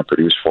through and they're gonna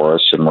produce for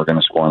us, and we're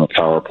gonna score on the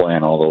power play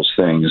and all those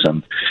things,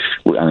 and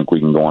I think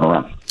we can go on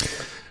around.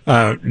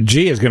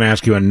 G is going to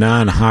ask you a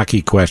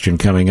non-hockey question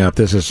coming up.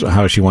 This is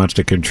how she wants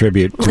to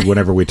contribute to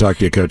whenever we talk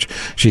to you, Coach.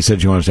 She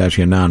said she wants to ask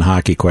you a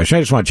non-hockey question.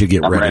 I just want you to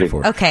get ready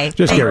for it. Okay.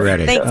 Just get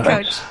ready. Thanks,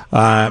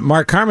 Coach.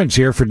 Mark Carmen's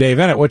here for Dave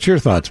Ennett. What's your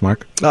thoughts,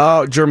 Mark?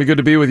 Jeremy, good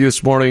to be with you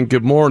this morning.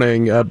 Good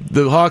morning.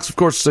 The Hawks, of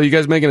course, you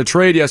guys making a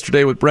trade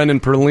yesterday with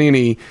Brendan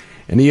Perlini,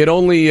 and he had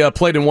only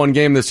played in one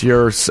game this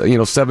year,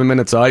 7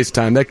 minutes of ice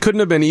time. That couldn't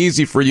have been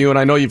easy for you, and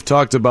I know you've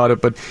talked about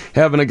it, but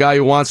having a guy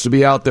who wants to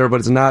be out there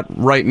but is not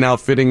right now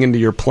fitting into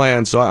your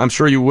plan. So I'm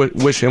sure you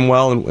wish him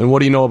well. And what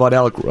do you know about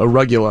Alec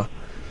Regula?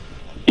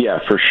 Yeah,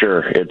 for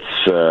sure. It's,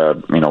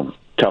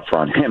 tougher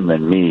on him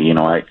than me.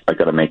 I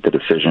got to make the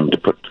decision to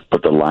put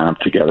the lineup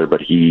together,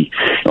 but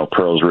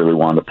Pearl's really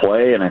wanted to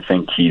play, and I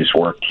think he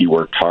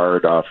worked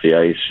hard off the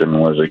ice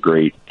and was a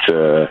great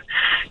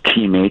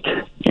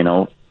teammate,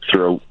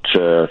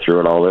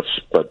 throughout all this,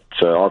 but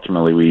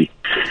ultimately we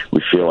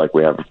feel like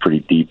we have a pretty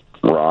deep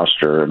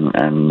roster,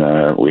 and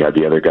we had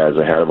the other guys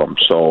ahead of him.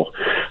 So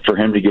for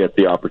him to get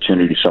the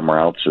opportunity somewhere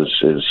else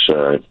is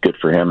good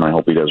for him. I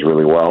hope he does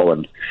really well,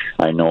 and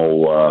I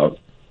know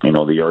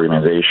the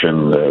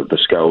organization, the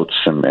scouts,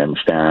 and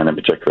Stan in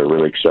particular, are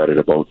really excited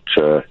about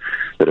the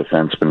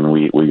defenseman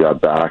we got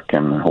back,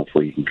 and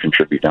hopefully he can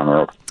contribute down the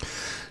road.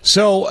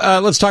 So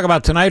let's talk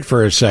about tonight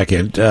for a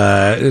second.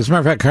 As a matter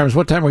of fact, Carms,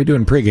 what time are we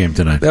doing pregame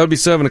tonight? That would be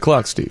 7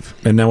 o'clock, Steve.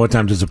 And then what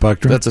time does the puck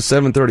drop? That's a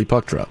 7:30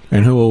 puck drop.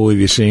 And who will we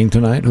be seeing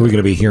tonight? Who are we going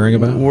to be hearing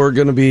about? We're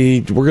going to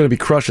be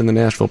crushing the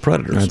Nashville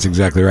Predators. That's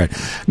exactly right.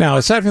 Now,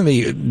 aside from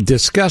the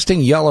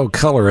disgusting yellow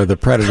color of the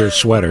Predators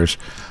sweaters,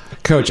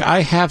 Coach,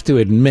 I have to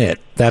admit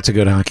that's a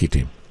good hockey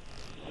team.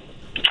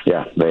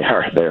 Yeah, they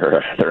are.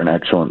 They're an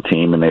excellent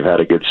team, and they've had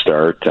a good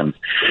start. And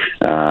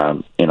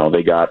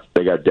they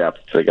got depth.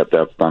 They got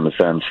depth on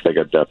defense. They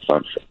got depth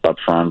up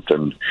front,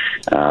 and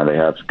they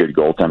have good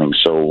goaltending.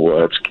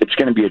 So it's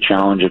going to be a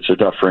challenge. It's a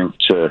tough rink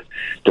to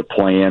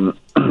play in.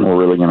 We're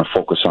really going to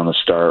focus on the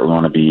start.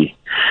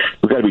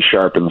 We've got to be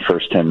sharp in the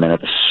first 10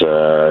 minutes.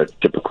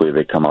 Typically,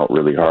 they come out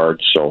really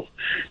hard. So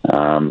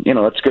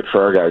that's good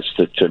for our guys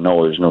to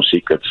know. There's no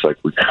secrets. Like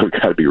we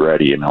got to be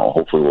ready, and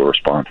hopefully we'll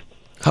respond.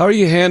 How are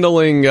you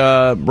handling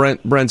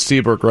Brent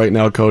Seabrook right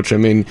now, Coach?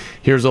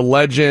 Here's a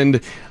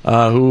legend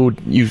who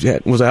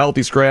was a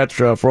healthy scratch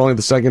for only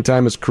the second time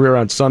in his career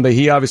on Sunday.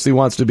 He obviously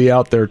wants to be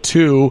out there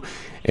too,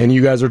 and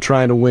you guys are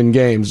trying to win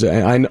games.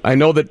 I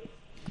know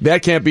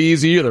that can't be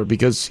easy either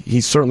because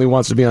he certainly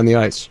wants to be on the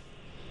ice.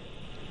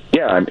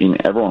 Yeah,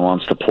 everyone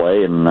wants to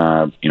play, and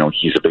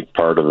he's a big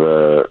part of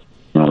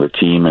the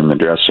team and the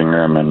dressing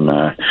room,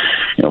 and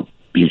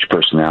huge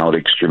personality,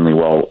 extremely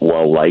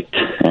well liked,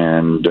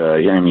 and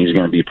he's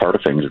going to be part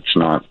of things. It's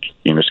not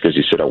just because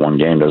you sit out one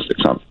game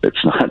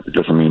it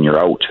doesn't mean you're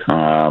out.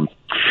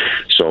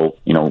 So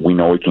we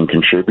know he can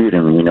contribute,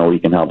 and we know he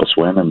can help us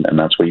win, and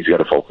that's what he's got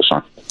to focus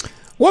on.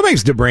 What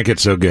makes DeBrincat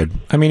so good?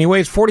 He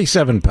weighs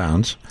 47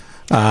 pounds.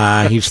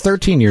 He's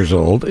 13 years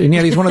old, and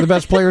yet he's one of the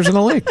best players in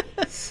the league.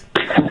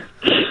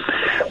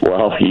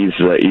 Well, he's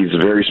a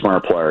very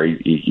smart player.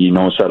 He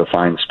knows how to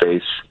find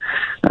space.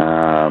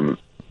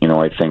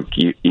 I think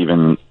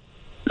even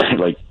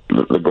like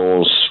the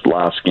goals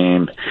last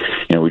game,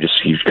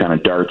 he kind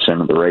of darts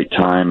in at the right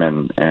time,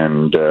 and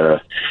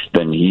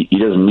then he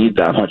doesn't need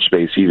that much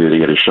space either to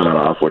get a shot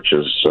off, which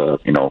is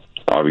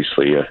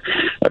obviously a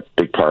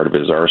big part of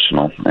his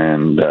arsenal.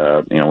 And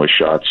his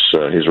shots,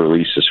 his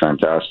release is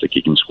fantastic.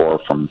 He can score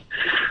from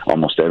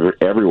almost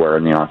everywhere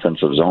in the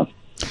offensive zone.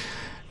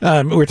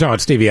 We were talking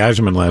about Stevie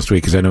Yzerman last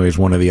week because I know he's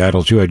one of the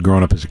idols you had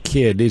growing up as a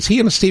kid. Is he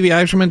a Stevie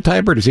Yzerman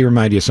type, or does he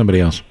remind you of somebody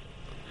else?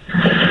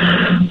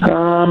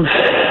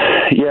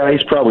 Yeah,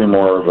 he's probably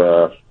more of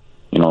a,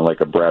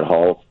 like a Brett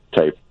Hull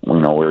type,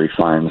 where he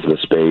finds the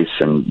space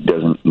and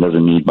doesn't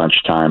need much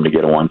time to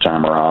get a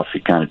one-timer off. He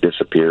kind of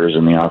disappears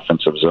in the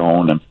offensive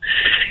zone,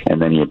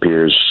 and then he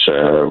appears,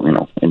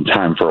 in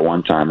time for a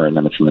one-timer, and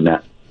then it's in the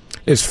net.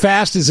 As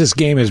fast as this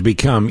game has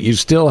become, you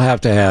still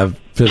have to have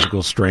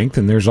physical strength,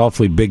 and there's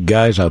awfully big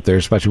guys out there,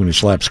 especially when you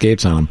slap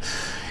skates on them.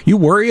 You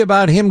worry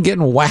about him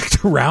getting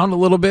whacked around a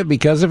little bit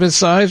because of his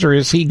size, or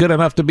is he good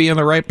enough to be in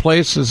the right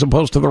place as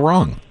opposed to the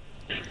wrong?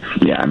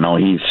 Yeah, no,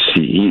 he's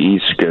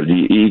good.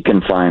 He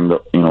can find,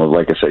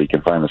 like I said, he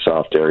can find the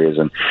soft areas,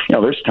 and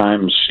there's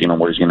times,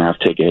 where he's going to have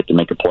to take a hit to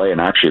make a play. And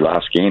actually,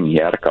 last game he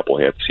had a couple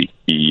hits.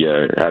 He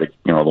had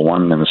the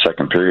one in the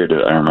second period.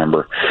 I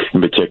remember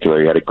in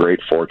particular, he had a great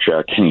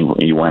forecheck,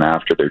 and he went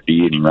after their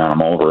D and he ran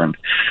him over, and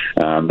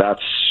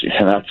that's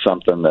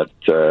something that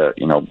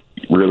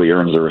really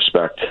earns the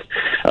respect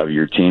of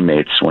your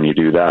teammates when you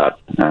do that.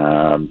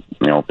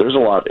 There's a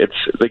lot. It's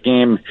the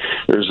game.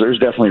 There's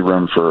definitely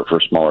room for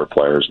smaller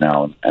players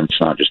now, and it's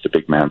not just a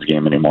big man's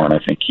game anymore. And I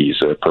think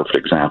he's a perfect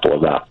example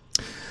of that.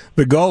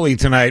 The goalie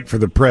tonight for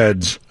the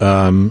Preds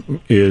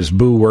is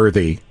Boo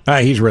Worthy.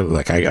 He's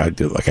really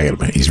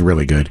he's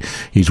really good.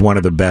 He's one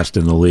of the best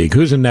in the league.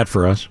 Who's in net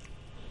for us?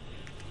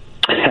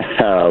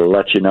 I'll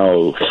let you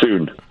know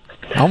soon.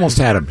 Almost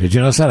had him. Did you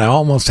notice that? I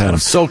almost had him.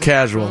 So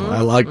casual. I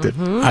liked it.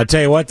 I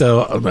tell you what,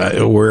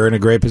 though, we're in a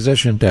great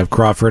position to have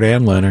Crawford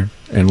and Leonard.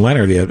 And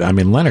Leonard,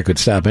 Leonard could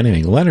stop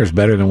anything. Leonard's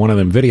better than one of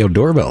them video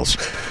doorbells.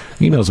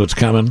 He knows what's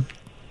coming.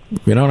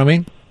 You know what I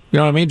mean? You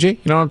know what I mean, G? You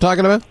know what I'm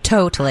talking about?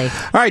 Totally.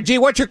 All right, G,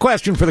 what's your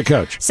question for the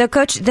coach? So,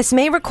 Coach, this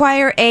may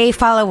require a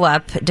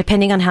follow-up,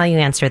 depending on how you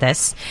answer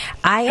this.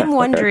 I am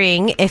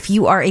wondering if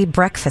you are a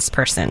breakfast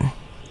person.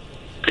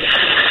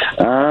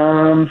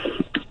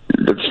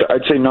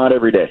 I'd say not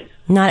every day.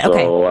 Not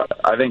okay. So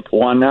I think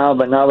now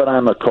that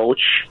I'm a coach,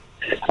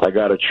 I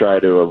got to try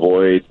to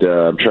avoid.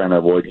 I'm trying to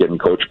avoid getting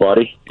coach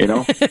body.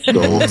 So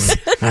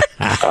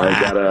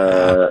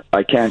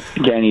I can't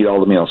eat all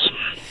the meals.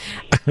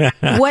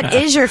 What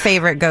is your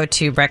favorite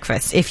go-to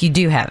breakfast if you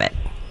do have it?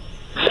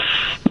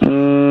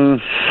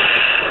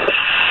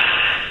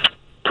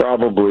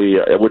 Probably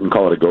I wouldn't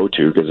call it a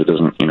go-to because it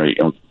doesn't. You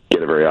don't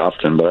get it very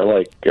often. But I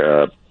like.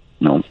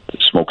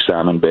 Smoked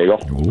salmon bagel.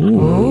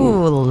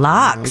 Ooh,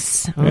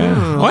 lox.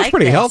 Yeah. Well, that's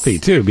pretty healthy,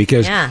 too,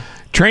 because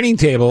training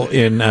table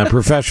in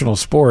professional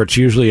sports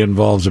usually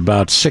involves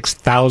about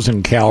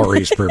 6,000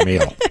 calories per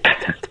meal.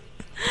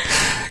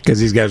 Because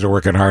these guys are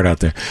working hard out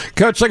there.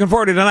 Coach, looking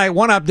forward to tonight.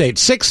 One update.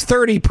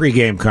 6:30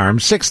 pregame, Carm.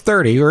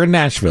 6:30. We're in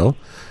Nashville.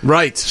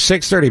 Right.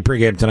 6:30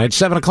 pregame tonight.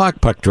 7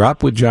 o'clock puck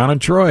drop with John and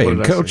Troy. What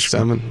And did I Coach, say,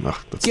 7?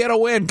 Get a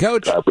win,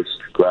 Coach.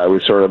 Glad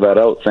we sorted that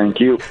out. Thank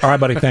you. All right,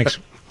 buddy. Thanks.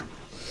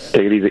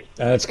 Take it easy.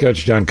 That's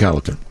Coach John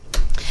Colleton.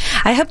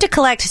 I hope to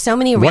collect so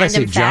many What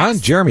random I say, John?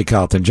 facts. Jeremy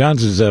Colleton.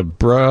 John's his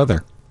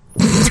brother.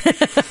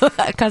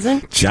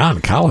 Cousin?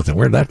 John Colleton.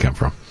 Where'd that come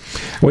from?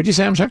 What'd you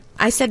say? I'm sorry?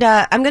 I said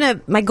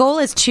my goal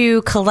is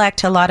to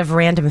collect a lot of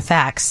random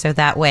facts, so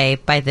that way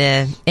by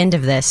the end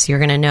of this you're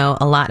going to know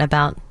a lot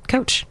about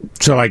Coach.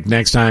 So, like,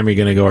 next time you're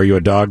going to go, are you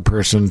a dog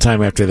person?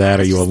 Time after that,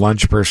 are you a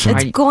lunch person?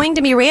 It's going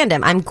to be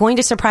random. I'm going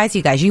to surprise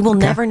you guys. You will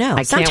never know.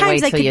 I can't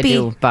wait till you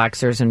do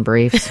boxers and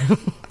briefs.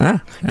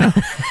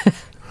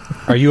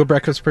 Are you a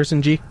breakfast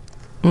person, G?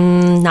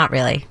 Not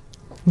really.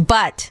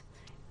 But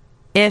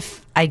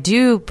if I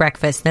do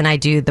breakfast, then I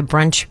do the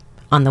brunch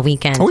on the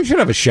weekend. Oh, we should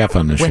have a chef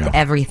on the show. With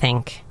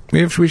everything.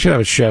 We should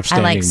have a chef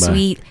standing by. I like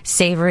sweet,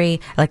 savory,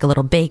 I like a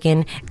little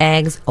bacon,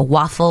 eggs, a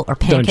waffle, or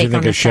pancake on the side. Don't you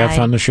think a chef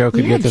on the show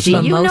could get this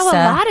done? You know a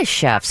lot of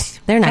chefs.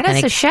 They're not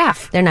a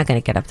chef. They're not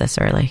going to get up this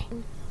early.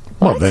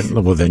 Well,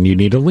 then you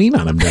need to lean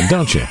on them, then,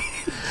 don't you?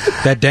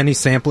 That Denny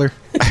sampler.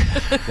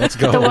 Let's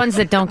go. The ones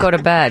that don't go to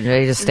bed.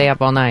 They just stay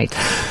up all night.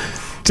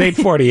 It's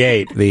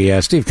 8:48.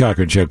 The Steve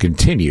Cochran Show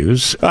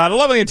continues. The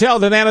lovely and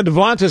talented Anna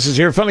Devlantis is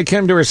here. Finally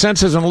came to her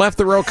senses and left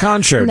the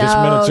Rokan Show just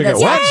minutes ago.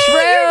 That's not true.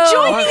 You're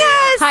joining us.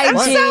 Hi, I'm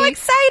so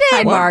excited.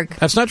 Hi, Mark.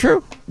 That's not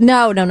true?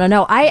 No.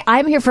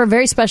 I'm here for a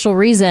very special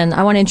reason.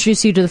 I want to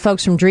introduce you to the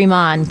folks from Dream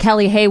On.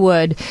 Kelly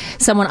Haywood,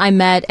 someone I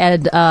met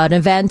at an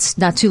event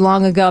not too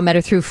long ago. I met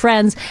her through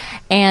friends,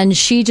 and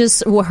she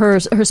just her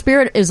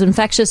spirit is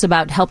infectious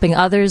about helping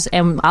others.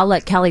 And I'll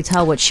let Kelly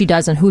tell what she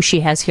does and who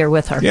she has here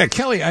with her. Yeah,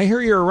 Kelly, I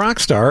hear you're a rock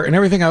star, and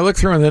everything I look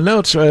through in the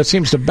notes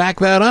seems to back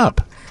that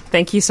up.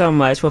 Thank you so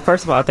much. Well,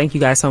 first of all, thank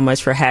you guys so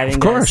much for having us.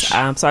 Of course.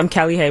 So I'm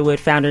Kelly Haywood,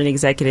 founder and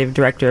executive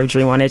director of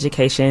Dream On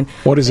Education.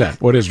 What is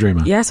that? What is Dream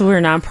On? Yeah, so we're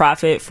a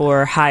nonprofit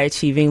for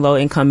high-achieving,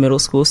 low-income middle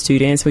school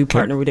students. We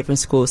partner with different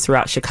schools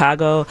throughout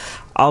Chicago,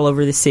 all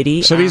over the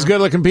city. So these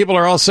good-looking people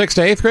are all 6th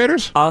to 8th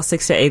graders? All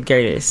 6th to 8th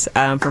graders.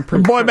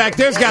 Boy back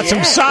there's got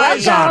some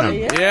size on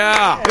him.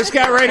 Yeah. This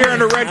guy right here in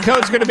the red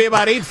coat's going to be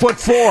about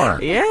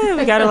 8'4". Yeah,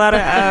 we got a lot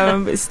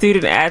of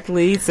student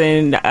athletes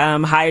and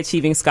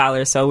high-achieving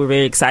scholars, so we're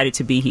very excited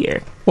to be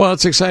here. Well,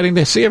 it's exciting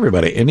to see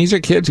everybody. And these are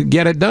kids who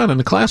get it done in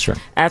the classroom.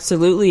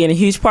 Absolutely. And a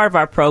huge part of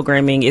our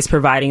programming is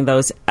providing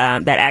those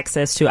that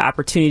access to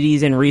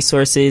opportunities and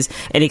resources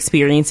and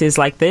experiences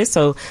like this.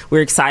 So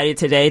we're excited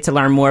today to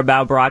learn more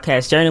about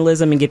broadcast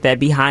journalism and get that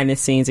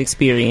behind-the-scenes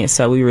experience.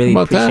 So we really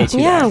appreciate you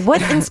Yeah, guys.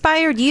 what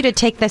inspired you to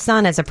take this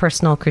on as a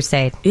personal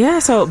crusade? Yeah,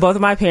 so both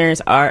of my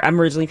parents I'm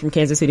originally from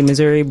Kansas City,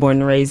 Missouri, born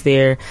and raised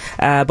there.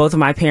 Both of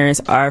my parents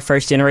are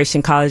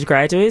first-generation college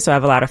graduates, so I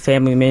have a lot of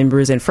family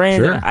members and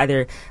friends that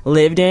either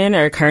lived in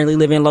or currently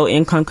live in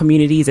low-income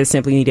communities that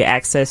simply needed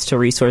access to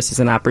resources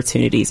and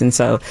opportunities. And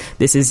so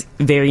this is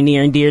very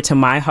near and dear to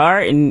my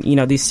heart, and,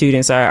 these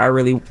students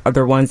are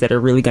the ones that are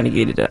really going to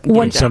get it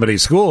done. Some of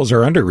these schools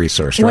are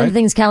under-resourced, One right? of the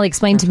things Callie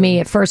explained to me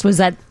at first was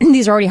that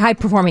these are already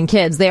high-performing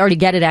kids. They already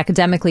get it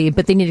academically,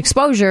 but they need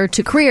exposure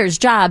to careers,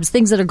 jobs,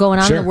 things that are going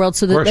on in the world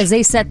so that as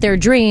they set their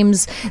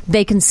dreams,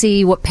 they can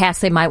see what paths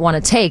they might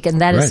want to take.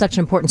 And that is such an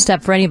important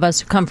step for any of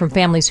us who come from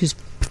families whose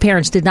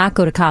parents did not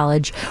go to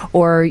college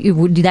or you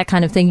would do that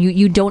kind of thing.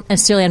 You don't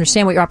necessarily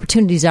understand what your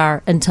opportunities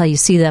are until you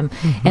see them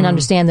and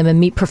understand them and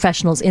meet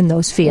professionals in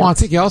those fields. Well, I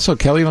think you also,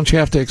 Kelly, don't you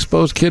have to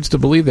expose kids to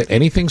believe that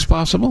anything's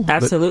possible?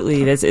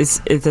 Absolutely.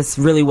 That's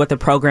really what the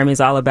program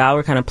is all about.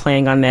 We're kind of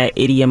playing on that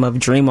idiom of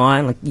dream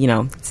on. Like,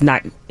 it's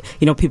not,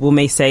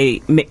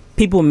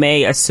 people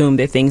may assume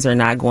that things are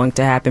not going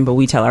to happen, but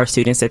we tell our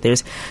students that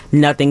there's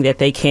nothing that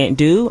they can't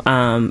do.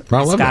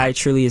 The sky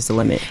truly is the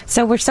limit.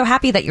 So we're so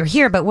happy that you're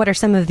here, but what are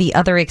some of the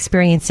other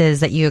experiences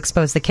that you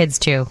expose the kids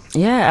to?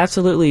 Yeah,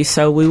 absolutely.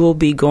 So we will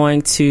be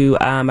going to,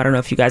 I don't know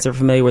if you guys are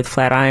familiar with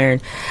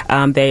Flatiron.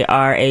 They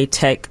are a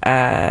tech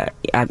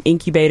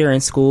incubator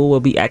in school. We'll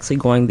be actually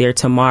going there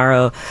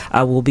tomorrow.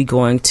 We'll be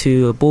going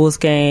to a Bulls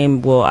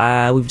game.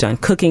 We've done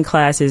cooking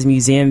classes,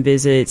 museum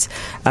visits,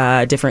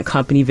 different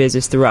company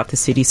visits throughout the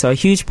city. So a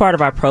huge part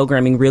of our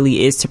programming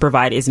really is to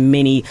provide as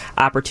many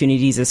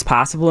opportunities as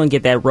possible and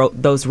get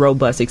those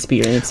robust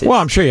experiences. Well,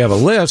 I'm sure you have a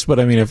list, but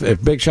I mean,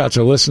 if big shots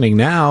are listening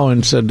now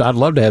and said, I'd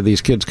love to have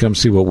these kids come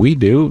see what we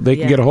do, they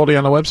can get a hold of you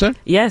on the website?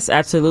 Yes,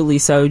 absolutely.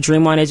 So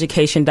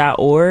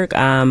dreamoneducation.org.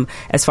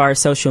 As far as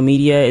social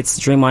media, it's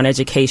Dream On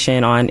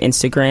Education on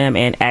Instagram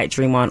and at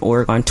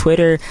DreamOnOrg on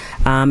Twitter.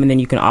 And then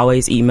you can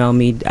always email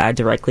me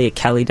directly at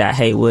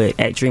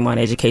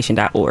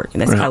kelly.haywood@dreamoneducation.org.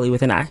 And that's Kelly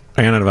with an I.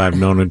 Anna and I have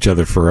known each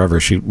other forever.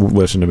 She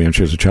listened to me when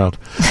she was a child.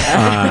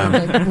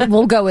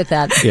 We'll go with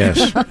that.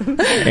 Yes.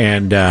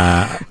 And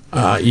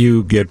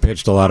you get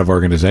pitched a lot of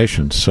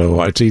organizations,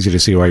 so it's easy to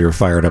see why you're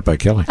fired up by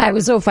Kelly. I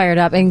was so fired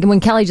up. And when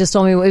Kelly just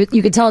told me,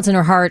 you could tell it's in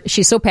her heart.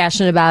 She's so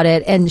passionate about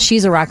it, and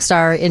she's a rock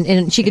star,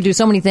 and she could do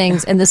so many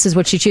things, and this is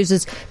what she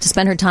chooses to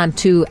spend her time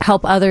to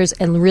help others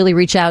and really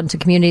reach out into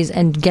communities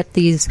and get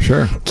these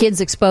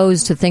kids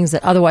exposed to things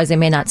that otherwise they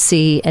may not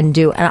see and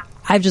do. And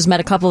I've just met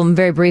a couple of them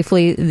very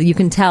briefly. You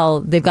can tell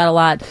they've got a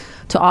lot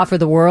to offer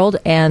the world,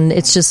 and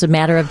it's just a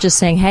matter of just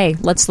saying, hey,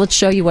 let's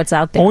show you what's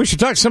out there. Well, we should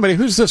talk to somebody.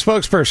 Who's the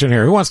spokesperson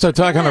here? Who wants to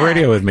talk on the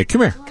radio with me?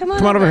 Come here. Come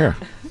on over here.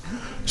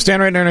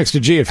 Stand right there next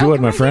to G, if you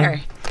would, my friend.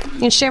 Here. You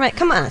can share my...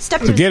 Come on,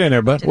 step So get in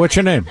there, bud. What's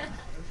your name?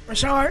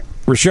 Rashard.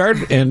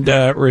 Richard. And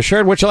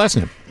Richard, what's your last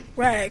name?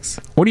 Rags.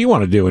 What do you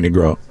want to do when you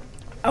grow up?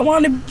 I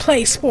want to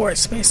play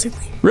sports,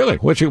 basically. Really?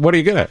 What are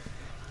you good at?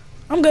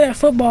 I'm good at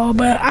football,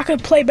 but I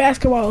could play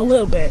basketball a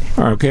little bit.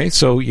 Okay,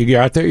 so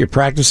you're out there, you're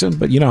practicing,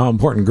 but you know how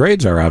important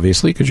grades are,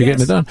 obviously, because you're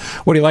getting it done.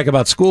 What do you like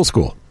about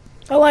school?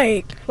 I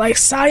like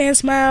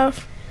science,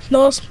 math.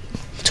 Those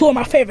two of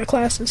my favorite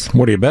classes.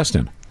 What are you best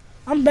in?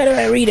 I'm better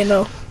at reading,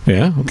 though.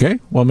 Yeah, okay.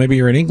 Well, maybe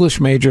you're an English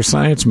major,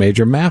 science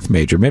major, math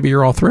major. Maybe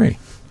you're all three.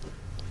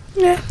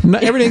 Yeah. No,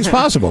 everything's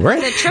possible,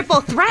 right? It's a triple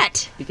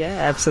threat. Yeah,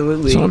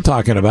 absolutely. That's what I'm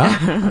talking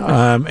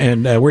about.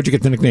 And where'd you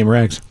get the nickname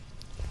Rags?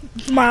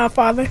 My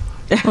father.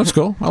 That's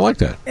cool. I like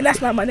that. And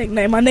that's not my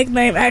nickname. My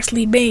nickname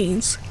actually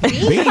Beans.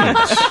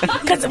 Beans?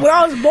 Because when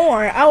I was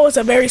born, I was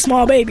a very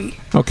small baby.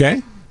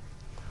 Okay.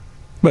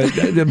 But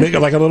big,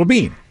 like a little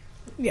bean?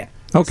 Yeah.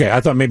 Okay,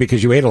 I thought maybe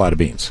because you ate a lot of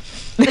beans.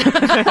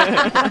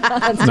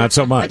 Not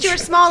so much. But you're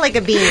small like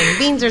a bean.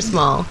 Beans are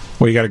small.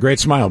 Well, you got a great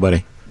smile,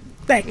 buddy.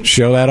 Thank you.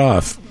 Show that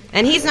off.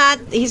 And he's not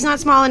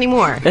small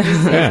anymore.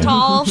 He's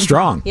tall.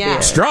 Strong. Yeah.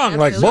 Strong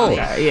like bull.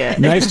 Yeah.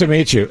 Nice to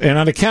meet you. And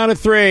on the count of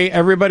three,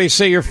 everybody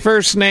say your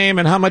first name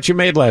and how much you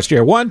made last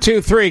year. 1,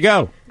 2, 3,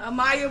 go.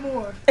 Amaya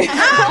Moore. Only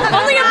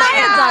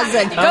Amaya does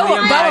it. Go,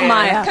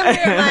 Amaya. Come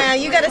here,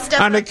 Amaya. You got to step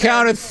On the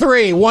count of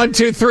three. 1,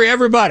 2, 3,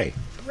 everybody.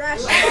 There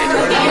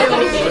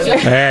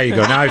you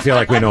go. Now I feel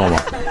like we know them all.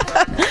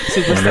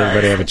 Superstars.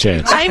 Everybody have a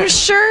chance. I'm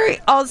sure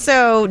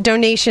also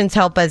donations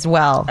help as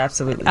well.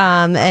 Absolutely.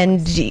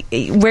 And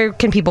where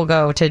can people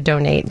go to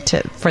donate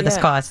for this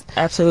cause?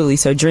 Absolutely.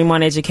 So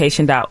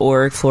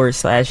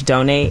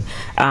dreamoneducation.org/donate.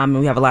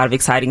 We have a lot of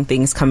exciting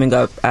things coming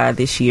up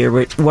this year.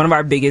 One of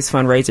our biggest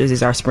fundraisers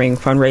is our spring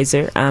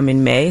fundraiser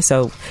in May.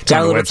 So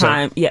got a little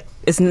time. Yeah.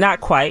 It's not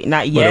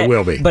yet.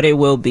 But it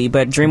will be.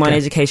 But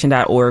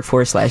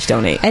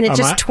dreamoneducation.org/donate. And it's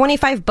just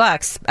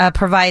 $25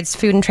 provides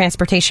food and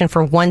transportation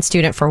for one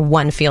student for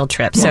one field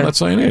trip. Well, So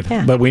that's all you need.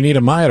 Yeah. But we need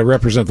Amaya to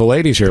represent the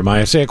ladies here.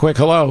 Amaya, say a quick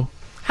hello.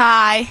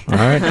 Hi. All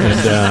right.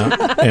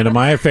 And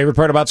Amaya, favorite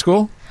part about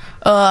school?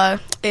 I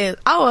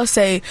would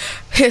say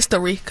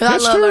history, because I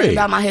love learning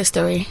about my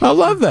history. I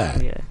love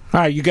that. Yeah. All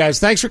right, you guys,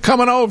 thanks for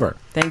coming over.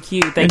 Thank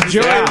you.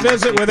 Enjoy your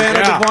visit with Anna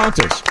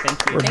Duplantis.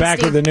 Thank you. We're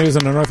back with the news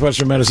in the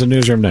Northwestern Medicine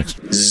Newsroom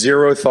next.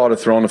 Zero thought of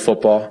throwing the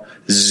football,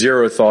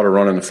 zero thought of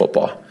running the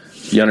football.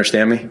 You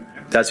understand me?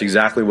 That's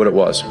exactly what it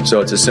was.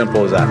 So it's as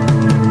simple as that.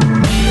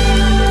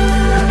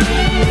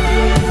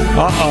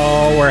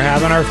 Uh-oh, we're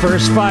having our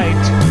first fight.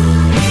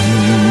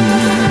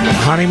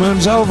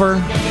 Honeymoon's over.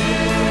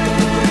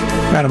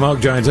 Adam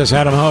Hogue joins us.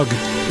 Adam Hogue,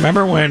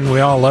 remember when we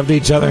all loved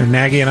each other,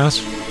 Nagy and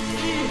us?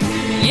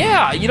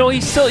 Yeah,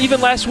 he still,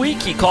 even last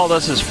week, he called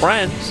us his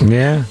friends.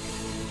 Yeah.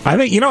 I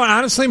think,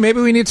 honestly, maybe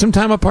we need some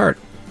time apart.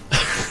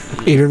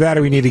 Either that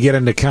or we need to get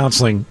into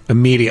counseling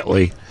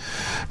immediately.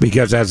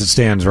 Because as it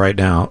stands right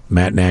now,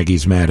 Matt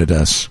Nagy's mad at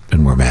us,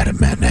 and we're mad at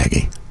Matt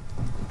Nagy.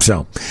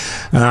 So,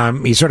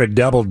 he sort of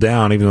doubled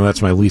down, even though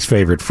that's my least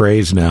favorite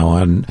phrase now,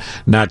 on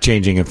not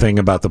changing a thing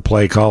about the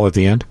play call at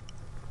the end.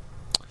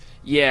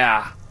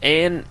 Yeah,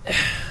 and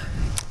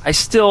I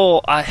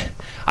still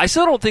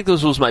don't think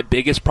this was my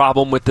biggest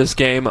problem with this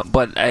game,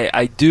 but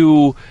I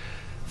do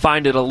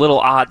find it a little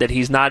odd that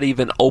he's not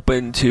even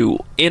open to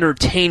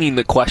entertaining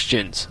the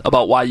questions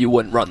about why you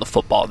wouldn't run the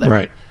football there.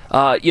 Right.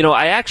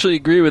 I actually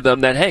agree with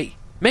them that, hey,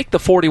 make the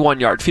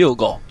 41-yard field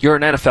goal. You're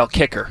an NFL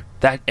kicker,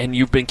 and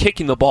you've been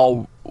kicking the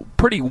ball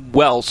pretty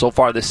well so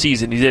far this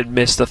season. You did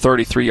miss the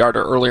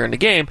 33-yarder earlier in the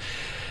game.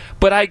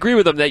 But I agree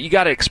with them that you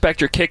got to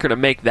expect your kicker to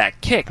make that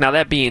kick. Now,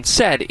 that being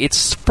said,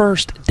 it's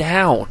first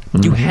down.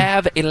 Mm-hmm. You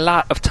have a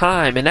lot of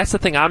time, and that's the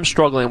thing I'm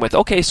struggling with.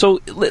 Okay, so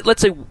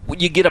let's say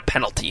you get a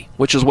penalty,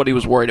 which is what he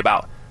was worried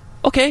about.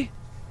 Okay,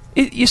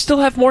 you still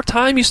have more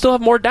time. You still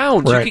have more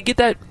downs. Right. You could get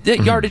that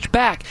yardage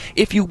back.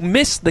 If you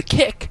miss the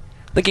kick,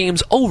 the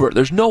game's over.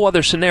 There's no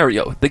other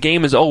scenario. The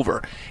game is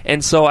over.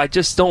 And so I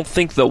just don't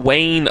think the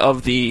weighing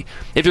of the...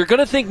 If you're going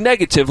to think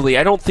negatively,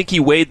 I don't think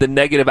he weighed the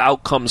negative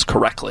outcomes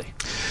correctly.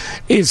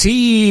 Is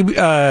he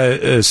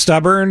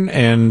stubborn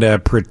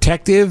and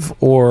protective,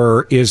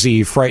 or is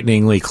he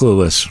frighteningly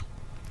clueless?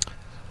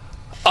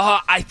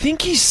 I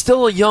think he's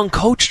still a young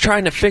coach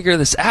trying to figure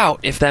this out,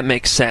 if that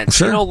makes sense.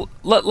 Sure.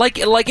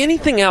 Like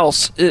anything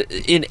else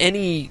in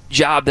any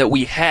job that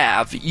we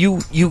have, you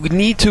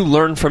need to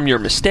learn from your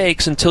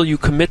mistakes. Until you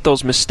commit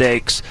those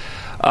mistakes,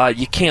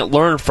 you can't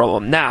learn from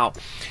them. Now,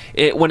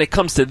 when it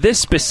comes to this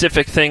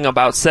specific thing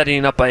about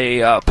setting up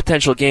a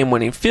potential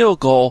game-winning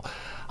field goal,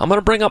 I'm going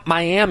to bring up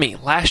Miami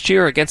last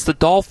year against the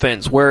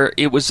Dolphins, where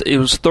it was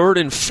 3rd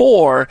and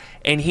 4,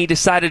 and he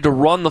decided to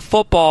run the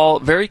football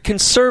very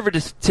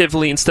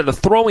conservatively instead of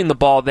throwing the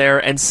ball there,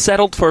 and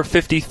settled for a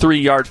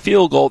 53-yard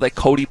field goal that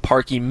Cody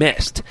Parkey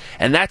missed.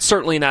 And that's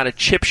certainly not a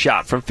chip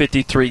shot from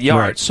 53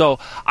 yards. Right. So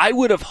I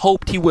would have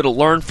hoped he would have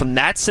learned from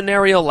that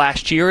scenario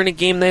last year in a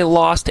game they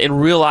lost,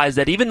 and realized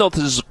that even though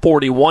this is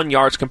 41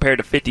 yards compared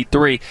to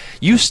 53,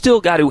 you still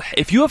got to,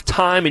 if you have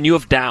time and you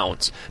have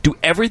downs, do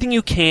everything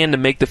you can to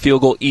make the field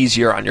goal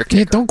easier on your kicker.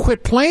 Yeah, don't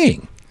quit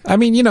playing. I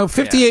mean,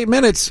 58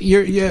 minutes,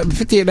 you're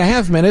 58 and a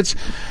half minutes,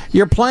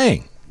 you're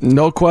playing.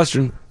 No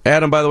question.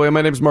 Adam, by the way,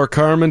 my name is Mark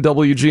Harmon,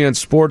 WGN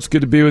Sports.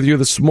 Good to be with you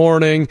this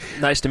morning.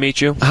 Nice to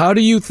meet you. How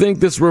do you think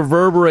this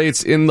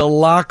reverberates in the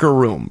locker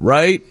room,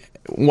 right?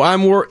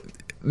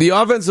 The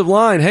offensive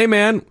line, hey,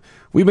 man,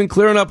 we've been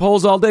clearing up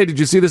holes all day. Did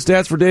you see the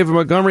stats for David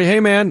Montgomery?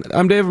 Hey, man,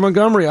 I'm David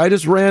Montgomery. I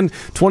just ran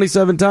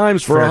 27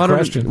 times for 100.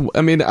 Question.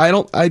 I mean,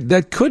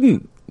 that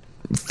couldn't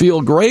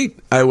feel great,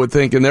 I would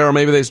think, in there, or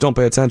maybe they just don't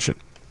pay attention.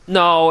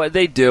 No,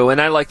 they do,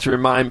 and I like to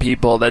remind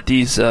people that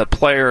these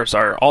players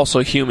are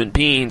also human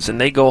beings,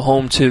 and they go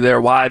home to their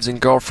wives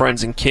and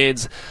girlfriends and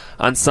kids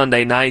on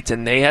Sunday night,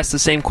 and they ask the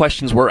same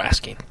questions we're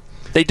asking.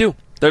 They do.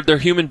 They're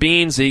human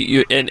beings,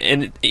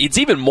 and it's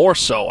even more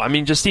so. I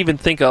mean, just even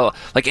think of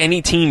like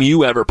any team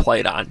you ever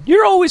played on.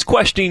 You're always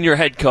questioning your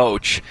head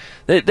coach.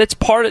 That's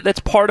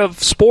part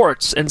of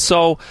sports, and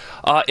so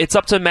it's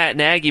up to Matt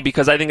Nagy,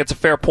 because I think it's a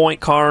fair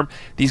point, Carm.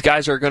 These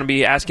guys are going to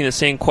be asking the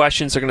same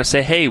questions. They're going to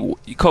say, "Hey,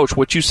 Coach,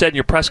 what you said in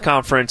your press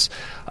conference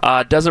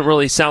doesn't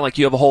really sound like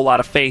you have a whole lot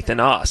of faith in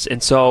us."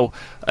 And so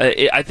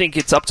I think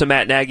it's up to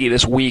Matt Nagy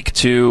this week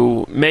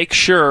to make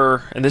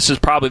sure, and this is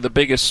probably the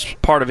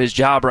biggest part of his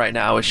job right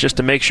now, is just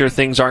to make sure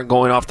things aren't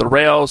going off the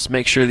rails,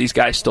 make sure these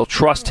guys still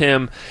trust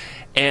him,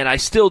 And I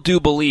still do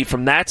believe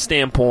from that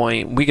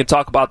standpoint, we can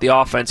talk about the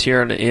offense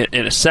here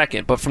in a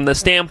second, but from the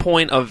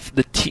standpoint of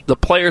the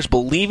players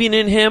believing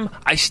in him,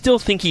 I still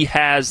think he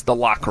has the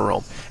locker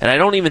room. And I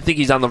don't even think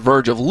he's on the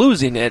verge of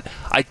losing it.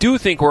 I do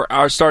think we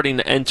are starting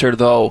to enter,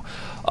 though,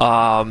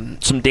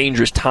 some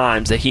dangerous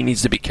times that he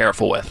needs to be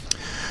careful with.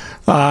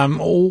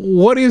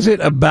 What is it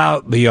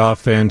about the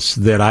offense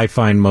that I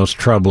find most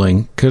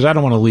troubling? Because I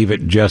don't want to leave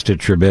it just at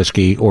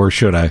Trubisky, or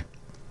should I?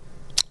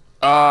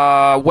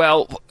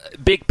 Well,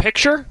 big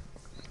picture,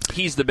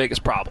 he's the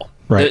biggest problem.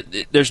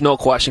 Right. There's no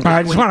question.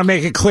 I just want to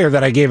make it clear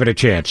that I gave it a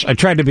chance. I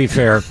tried to be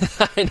fair.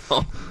 I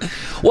know.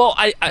 Well,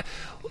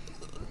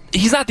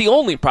 he's not the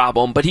only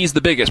problem, but he's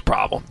the biggest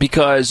problem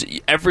because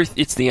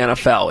it's the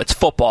NFL. It's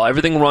football.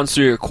 Everything runs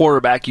through your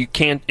quarterback.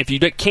 If you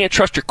can't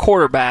trust your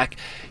quarterback,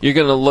 you're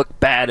going to look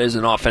bad as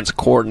an offensive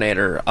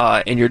coordinator,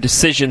 and your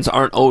decisions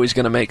aren't always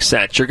going to make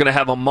sense. You're going to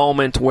have a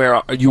moment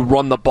where you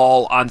run the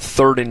ball on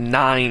 3rd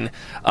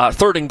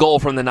and goal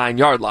from the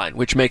 9-yard line,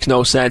 which makes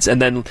no sense.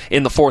 And then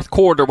in the fourth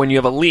quarter, when you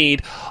have a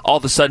lead, all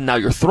of a sudden now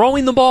you're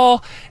throwing the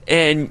ball,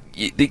 and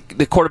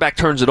the quarterback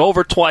turns it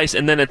over twice,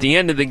 and then at the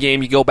end of the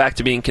game, you go back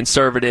to being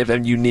conservative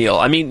and you kneel.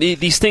 I mean,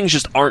 these things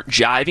just aren't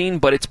jiving,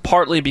 but it's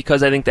partly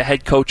because I think the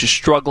head coach is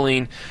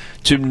struggling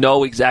to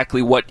know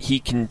exactly what he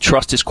can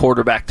trust his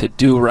quarterback to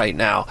do right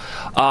now.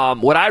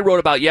 What I wrote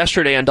about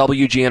yesterday on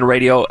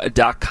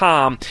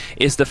WGNradio.com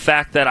is the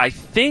fact that I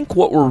think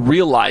what we're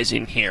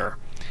realizing here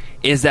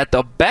is that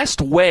the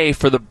best way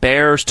for the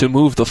Bears to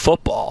move the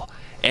football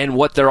and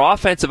what their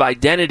offensive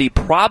identity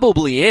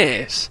probably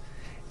is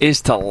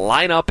to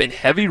line up in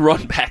heavy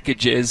run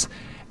packages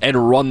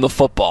and run the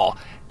football.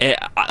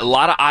 A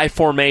lot of I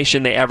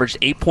formation. They averaged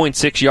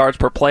 8.6 yards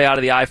per play out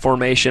of the I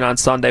formation on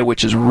Sunday,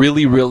 which is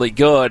really, really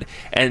good.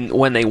 And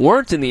when they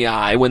weren't in the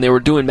I, when they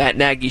were doing Matt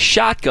Nagy's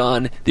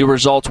shotgun, the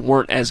results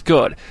weren't as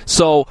good.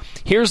 So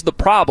here's the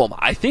problem.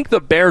 I think the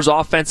Bears'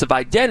 offensive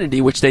identity,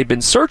 which they've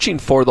been searching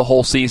for the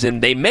whole season,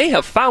 they may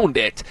have found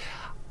it.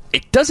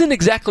 It doesn't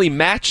exactly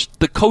match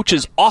the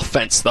coach's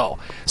offense, though.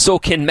 So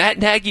can Matt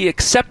Nagy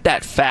accept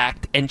that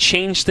fact and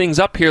change things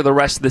up here the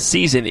rest of the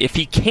season? If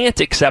he can't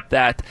accept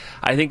that,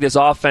 I think this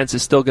offense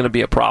is still going to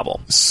be a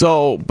problem.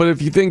 So, but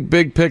if you think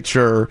big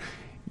picture,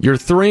 you're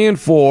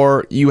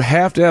 3-4, you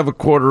have to have a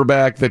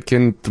quarterback that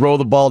can throw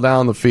the ball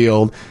down the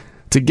field.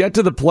 To get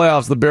to the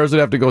playoffs, the Bears would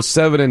have to go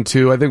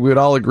 7-2. I think we would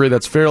all agree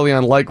that's fairly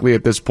unlikely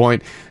at this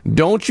point.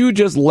 Don't you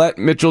just let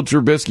Mitchell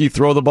Trubisky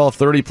throw the ball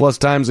 30-plus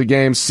times a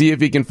game, see if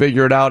he can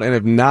figure it out, and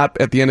if not,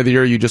 at the end of the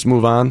year, you just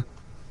move on?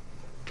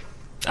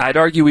 I'd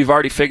argue we've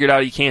already figured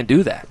out he can't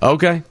do that.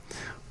 Okay.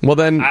 Well,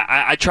 then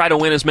I try to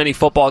win as many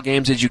football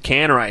games as you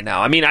can right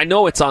now. I mean, I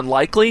know it's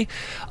unlikely,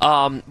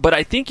 but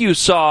I think you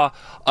saw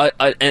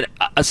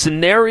a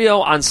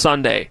scenario on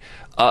Sunday.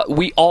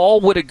 We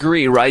all would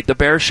agree, right? The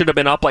Bears should have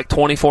been up like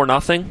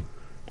 24-0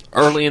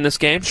 early in this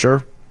game.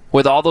 Sure.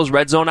 With all those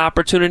red zone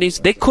opportunities,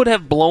 they could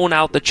have blown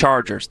out the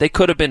Chargers. They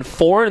could have been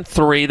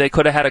 4-3. They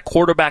could have had a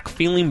quarterback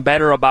feeling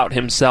better about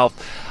himself.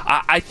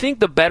 I think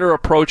the better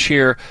approach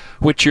here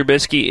with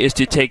Trubisky is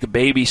to take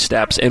baby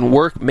steps and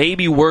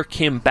work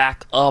him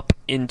back up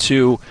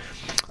into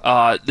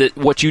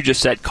what you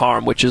just said,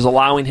 Carm, which is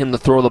allowing him to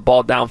throw the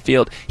ball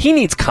downfield. He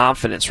needs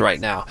confidence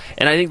right now.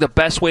 And I think the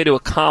best way to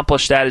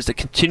accomplish that is to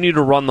continue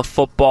to run the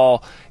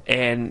football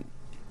and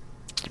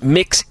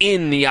mix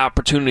in the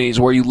opportunities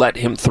where you let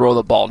him throw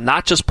the ball,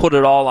 not just put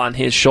it all on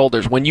his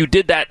shoulders. When you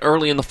did that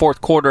early in the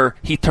fourth quarter,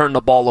 he turned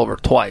the ball over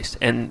twice,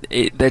 and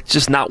that's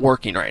just not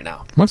working right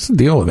now. What's the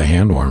deal with the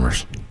hand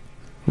warmers?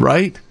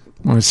 Right?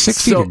 Well, it's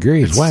 60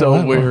 degrees. It's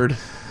so weird.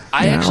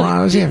 Why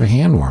does he have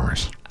hand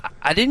warmers?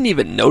 I didn't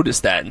even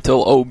notice that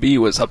until OB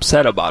was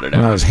upset about it.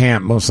 Well, it was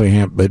Hamp, mostly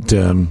Hamp, but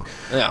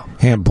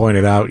Hamp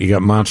pointed out you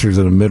got monsters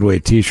in the Midway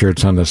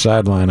T-shirts on the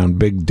sideline on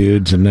big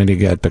dudes, and then you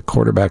got the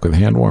quarterback with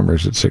hand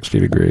warmers at 60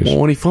 degrees. Well,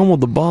 when he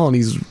fumbled the ball and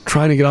he's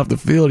trying to get off the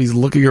field, he's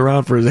looking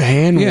around for his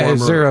hand warmer.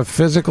 Is there a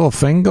physical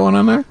thing going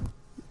on there?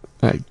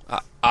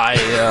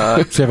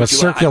 Does he have a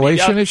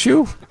circulation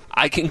issue?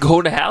 I can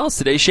go to Hal's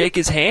today, shake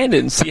his hand,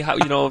 and see how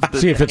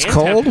see if it's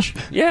cold.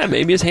 Yeah,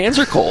 maybe his hands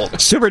are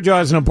cold. Super Joe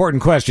has an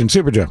important question.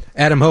 Super Joe,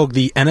 Adam Hogue,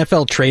 the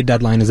NFL trade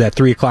deadline is at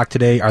 3:00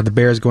 today. Are the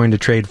Bears going to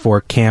trade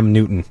for Cam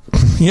Newton?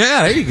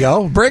 Yeah, there you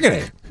go. Bring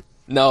it.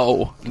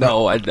 No.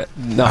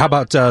 How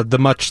about the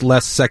much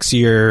less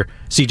sexier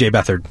C.J.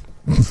 Beathard?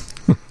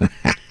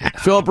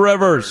 Phillip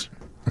Rivers.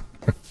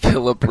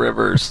 Phillip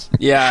Rivers.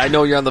 Yeah, I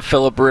know you're on the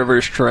Phillip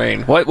Rivers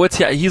train. What's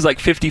he's like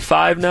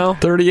 55 now?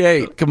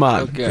 38. Come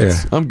on. Okay.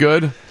 Yeah. I'm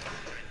good.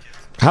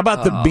 How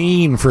about the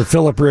bean for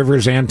Phillip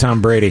Rivers and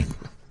Tom Brady?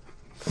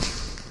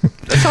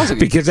 That sounds like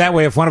because that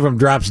way, if one of them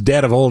drops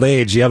dead of old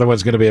age, the other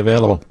one's going to be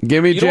available.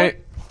 Give me Jay.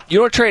 You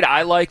know what trade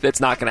I like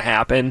that's not going to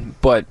happen?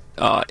 But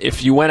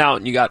if you went out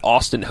and you got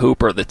Austin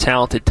Hooper, the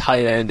talented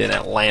tight end in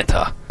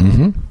Atlanta,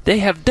 they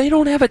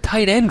don't have a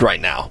tight end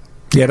right now.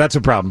 Yeah, that's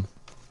a problem.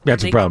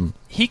 That's a problem.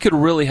 He could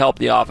really help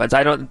the offense.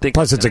 I don't think.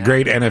 Plus, it's a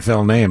great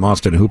NFL name,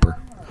 Austin Hooper.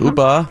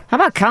 Hooper. How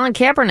about Colin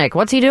Kaepernick?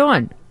 What's he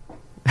doing?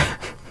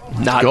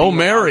 Go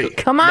Mary.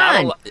 Come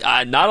on.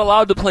 Not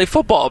allowed to play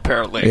football,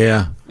 apparently.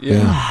 Yeah.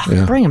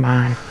 Bring him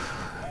on.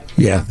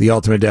 Yeah, the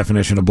ultimate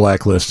definition of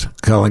blacklist,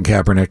 Colin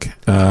Kaepernick.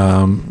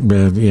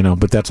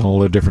 But that's a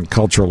whole different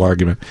cultural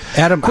argument.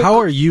 Adam, how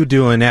are you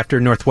doing after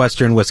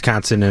Northwestern,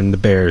 Wisconsin, and the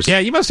Bears? Yeah,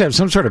 you must have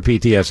some sort of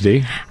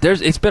PTSD.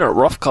 It's been a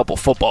rough couple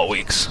football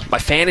weeks. My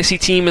fantasy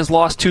team has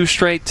lost 2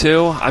 straight,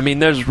 too. I mean,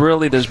 there's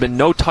been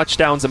no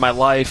touchdowns in my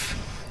life.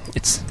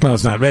 It's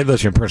not. Maybe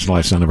that's your personal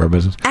life, none of our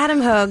business.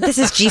 Adam Hogue, this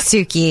is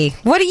Jisuki.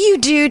 What do you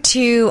do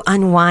to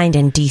unwind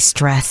and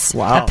de-stress?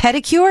 Wow. A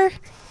pedicure?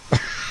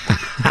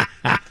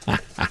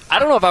 I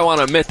don't know if I want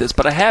to admit this,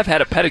 but I have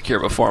had a pedicure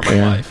before in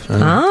my life.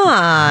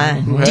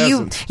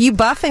 Do you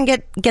buff and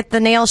get the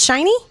nails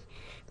shiny?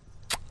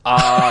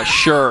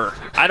 Sure.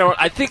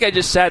 I think I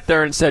just sat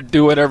there and said,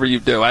 "Do whatever you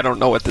do." I don't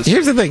know what this.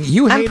 Here's the thing.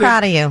 I'm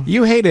proud of you.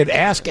 You hated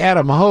Ask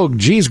Adam Hogue.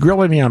 Geez,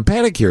 grilling me on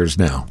pedicures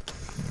now.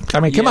 I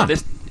mean, come on.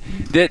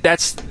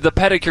 That's the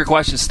pedicure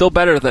question. Still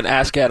better than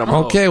Ask Adam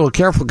Hogue. Okay, well,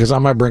 careful because I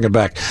might bring it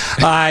back.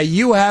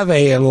 You have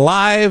a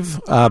live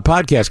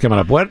podcast coming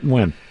up.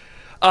 When?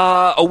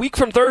 A week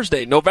from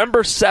Thursday,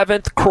 November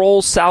 7th,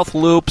 Kroll's South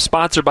Loop,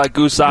 sponsored by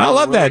Goose Island. I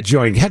love that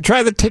joint.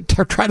 Try the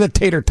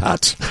tater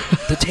tots.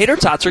 The tater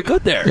tots are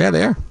good there. Yeah,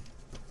 they are.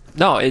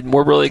 No,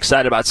 we're really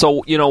excited about it.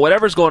 So,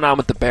 whatever's going on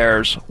with the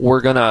Bears,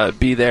 we're going to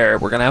be there.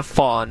 We're going to have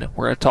fun.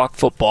 We're going to talk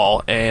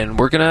football. And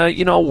we're going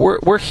to,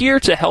 we're here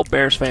to help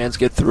Bears fans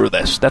get through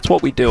this. That's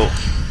what we do.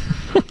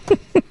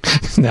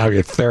 Now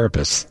you're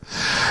therapists.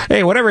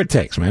 Hey, whatever it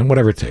takes, man.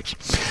 Whatever it takes.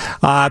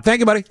 Thank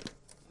you, buddy.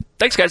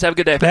 Thanks, guys. Have a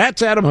good day.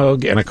 That's Adam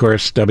Hogue. And, of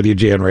course,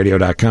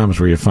 WGNradio.com is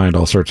where you find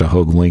all sorts of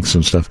Hogue links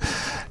and stuff.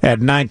 At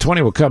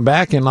 9:20, we'll come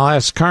back, and I'll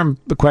ask Carm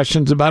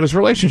questions about his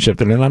relationship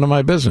that are none of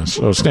my business.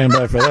 So stand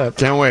by for that.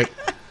 Can't wait.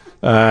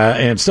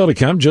 And still to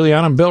come,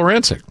 Juliana and Bill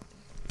Rancic.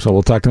 So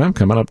we'll talk to them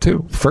coming up,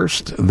 too.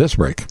 First, this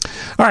break.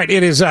 All right,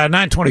 it is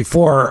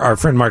 9:24. Our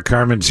friend Mark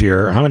Carmen's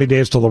here. How many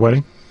days till the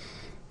wedding?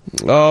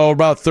 Oh,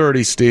 about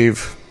 30,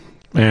 Steve.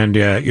 And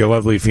your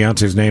lovely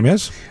fiance's name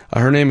is?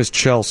 Her name is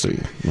Chelsea.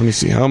 Let me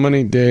see. How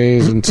many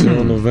days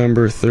until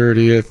November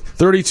 30th?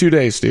 32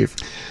 days, Steve.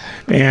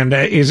 And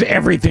is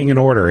everything in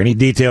order? Any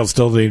details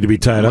still need to be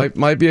tied up?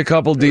 Might be a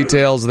couple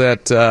details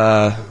that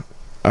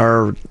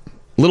are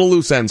little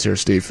loose ends here,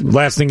 Steve.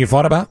 Last thing you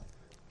thought about?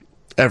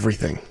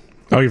 Everything.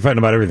 Oh, you're fighting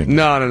about everything?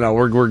 No.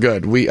 We're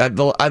good.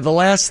 The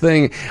last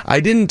thing, I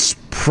didn't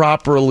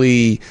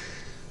properly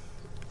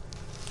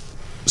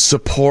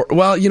support.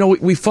 Well,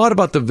 we fought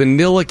about the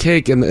vanilla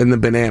cake and the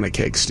banana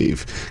cake,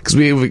 Steve, because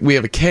we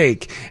have a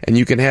cake and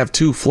you can have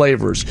 2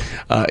 flavors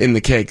in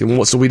the cake,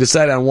 and so we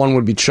decided on one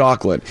would be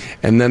chocolate,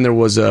 and then there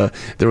was a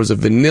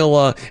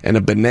vanilla and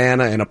a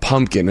banana and a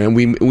pumpkin, and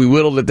we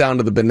whittled it down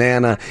to the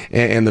banana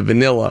and the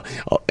vanilla,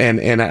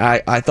 and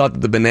I thought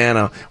that the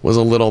banana was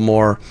a little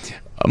more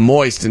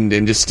moist and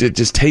it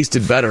just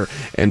tasted better,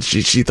 and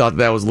she thought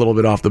that was a little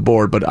bit off the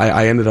board, but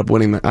I ended up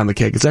winning on the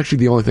cake. It's actually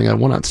the only thing I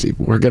won on, Steve.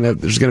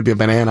 There's gonna be a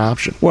banana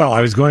option. Well, I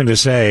was going to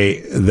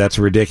say that's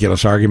a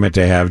ridiculous argument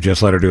to have.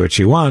 Just let her do what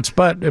she wants,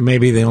 but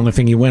maybe the only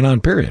thing you win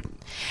on, period.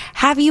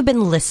 Have you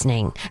been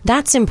listening?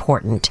 That's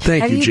important.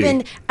 Thank you,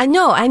 G.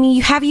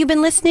 Have you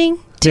been listening?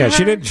 Yeah,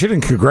 she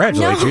didn't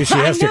congratulate you. She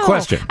asked a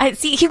question.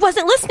 See, he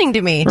wasn't listening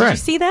to me. Did you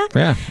see that?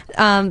 Yeah.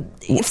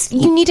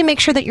 You need to make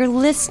sure that you're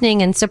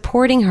listening and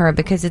supporting her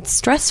because it's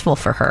stressful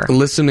for her.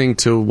 Listening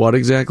to what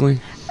exactly?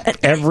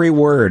 Every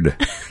word.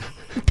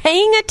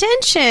 Paying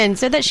attention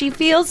so that she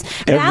feels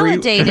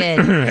validated.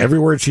 Every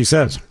word she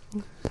says.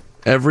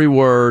 Every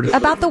word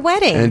about the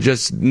wedding, and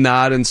just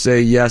nod and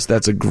say yes.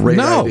 That's a great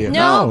idea.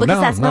 No, because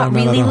that's not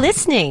really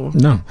listening.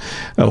 No,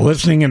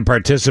 listening and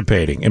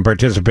participating. And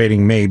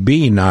participating may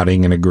be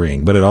nodding and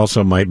agreeing, but it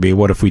also might be,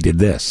 what if we did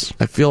this?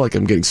 I feel like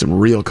I'm getting some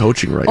real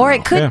coaching right now. Or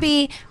it could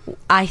be,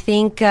 I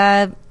think,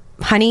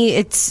 honey,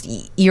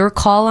 it's your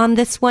call on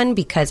this one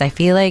because I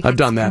feel like I've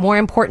done that. More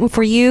important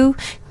for you.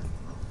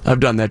 I've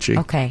done that, G.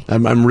 Okay.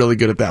 I'm really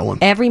good at that one.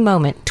 Every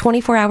moment,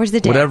 24 hours a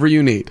day. Whatever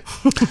you need.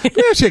 Let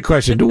me ask you a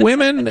question. Do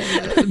women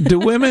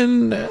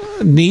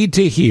need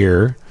to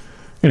hear,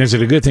 and is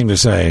it a good thing to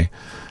say,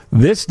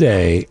 this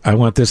day, I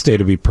want this day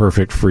to be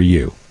perfect for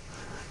you?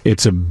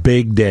 It's a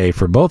big day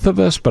for both of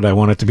us, but I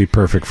want it to be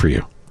perfect for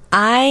you.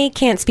 I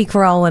can't speak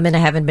for all women. I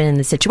haven't been in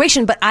this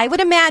situation, but I would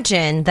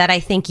imagine that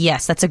I think,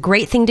 yes, that's a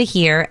great thing to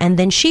hear. And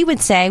then she would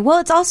say, well,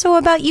 it's also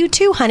about you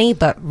too, honey,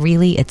 but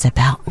really it's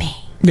about me.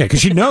 Yeah,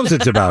 because she knows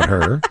it's about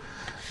her.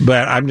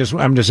 But I'm just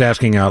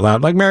asking out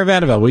loud. Like Mary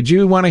Vanderbilt, would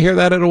you want to hear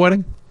that at a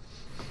wedding?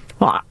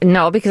 Well,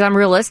 no, because I'm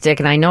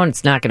realistic and I know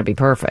it's not going to be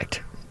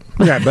perfect.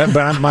 Yeah, but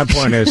my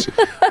point is,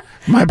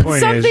 My point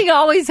Something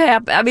always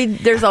happens. I mean,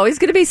 there's always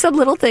going to be some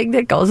little thing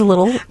that goes a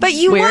little But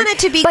you weird. want it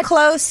to be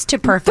close to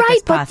perfect Right,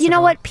 as possible. but you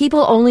know what?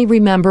 People only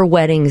remember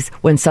weddings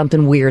when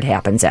something weird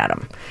happens at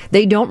them.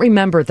 They don't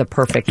remember the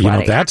perfect You know,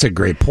 wedding. that's a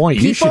great point.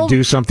 You People- should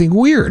do something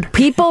weird.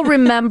 People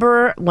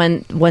remember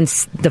when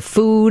the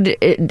food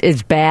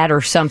is bad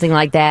or something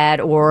like that,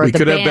 or We the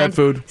could have band bad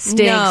food.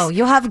 stinks. No,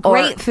 you'll have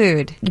great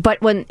food.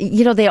 But when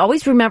they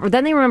always remember.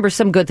 Then they remember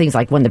some good things,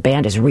 like when the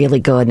band is really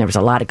good and there was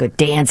a lot of good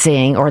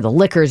dancing, or the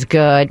liquor's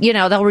good.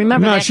 They'll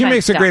remember. No, that she kind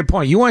makes of a stuff. great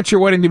point. You want your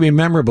wedding to be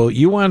memorable.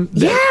 You want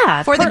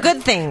For the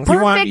good things.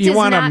 You want Perfect is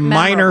a not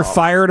minor memorable.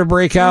 fire to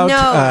break out.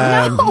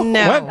 No.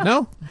 What?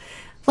 No.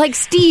 Like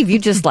Steve, you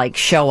just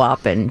show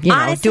up and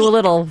Honestly, do a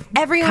little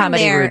everyone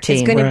comedy there routine.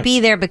 is going to be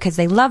there because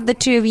they love the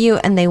two of you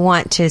and they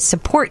want to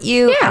support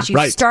you as you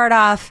Right. start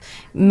off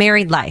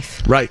married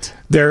life. Right.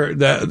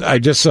 I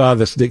just saw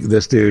this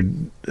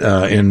dude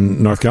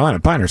in North Carolina,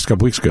 Pinehurst, a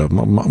couple weeks ago.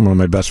 One of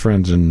my best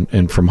friends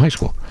from high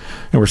school,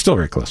 and we're still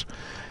very close.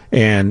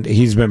 And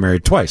he's been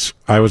married twice.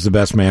 I was the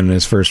best man in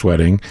his first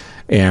wedding,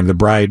 and the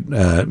bride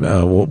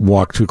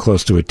walked too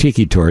close to a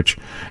tiki torch,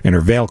 and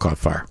her veil caught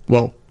fire.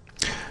 Whoa.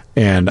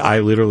 And I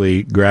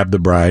literally grabbed the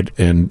bride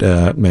and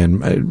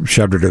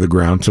shoved her to the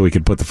ground so we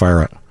could put the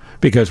fire out.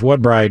 Because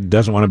what bride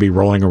doesn't want to be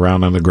rolling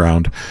around on the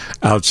ground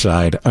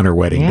outside on her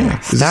wedding day?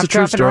 Is this a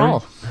true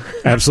story?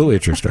 Absolutely a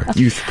true story.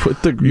 You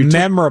put the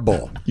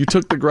memorable. You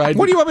took the bride.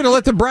 What do you want me to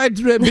let the bride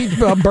be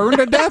burned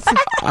to death?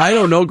 I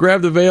don't know.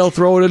 Grab the veil,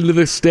 throw it into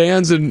the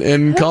stands,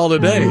 and call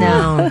it a day.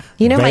 No.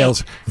 You know,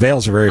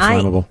 veils are very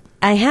flammable.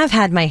 I have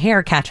had my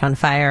hair catch on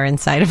fire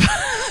inside of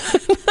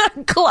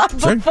a club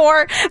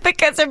before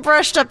because it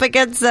brushed up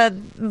against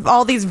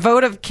all these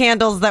votive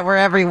candles that were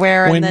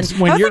everywhere. And then I was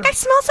like, I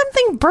smell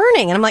something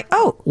burning. And I'm like,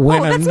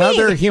 when that's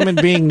another me. human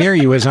being near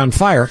you is on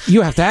fire,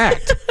 you have to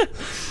act. But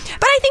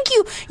I think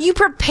you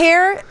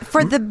prepare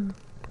for the...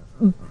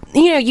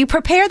 you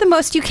prepare the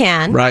most you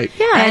can, right?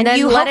 Yeah, and then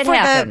you let hope it for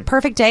happen. the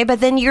perfect day.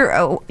 But then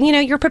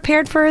you're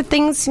prepared for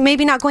things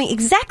maybe not going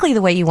exactly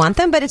the way you want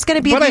them, but it's going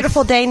to be a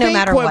beautiful day no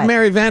matter what.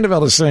 Mary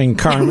Vandervelde is saying,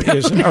 Carm,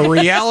 is a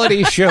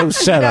reality show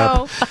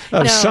setup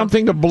of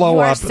something to blow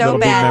up that'll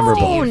be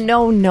memorable.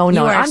 No. You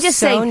are I'm just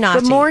so saying,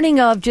 naughty. the morning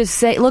of, just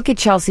say, look at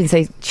Chelsea and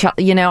say,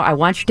 I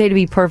want your day to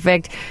be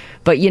perfect.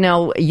 But,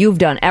 you've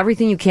done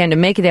everything you can to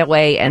make it that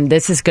way, and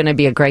this is going to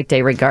be a great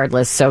day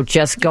regardless. So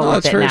just go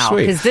with it now.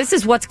 Because this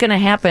is what's going to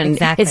happen.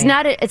 Exactly.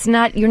 It's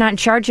not, you're not in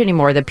charge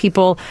anymore. The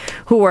people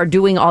who are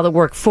doing all the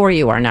work for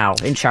you are now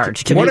in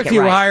charge to What make if it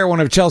you right. hire one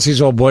of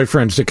Chelsea's old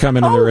boyfriends to come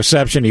into the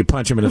reception, you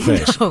punch him in the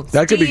face? No,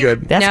 that could be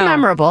good. That's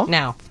memorable.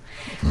 No.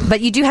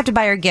 But you do have to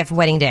buy her a gift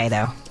wedding day,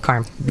 though,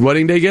 Carm.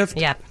 Wedding day gift?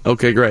 Yeah.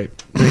 Okay, great.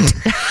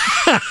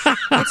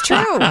 It's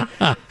true.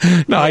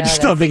 No, I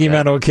just don't think he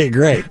meant okay,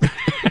 great.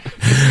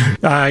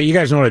 You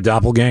guys know what a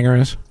doppelganger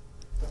is?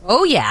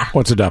 Oh, yeah.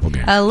 What's a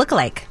doppelganger?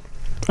 Lookalike.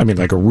 I mean,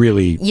 like a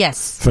really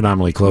Mm-hmm.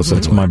 phenomenally close.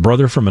 That's my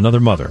brother from another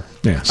mother.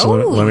 Yeah.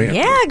 So Oh, let me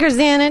yeah,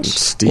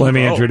 Grzanich. let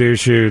me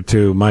introduce you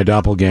to my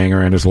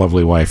doppelganger and his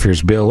lovely wife.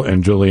 Here's Bill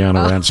and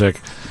Juliana Rancic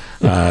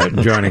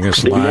joining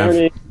us live.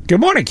 morning. Good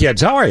morning,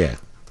 kids. How are you?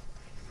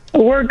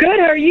 We're good.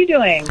 How are you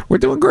doing? We're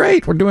doing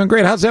great.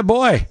 How's that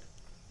boy?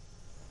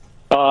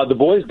 The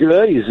boy's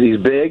good. He's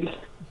big,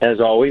 as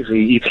always.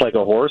 He eats like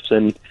a horse,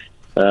 and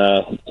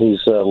he's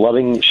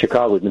loving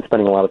Chicago. We've been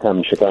spending a lot of time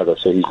in Chicago,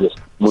 so he's just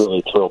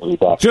really thrilled to be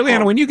back.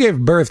 Juliana, when you gave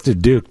birth to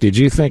Duke, did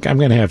you think I'm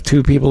going to have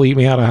two people eat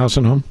me out of house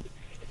and home?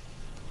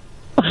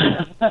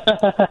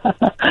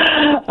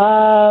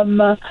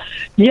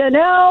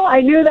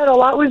 I knew that a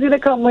lot was going to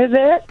come with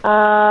it,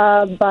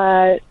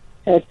 but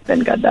it's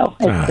been good, though.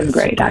 It's been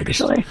great,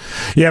 actually.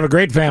 You have a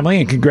great family,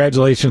 and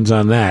congratulations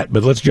on that.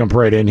 But let's jump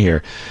right in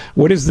here.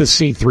 What is the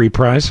C3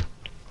 prize?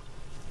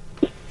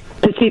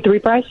 The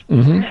C3 prize?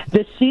 Mm-hmm.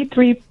 The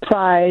C3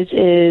 prize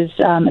is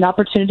an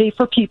opportunity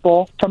for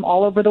people from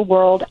all over the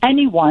world,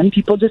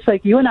 people just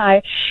like you and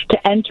I,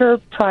 to enter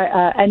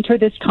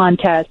this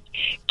contest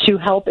to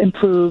help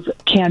improve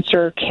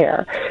cancer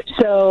care.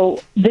 So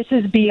this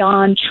is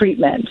beyond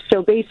treatment.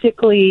 So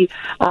basically,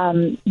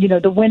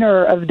 the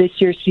winner of this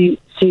year's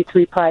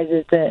C3 prize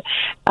is the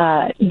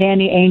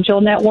Nanny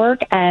Angel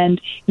Network,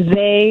 and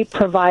they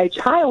provide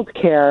child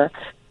care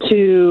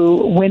to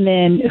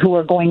women who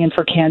are going in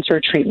for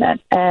cancer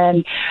treatment.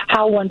 And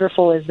how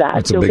wonderful is that?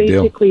 That's a so big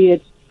deal. basically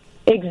it's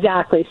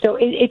exactly. So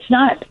it's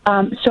not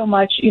so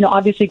much,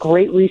 obviously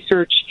great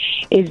research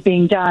is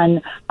being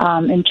done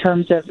in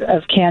terms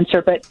of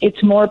cancer, but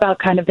it's more about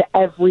kind of the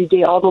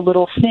everyday, all the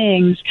little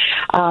things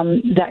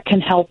that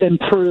can help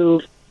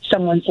improve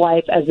someone's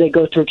life as they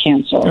go through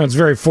cancer. It's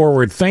very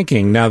forward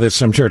thinking. Now,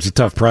 I'm sure it's a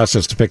tough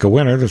process to pick a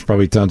winner. There's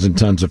probably tons and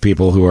tons of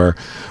people who are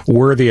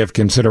worthy of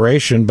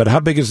consideration. But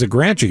how big is the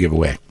grant you give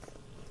away?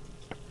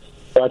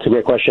 That's a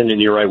great question, and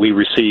you're right. We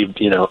received,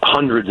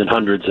 hundreds and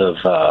hundreds of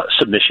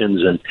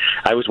submissions, and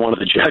I was one of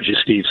the judges,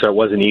 Steve, so it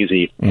wasn't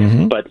easy.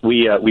 Mm-hmm. But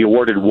we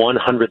awarded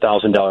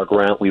 $100,000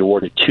 grant. We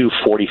awarded two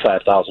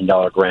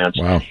 $45,000 grants,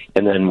 wow.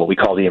 And then what we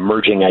call the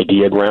Emerging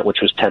Idea Grant, which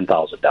was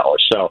 $10,000.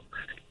 So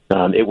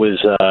It was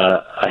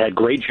I had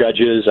great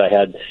judges. I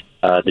had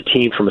the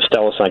team from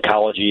Estella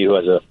Psychology, who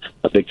has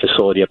a big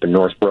facility up in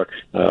Northbrook,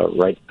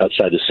 right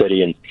outside the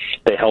city, and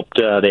they helped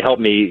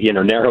me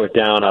narrow it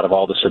down out of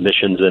all the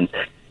submissions,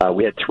 and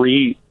we had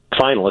 3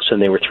 finalists, and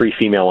they were 3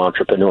 female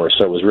entrepreneurs.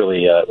 So it was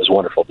really it was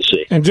wonderful to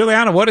see. And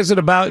Juliana, what is it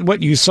about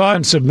what you saw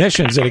in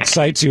submissions that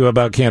excites you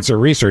about cancer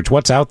research?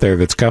 What's out there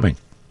that's coming?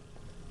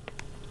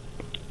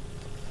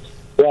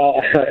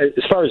 Well,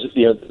 as far as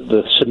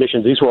the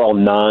submissions, these were all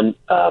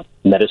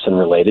non-medicine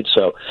related.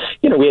 So,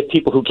 we had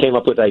people who came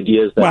up with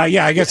ideas. That, well,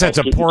 yeah, I guess that's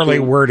a poorly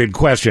worded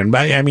question.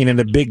 But I mean, in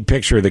the big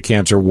picture of the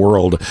cancer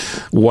world,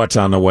 what's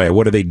on the way?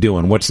 What are they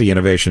doing? What's the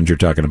innovations you're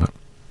talking about?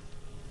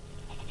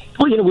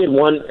 Well, we had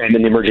one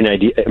in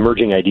the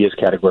emerging ideas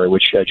category,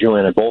 which Juliana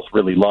and I both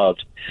really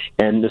loved.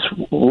 And this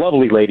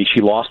lovely lady,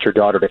 she lost her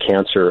daughter to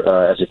cancer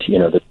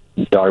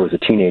the daughter was a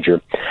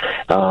teenager,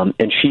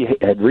 and she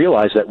had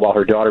realized that while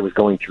her daughter was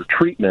going through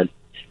treatment,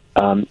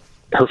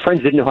 her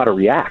friends didn't know how to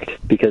react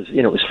because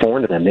it was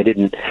foreign to them. They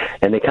didn't,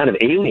 and they kind of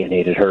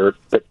alienated her,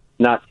 but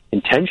not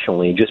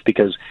intentionally, just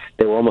because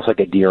they were almost like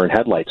a deer in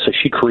headlights. So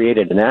she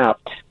created an app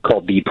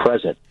called Be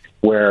Present,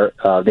 where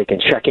they can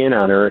check in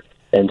on her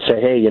and say,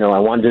 hey, I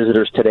want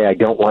visitors today. I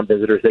don't want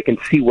visitors. They can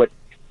see what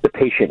the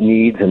patient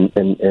needs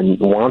and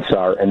wants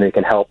are, and they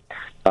can help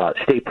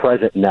stay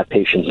present in that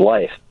patient's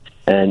life.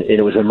 And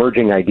it was an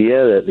emerging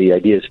idea. The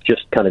idea is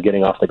just kind of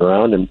getting off the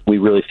ground, and we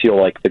really feel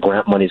like the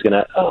grant money is going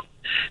to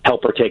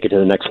help her take it to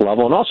the next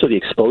level, and also the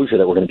exposure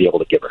that we're going to be able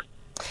to give her.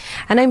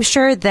 And I'm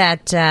sure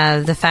that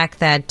the fact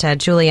that,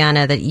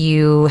 Juliana, that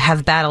you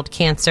have battled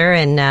cancer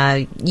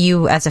and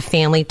you as a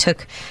family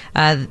took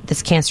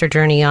this cancer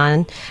journey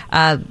on,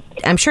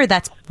 I'm sure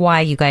that's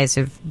why you guys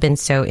have been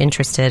so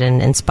interested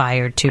and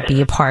inspired to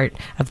be a part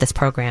of this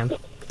program.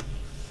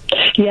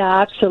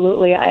 Yeah,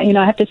 absolutely.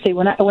 I have to say,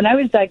 when I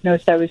was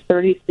diagnosed, I was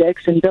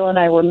 36, and Bill and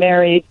I were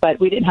married, but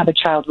we didn't have a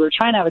child. We were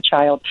trying to have a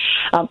child,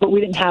 but we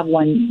didn't have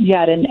one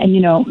yet. And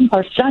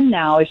our son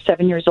now is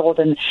 7 years old,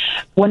 and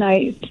when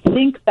I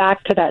think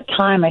back to that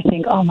time, I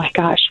think, oh my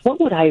gosh, what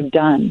would I have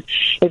done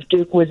if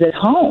Duke was at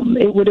home?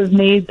 It would have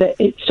made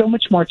it so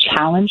much more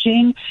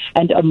challenging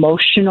and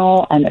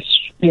emotional and a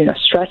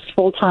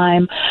stressful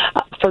time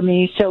for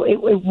me. So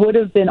it would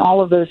have been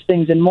all of those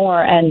things and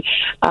more. And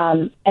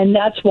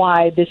that's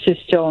why this is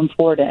so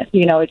important.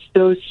 It's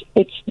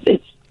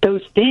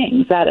those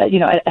things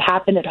that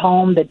happen at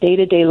home, the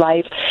day-to-day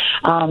life,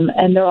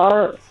 and there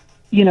are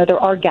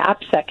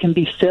gaps that can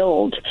be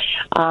filled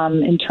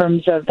in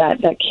terms of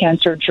that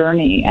cancer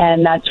journey.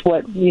 And that's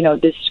what,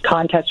 this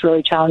contest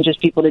really challenges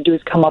people to do,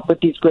 is come up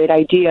with these great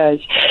ideas.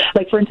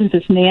 Like, for instance,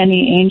 this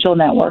Nanny Angel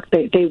Network,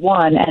 they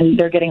won, and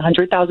they're getting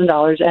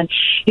 $100,000. And,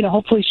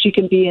 hopefully she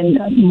can be in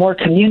more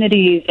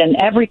communities, and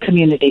every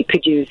community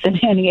could use the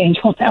Nanny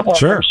Angel Network.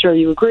 Sure. I'm sure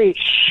you agree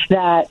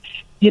that,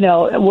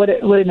 what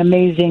an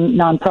amazing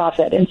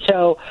nonprofit. And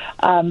so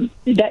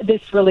that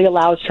this really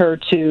allows her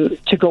to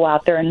go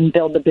out there and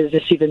build the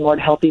business even more,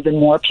 to help even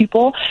more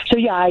people. So,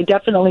 yeah, I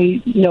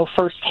definitely know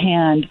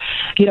firsthand,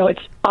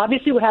 it's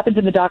obviously what happens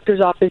in the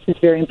doctor's office is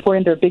very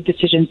important. There are big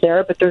decisions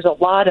there, but there's a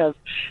lot of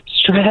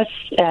stress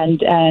and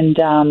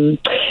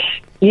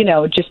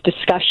just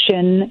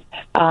discussion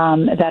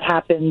that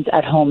happens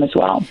at home as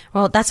well.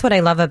 Well, that's what I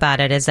love about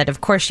it, is that,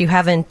 of course, you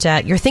haven't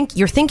you're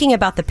thinking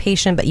about the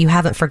patient, but you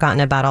haven't forgotten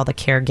about all the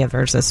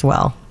caregivers as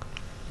well.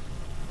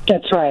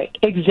 That's right.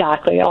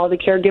 Exactly. All the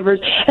caregivers,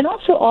 and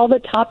also all the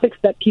topics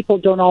that people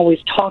don't always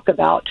talk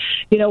about.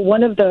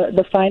 One of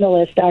the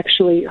finalists,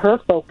 actually, her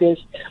focus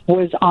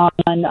was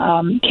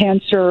on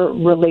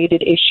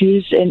cancer-related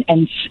issues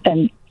and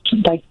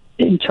like,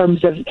 in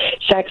terms of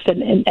sex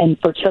and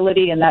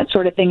fertility and that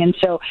sort of thing. And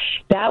so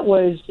that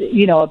was,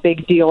 a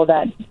big deal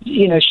that,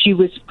 she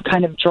was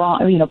kind of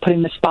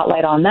putting the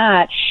spotlight on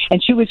that.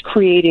 And she was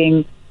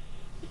creating,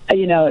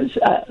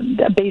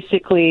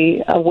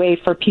 basically a way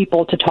for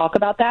people to talk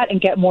about that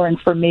and get more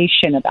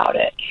information about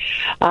it.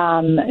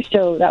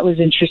 So that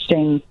was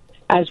interesting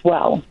as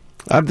well.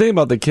 I'm thinking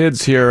about the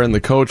kids here and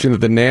the coaching that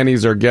the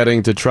nannies are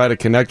getting to try to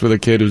connect with a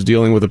kid who's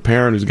dealing with a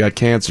parent who's got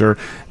cancer.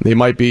 They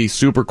might be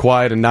super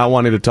quiet and not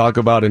wanting to talk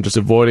about it and just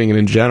avoiding it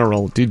in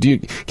general.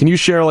 Can you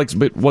share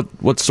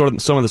what sort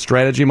of some of the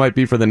strategy might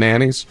be for the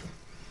nannies?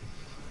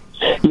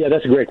 Yeah,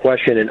 that's a great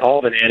question. And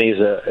all the nannies,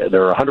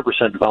 they're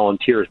 100%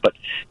 volunteers, but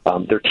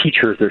they're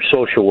teachers, they're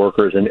social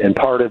workers, and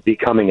part of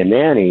becoming a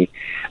nanny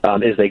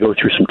is they go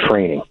through some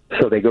training.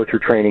 So they go through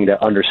training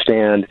to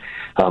understand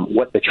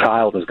what the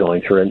child is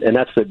going through. And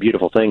that's the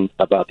beautiful thing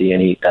about the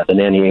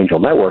Nanny Angel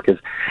Network is,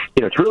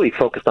 it's really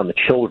focused on the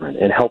children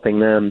and helping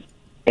them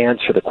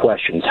answer the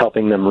questions,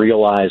 helping them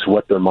realize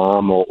what their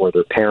mom or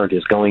their parent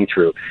is going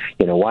through.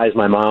 Why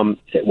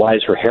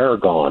is her hair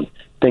gone?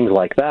 Things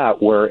like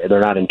that, where they're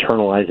not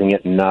internalizing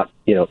it and not,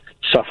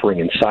 suffering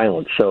in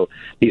silence. So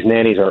these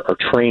nannies are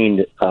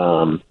trained,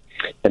 and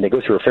they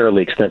go through a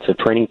fairly extensive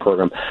training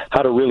program,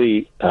 how to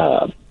really,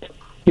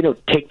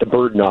 take the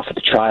burden off of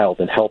the child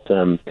and help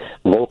them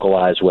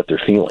vocalize what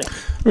they're feeling.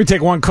 Let me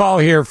take one call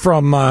here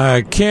from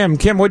Kim.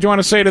 Kim, what do you want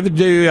to say to the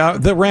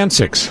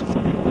Rancics?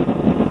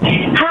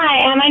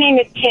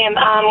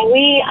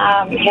 We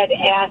had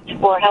asked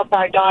for help for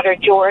our daughter,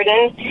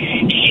 Jordan.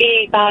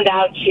 She found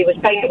out she was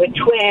pregnant with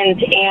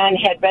twins and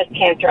had breast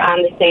cancer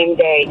on the same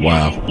day.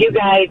 Wow. You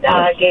guys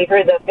gave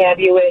her the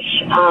fabulous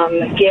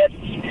gifts.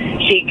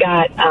 She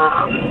got...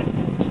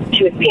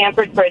 she was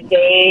pampered for a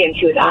day, and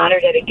she was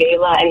honored at a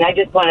gala, and I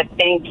just want to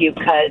thank you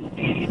because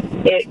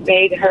it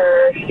made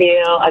her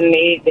feel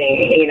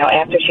amazing, you know,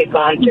 after she'd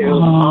gone through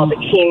all the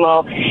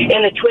chemo.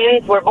 And the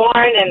twins were born,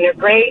 and they're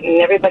great, and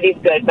everybody's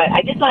good. But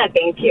I just want to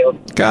thank you.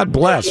 God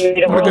bless.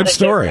 What a good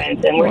story.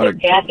 And we're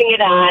just passing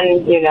it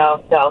on, you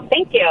know, so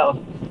thank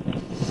you.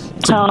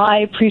 I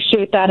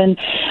appreciate that, and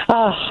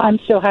I'm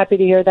so happy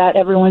to hear that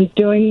everyone's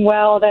doing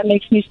well. That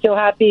makes me so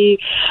happy.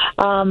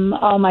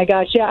 Oh my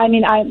gosh, yeah. I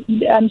mean,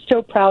 I'm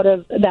so proud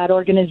of that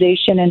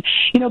organization, and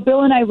you know,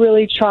 Bill and I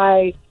really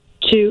try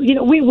to, you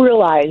know, we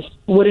realize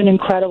what an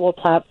incredible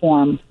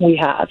platform we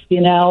have,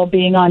 you know,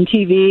 being on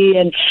TV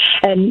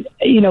and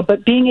you know,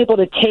 but being able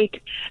to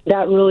take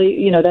that really,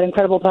 you know, that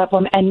incredible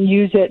platform and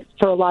use it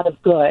for a lot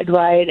of good,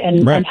 right?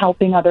 And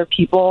helping other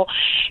people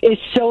is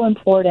so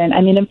important.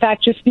 I mean, in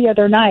fact, just the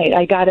other night,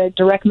 I got a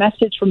direct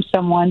message from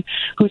someone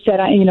who said,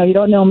 you know, you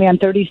don't know me, I'm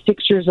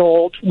 36 years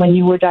old. When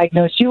you were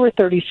diagnosed, you were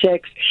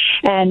 36.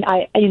 And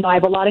I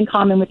have a lot in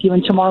common with you.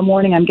 And tomorrow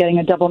morning, I'm getting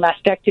a double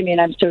mastectomy,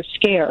 and I'm so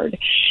scared.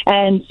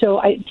 And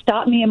so it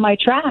stopped me in my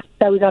tracks.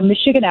 I was on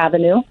Michigan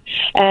Avenue,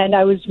 and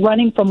I was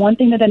running from one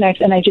thing to the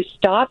next, and I just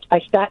stopped. I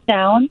sat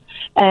down,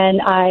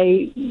 and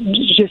I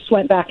just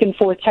went back and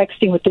forth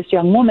texting with this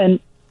young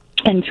woman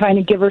and trying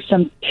to give her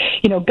some,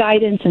 you know,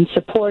 guidance and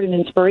support and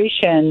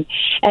inspiration.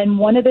 And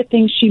one of the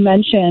things she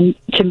mentioned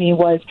to me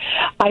was,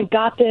 I've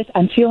got this,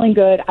 I'm feeling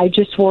good, I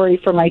just worry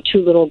for my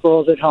 2 little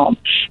girls at home.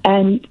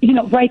 And, you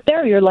know, right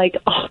there, you're like,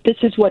 oh, this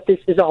is what this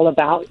is all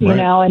about, you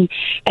know, and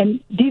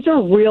these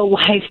are real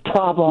life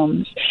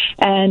problems.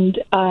 And,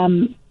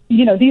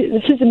 you know,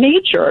 this is a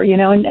major, you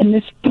know, and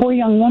this poor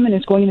young woman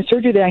is going into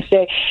surgery the next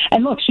day.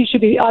 And look, she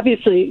should be,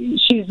 obviously,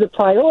 she's the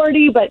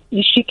priority, but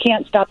she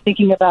can't stop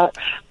thinking about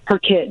her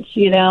kids,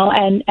 you know,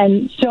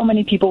 and so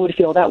many people would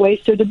feel that way.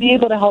 So to be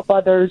able to help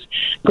others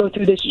go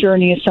through this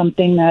journey is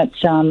something that's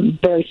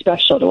very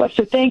special to us.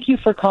 So thank you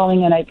for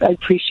calling, and I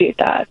appreciate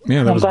that.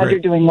 Yeah, I'm glad you're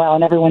doing well,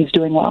 and everyone's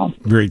doing well.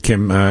 Great,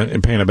 Kim,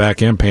 paying it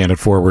back and paying it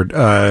forward.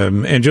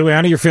 And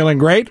Juliana, you're feeling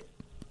great?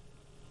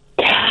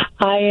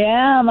 I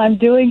am. I'm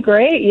doing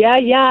great.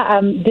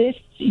 Yeah.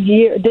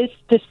 This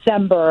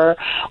December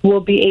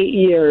will be 8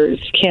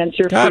 years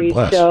cancer-free. God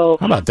bless. So,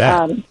 how about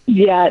that?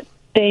 Yeah.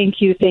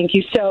 Thank you.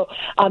 So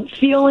I'm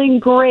feeling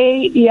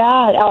great.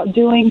 Yeah,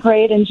 doing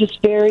great, and just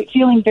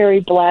feeling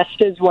very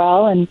blessed as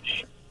well. And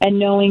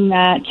knowing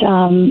that,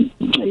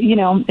 you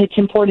know, it's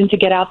important to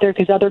get out there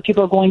because other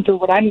people are going through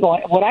what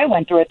I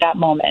went through at that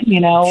moment, you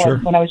know,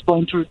 when I was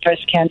going through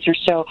breast cancer.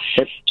 So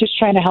just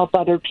trying to help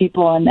other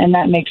people, and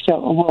that makes a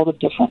world of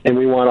difference. And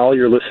we want all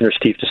your listeners,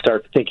 Steve, to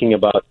start thinking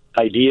about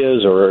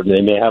ideas, or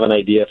they may have an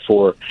idea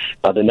for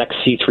the next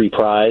C3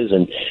 prize,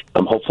 and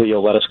hopefully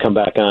you'll let us come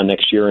back on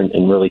next year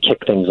and really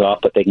kick things off,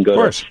 but they can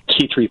go to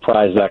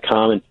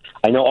c3prize.com. And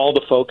I know all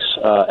the folks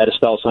at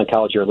Estellus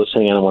Oncology are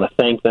listening, and I want to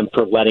thank them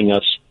for letting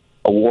us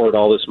award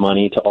all this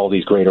money to all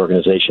these great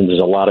organizations. There's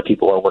a lot of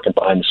people who are working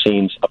behind the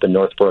scenes up in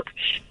Northbrook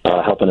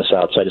helping us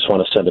out. So I just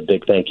want to send a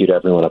big thank you to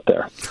everyone up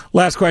there.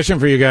 Last question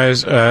for you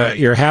guys.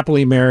 You're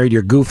happily married.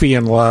 You're goofy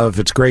in love.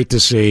 It's great to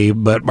see.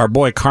 But our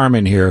boy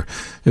Carmen here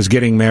is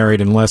getting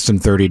married in less than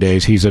 30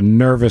 days. He's a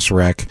nervous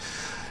wreck.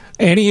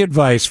 Any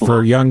advice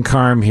for young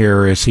Carm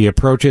here as he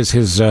approaches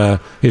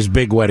his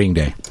big wedding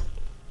day?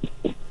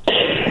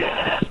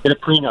 Get a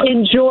prenup.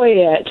 Enjoy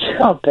it.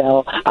 Oh,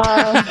 Bill. Get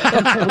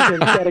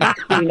a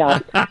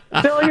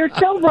prenup. Bill, you're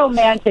so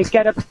romantic.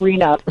 Get a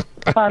prenup.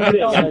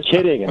 I'm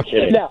kidding.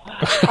 No.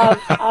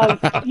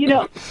 You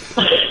know,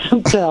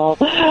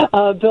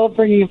 Bill,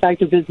 bringing you back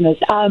to business.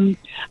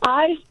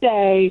 I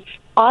say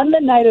on the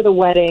night of the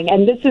wedding,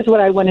 and this is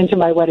what I went into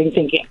my wedding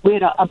thinking. We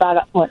had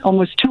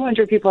almost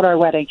 200 people at our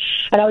wedding.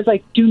 And I was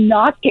like, do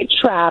not get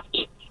trapped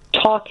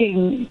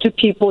talking to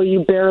people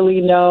you barely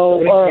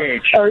know,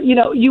 or you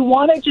know, you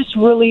want to just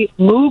really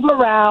move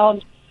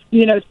around,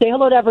 you know, say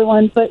hello to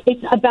everyone, but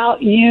it's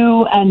about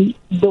you and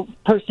the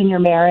person you're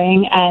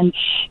marrying, and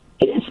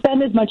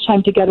spend as much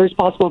time together as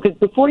possible, because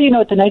before you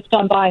know it, the night's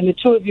gone by and the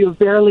two of you have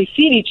barely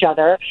seen each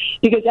other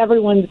because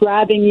everyone's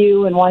grabbing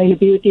you and wanting to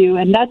be with you,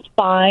 and that's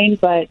fine,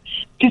 but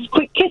just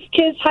quick kiss,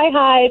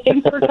 hi,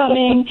 thanks for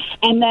coming,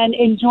 and then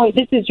enjoy.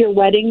 This is your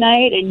wedding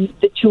night, and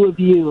the two of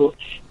you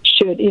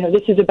should, you know,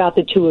 this is about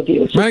the two of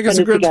you. So I think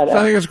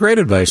it's great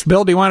advice.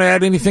 Bill, do you want to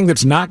add anything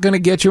that's not going to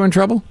get you in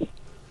trouble?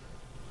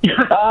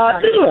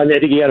 I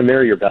think you got to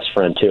marry your best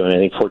friend too, and I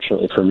think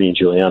fortunately for me and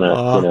Juliana,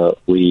 you know,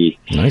 we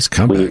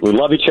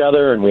love each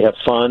other and we have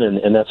fun,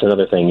 and that's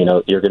another thing. You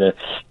know, you're going to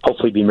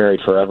hopefully be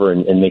married forever,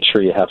 and make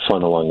sure you have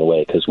fun along the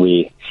way, because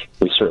we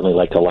certainly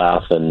like to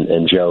laugh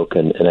and joke,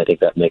 and I think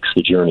that makes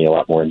the journey a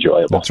lot more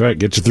enjoyable. That's right,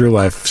 gets you through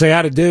life. Say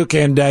hi to Duke,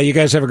 and you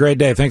guys have a great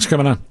day. Thanks for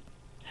coming on.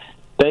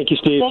 Thank you,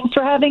 Steve. Thanks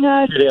for having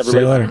us. See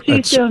you later. See you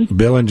That's soon.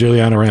 Bill and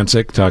Juliana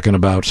Rancic talking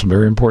about some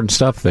very important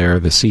stuff there.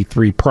 The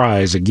C3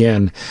 Prize.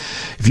 Again,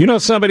 if you know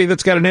somebody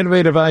that's got an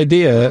innovative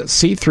idea,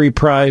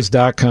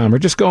 c3prize.com, or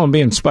just go and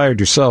be inspired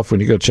yourself when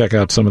you go check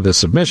out some of the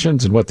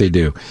submissions and what they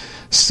do.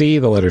 C,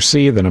 the letter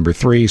C, the number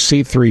 3,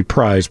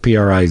 C3Prize,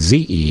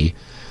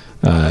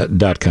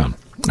 Prize.com.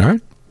 All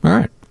right? All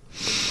right.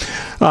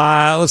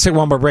 Let's take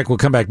one more break. We'll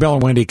come back. Bill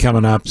and Wendy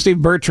coming up. Steve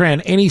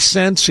Bertrand, any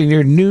sense in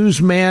your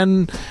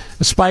newsman,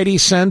 spidey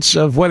sense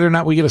of whether or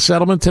not we get a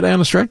settlement today on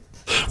the strike?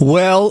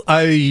 Well,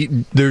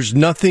 there's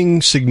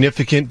nothing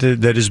significant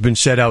that has been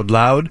said out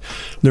loud.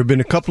 There have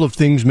been a couple of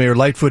things. Mayor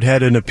Lightfoot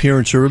had an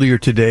appearance earlier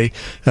today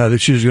that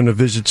she was going to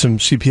visit some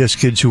CPS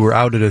kids who were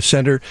out at a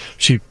center.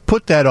 She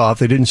put that off.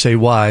 They didn't say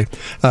why.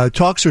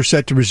 Talks are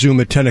set to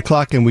resume at 10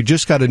 o'clock, and we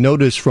just got a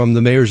notice from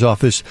the mayor's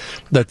office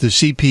that the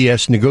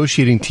CPS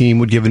negotiating team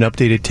would give an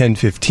update at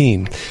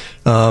 10:15.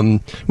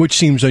 Which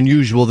seems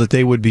unusual that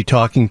they would be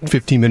talking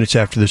 15 minutes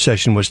after the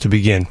session was to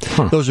begin.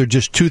 Those are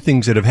just two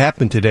things that have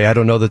happened today. I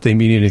don't know that they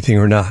mean anything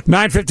or not.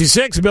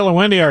 9:56, Bill and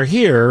Wendy are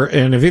here,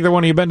 and have either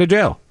one of you been to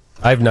jail?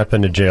 I've not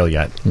been to jail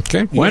yet.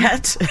 Okay. When?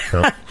 Yet?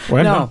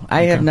 When? No,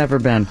 I have never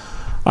been.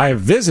 I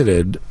have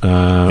visited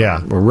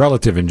a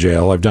relative in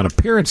jail. I've done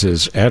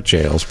appearances at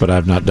jails, but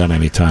I've not done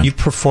any time. You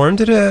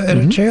performed at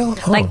a jail?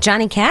 Oh. Like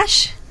Johnny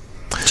Cash?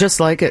 Just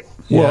like it.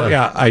 Well,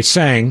 yeah, I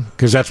sang,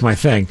 because that's my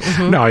thing.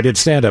 Mm-hmm. No, I did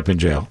stand up in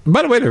jail.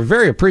 By the way, they're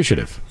very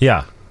appreciative.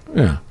 Yeah.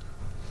 Yeah.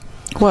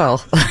 Well,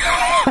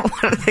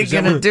 what are they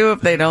going to do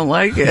if they don't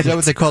like it? Is that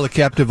what they call a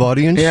captive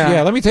audience?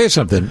 Yeah, let me tell you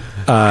something.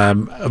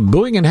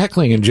 Booing and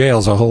heckling in jail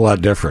is a whole lot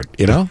different,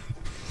 you know?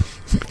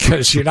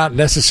 Because you're not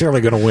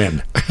necessarily going to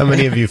win. How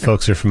many of you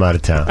folks are from out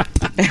of town?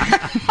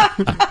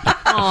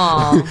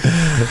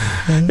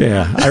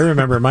 Yeah, I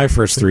remember my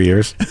first 3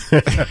 years.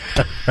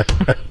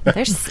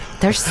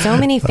 There's so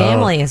many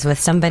families with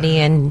somebody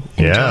in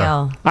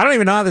jail. I don't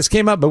even know how this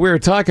came up, but we were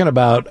talking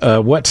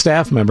about what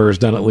staff member has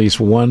done at least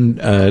one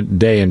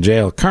day in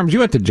jail. Carms, you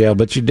went to jail,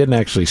 but you didn't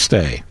actually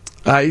stay.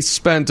 I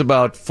spent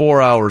about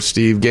 4 hours,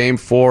 Steve. Game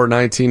 4,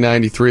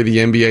 1993, the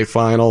NBA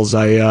Finals.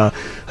 I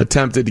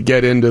attempted to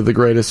get into the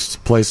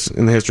greatest place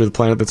in the history of the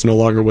planet that's no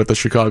longer with the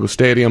Chicago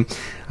Stadium.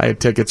 I had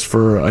tickets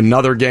for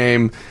another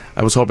game.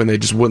 I was hoping they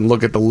just wouldn't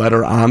look at the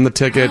letter on the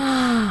ticket.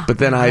 But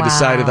then I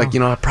decided,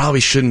 I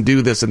probably shouldn't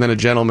do this. And then a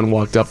gentleman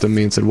walked up to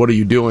me and said, "What are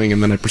you doing?"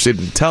 And then I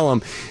proceeded to tell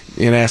him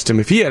and asked him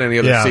if he had any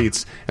other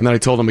seats. And then I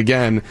told him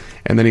again,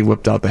 and then he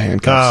whipped out the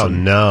handcuffs. Oh,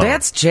 no.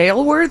 That's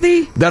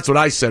jail-worthy? That's what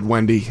I said,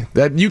 Wendy.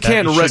 That you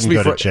can't arrest me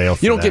for jail.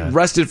 You don't get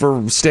arrested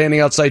for standing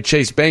outside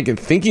Chase Bank and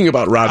thinking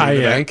about robbing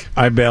the bank.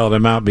 I bailed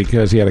him out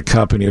because he had a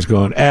cup and he was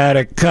going,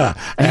 Attica,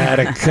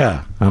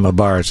 Attica, on the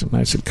bars. And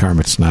I said, Carm,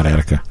 it's not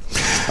Attica.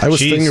 I was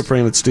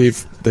fingerprinted,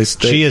 Steve.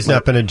 She has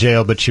not been in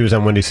jail, but she was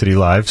on Windy City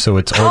Live, so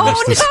it's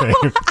almost the same.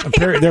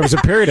 There was a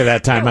period of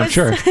that time, I'm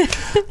sure. It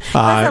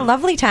was a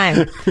lovely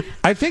time.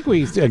 I think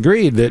we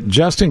agreed that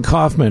Justin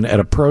Kaufman at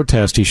a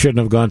protest he shouldn't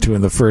have gone to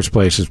in the first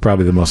place is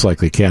probably the most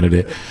likely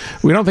candidate.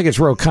 We don't think it's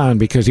Ro Khan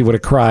because he would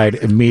have cried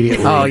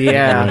immediately. Oh,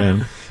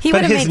 yeah.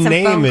 But his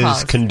name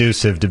is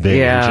conducive to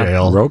being in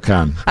jail. Ro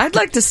Khan. I'd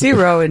like to see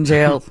Ro in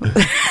jail.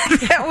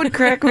 That would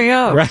crack me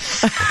up. Right.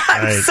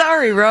 I'm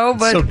sorry, Ro,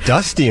 but... It's so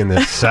dusty in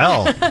this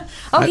cell.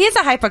 He is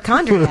a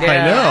hypochondriac. I know.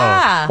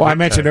 Yeah. Well, I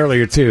mentioned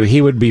earlier, too,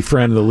 he would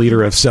befriend the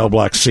leader of Cell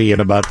Block C in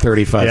about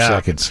 35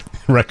 seconds.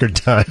 Record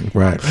time.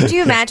 Right. Could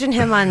you imagine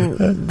him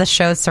on the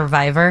show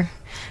Survivor?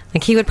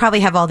 Like, he would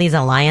probably have all these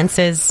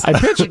alliances.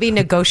 He'd be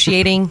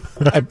negotiating.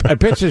 I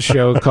pitched a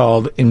show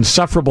called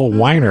Insufferable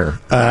Whiner,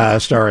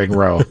 starring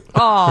Ro.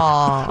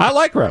 Aw. I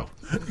like Ro.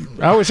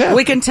 I always have.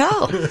 We can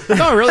tell.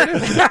 No, I really do.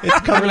 It's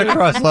coming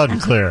across loud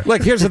and clear.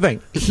 Look, here's the thing.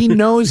 He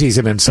knows he's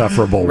an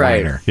insufferable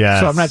whiner.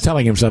 Yes. So I'm not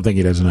telling him something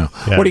he doesn't know.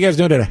 Yeah. What are you guys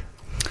doing today?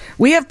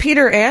 We have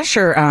Peter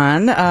Asher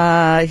on.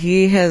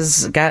 He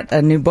has got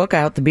a new book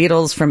out, The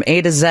Beatles from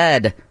A to Z,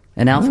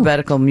 an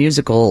alphabetical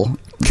musical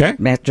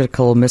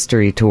magical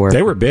mystery tour.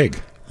 They were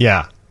big.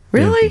 Yeah.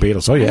 Really? Yeah, the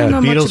Beatles. Oh, yeah. The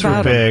Beatles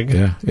were big.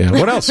 Yeah.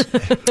 What else?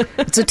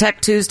 It's a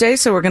Tech Tuesday,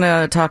 so we're going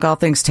to talk all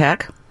things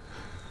tech.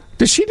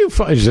 Does she do...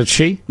 Is it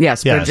she?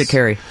 Yes, Bridget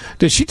Carey.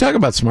 Does she talk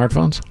about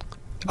smartphones?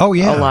 Oh,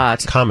 yeah. A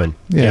lot. Common.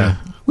 Yeah.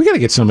 We got to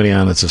get somebody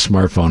on that's a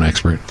smartphone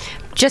expert.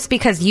 Just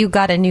because you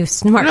got a new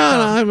smartphone.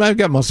 No, I've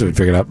got most of it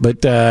figured out.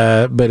 But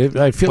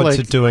I feel What's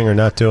it doing or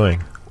not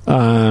doing?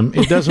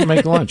 It doesn't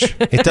make lunch.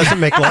 It doesn't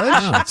make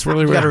lunch? No, it's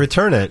really You got to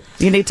return it.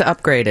 You need to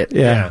upgrade it.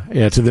 Yeah,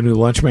 to the new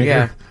lunch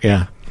maker.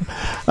 Yeah.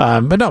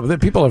 But no,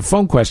 people have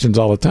phone questions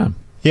all the time.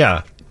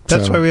 Yeah.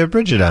 That's why we have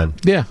Bridget on.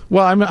 Yeah.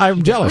 Well,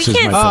 I'm jealous. We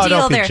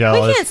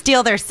can't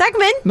steal their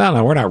segment.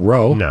 No, we're not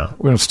Ro. No.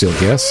 We don't steal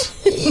guests.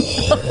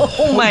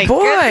 Oh, my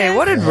goodness.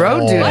 What did Ro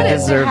do to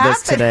deserve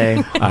this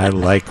today? I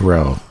like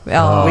Ro.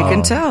 Oh, we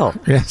can tell.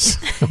 Yes.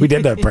 We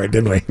did that part,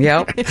 didn't we?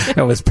 Yep.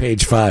 That was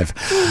page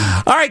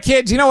 5. All right,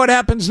 kids, you know what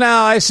happens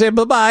now. I say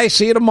bye-bye.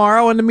 See you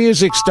tomorrow, and the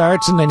music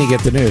starts, and then you get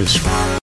the news.